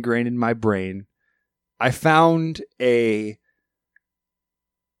change is ingrained in my brain. I found a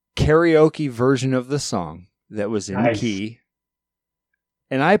karaoke version of the song that was in key,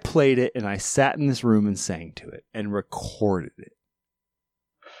 and I played it, and I sat in this room and sang to it and recorded it.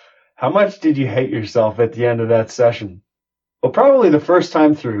 How much did you hate yourself at the end of that session? Well, probably the first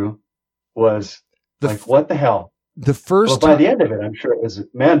time through was what the hell? The first by the end of it, I'm sure it was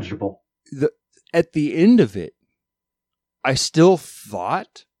manageable. At the end of it, I still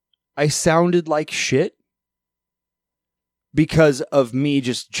thought I sounded like shit because of me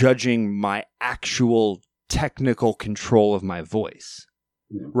just judging my actual technical control of my voice.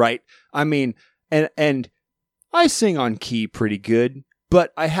 Right? I mean, and I sing on key pretty good,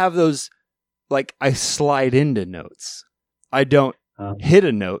 but I have those, like, I slide into notes. I don't hit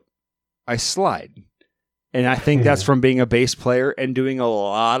a note. I slide. And I think that's from being a bass player and doing a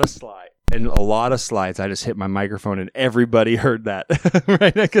lot of slides. I just hit my microphone and everybody heard that.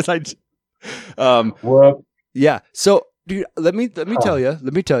 Right? Because yeah. So, dude, let me tell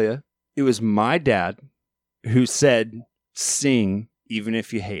you, it was my dad who said, sing even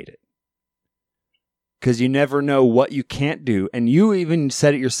if you hate it. Because you never know what you can't do. And you even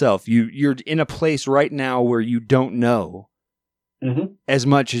said it yourself. You're in a place right now where you don't know as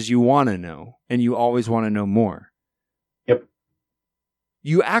much as you want to know. And you always want to know more. Yep.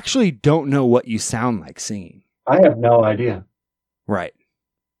 You actually don't know what you sound like singing. I have no idea. Right.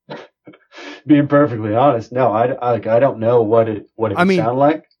 Being perfectly honest, no, I don't know what it would sound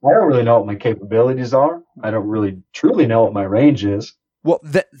like. I don't really know what my capabilities are. I don't really truly know what my range is. Well,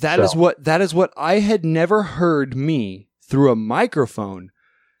 that is what I had never heard me through a microphone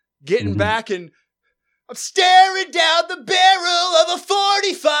getting back and I'm staring down the barrel of a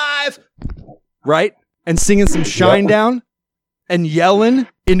 45, right? And singing some Shine Down and yelling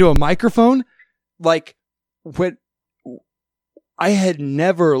into a microphone. Like, when I had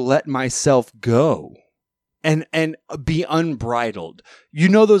never let myself go and be unbridled. You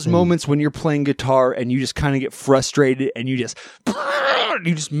know those moments when you're playing guitar and you just kind of get frustrated and you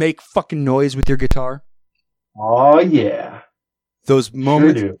just make fucking noise with your guitar? Oh, yeah. Those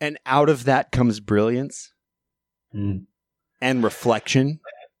moments, Sure do. and out of that comes brilliance and reflection.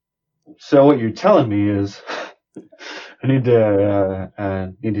 So what you're telling me is I need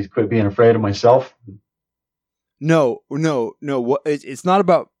to quit being afraid of myself. No. It's not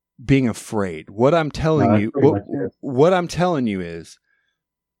about being afraid. What I'm telling you is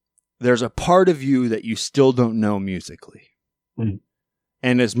there's a part of you that you still don't know musically.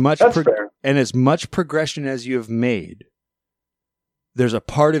 And as much progression as you have made, there's a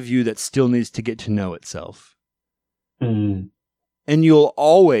part of you that still needs to get to know itself. And you'll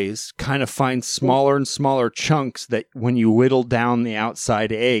always kind of find smaller and smaller chunks that when you whittle down the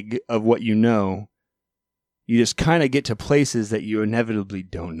outside egg of what you know, you just kind of get to places that you inevitably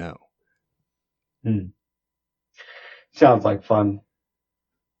don't know. Sounds like fun.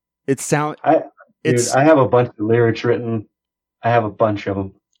 I have a bunch of lyrics written. I have a bunch of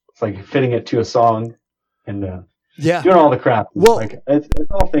them. It's like fitting it to a song and doing all the crap. Well, it's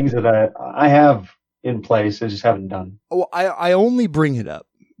all things that I have in place. I just haven't done. Well, I only bring it up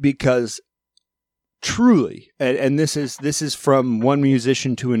because truly, and this is from one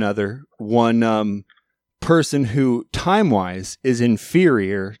musician to another, one person who time-wise is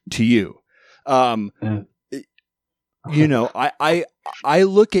inferior to you. You know, I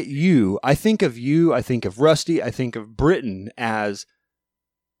look at you, I think of Rusty, I think of Britain as,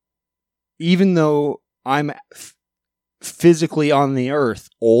 even though I'm physically on the earth,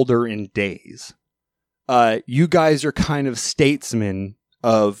 older in days, you guys are kind of statesmen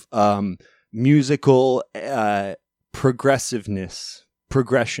of musical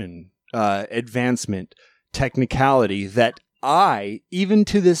progression, advancement, technicality that I, even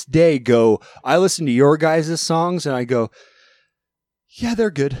to this day, I listen to your guys' songs and I go, yeah,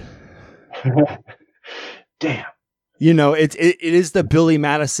 they're good. Damn. You know, it is the Billy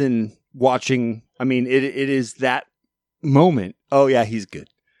Madison watching. I mean, it is that moment. Oh yeah, he's good.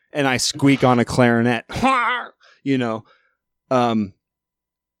 And I squeak on a clarinet, you know. Wow.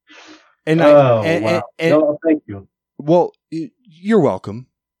 No, thank you. Well, you're welcome.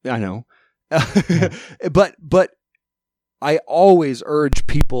 I know. But I always urge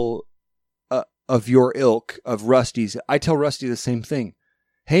people of your ilk, of Rusty's. I tell Rusty the same thing.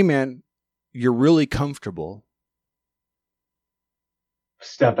 Hey, man, you're really comfortable.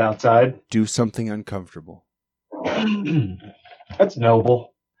 Step outside. Do something uncomfortable. That's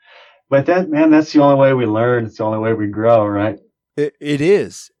noble. But that's the only way we learn. It's the only way we grow, right? It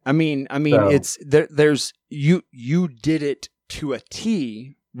is. I mean, it's there's you did it to a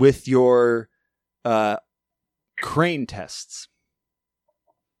T with your crane tests.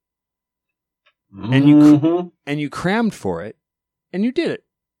 And you crammed for it and you did it.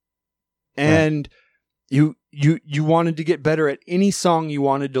 And you wanted to get better at any song you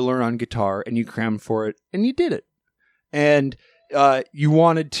wanted to learn on guitar and you crammed for it and you did it. And you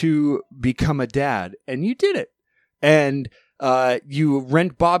wanted to become a dad and you did it. And you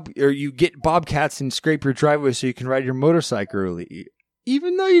you get bobcats and scrape your driveway so you can ride your motorcycle early,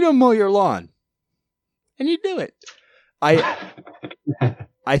 even though you don't mow your lawn. And you do it. I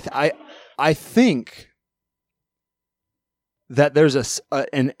think that there's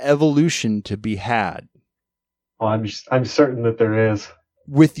an evolution to be had. Well, I'm certain that there is.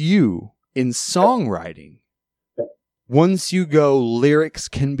 With you in songwriting. Once you go, lyrics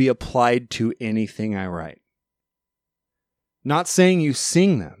can be applied to anything I write. Not saying you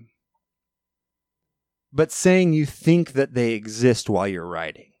sing them, but saying you think that they exist while you're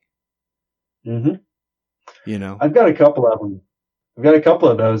writing. Mm-hmm. You know, I've got a couple of them. I've got a couple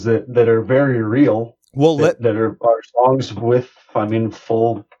of those that are very real. Well, that are songs with,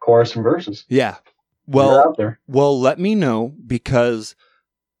 full chorus and verses. Yeah. They're out there. Well, let me know, because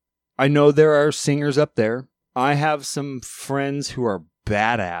I know there are singers up there. I have some friends who are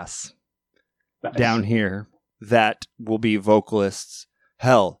badass down here that will be vocalists.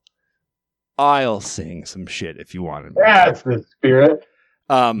 Hell, I'll sing some shit if you want to. That's the spirit.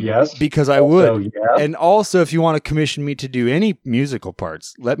 Yes, because I would. And also, if you want to commission me to do any musical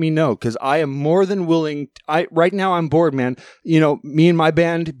parts, let me know, because I am more than willing. Right now I'm bored, man. You know, me and my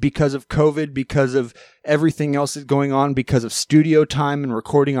band, because of COVID, because of everything else that's going on, because of studio time and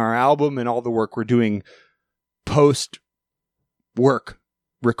recording our album and all the work we're doing post work,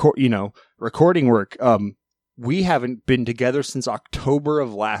 recording work. We haven't been together since October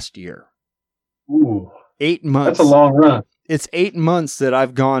of last year. Ooh, 8 months. That's a long run. It's 8 months that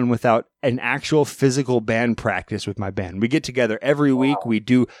I've gone without an actual physical band practice with my band. We get together every week. We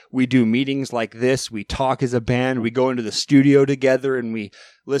do meetings like this. We talk as a band. We go into the studio together and we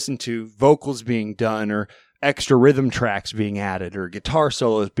listen to vocals being done or extra rhythm tracks being added or guitar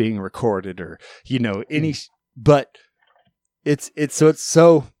solos being recorded or, but it's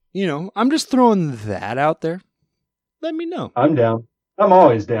so, I'm just throwing that out there. Let me know. I'm down. I'm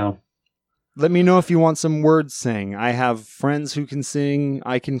always down. Let me know if you want some words sang. I have friends who can sing.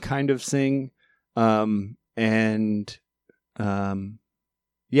 I can kind of sing. I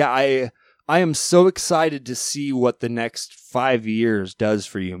am so excited to see what the next 5 years does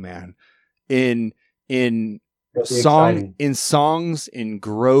for you, man. In songs, in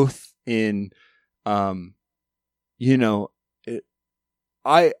growth, I'm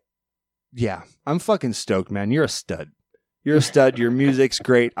fucking stoked, man. You're a stud. You're a stud. Your music's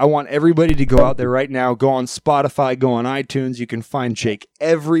great. I want everybody to go out there right now. Go on Spotify, go on iTunes. You can find Jake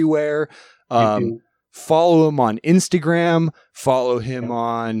everywhere. Follow him on Instagram. Follow him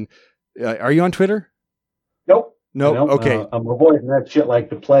on... are you on Twitter? Nope. Okay. I'm avoiding that shit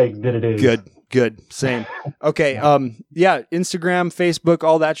like the plague that it is. Good. Same. Okay. Instagram, Facebook,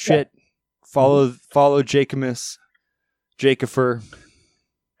 all that shit. Follow Jacomus. Jacofer.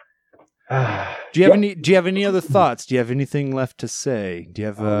 Do you have any other thoughts? Do you have anything left to say? Do you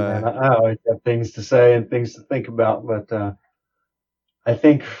have I always have things to say and things to think about, but I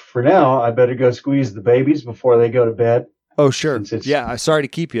think for now I better go squeeze the babies before they go to bed. Oh sure. Yeah, sorry to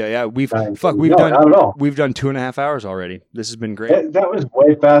keep you. Yeah, we've done 2.5 hours already. This has been great. That was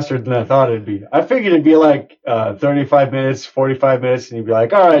way faster than I thought it'd be. I figured it'd be like 35 minutes, 45 minutes, and you'd be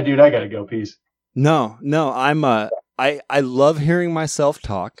like, all right, dude, I gotta go. Peace. No, I'm I love hearing myself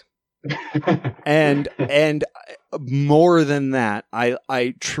talk. and more than that,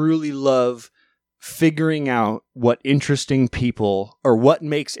 I truly love figuring out what interesting people or what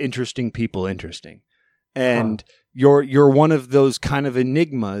makes interesting people interesting. And you're one of those kind of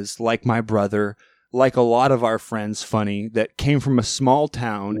enigmas, like my brother, like a lot of our friends, Funny, that came from a small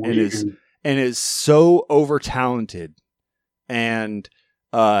town and is so over talented and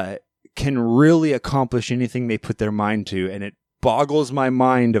can really accomplish anything they put their mind to, and it boggles my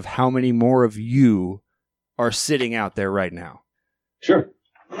mind of how many more of you are sitting out there right now. Sure.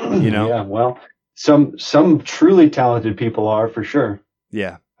 Yeah, well, some truly talented people are, for sure.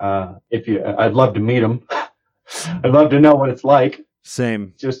 Yeah. I'd love to meet them. I'd love to know what it's like.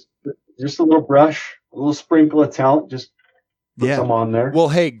 Same. Just a little brush, a little sprinkle of talent, just put some on there. Well,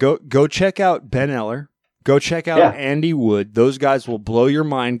 hey, go check out Ben Eller. Go check out Andy Wood. Those guys will blow your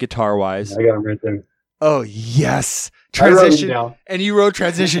mind guitar-wise. I got them right there. Oh, yes. Transition. And you wrote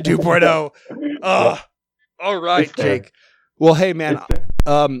Transition 2.0. All right, Jake. Well, hey, man,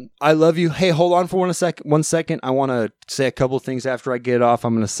 I love you. Hey, hold on for 1 second. I want to say a couple things after I get off.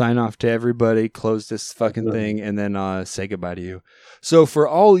 I'm going to sign off to everybody, close this fucking thing, and then say goodbye to you. So for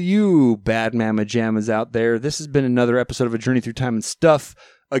all you bad mamma jammas out there, this has been another episode of A Journey Through Time and Stuff.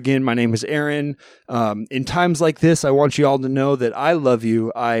 Again, my name is Aaron. In times like this, I want you all to know that I love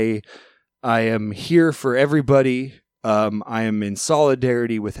you. I am here for everybody. I am in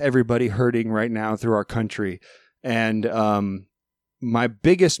solidarity with everybody hurting right now through our country. And my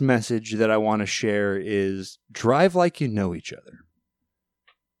biggest message that I want to share is drive like you know each other.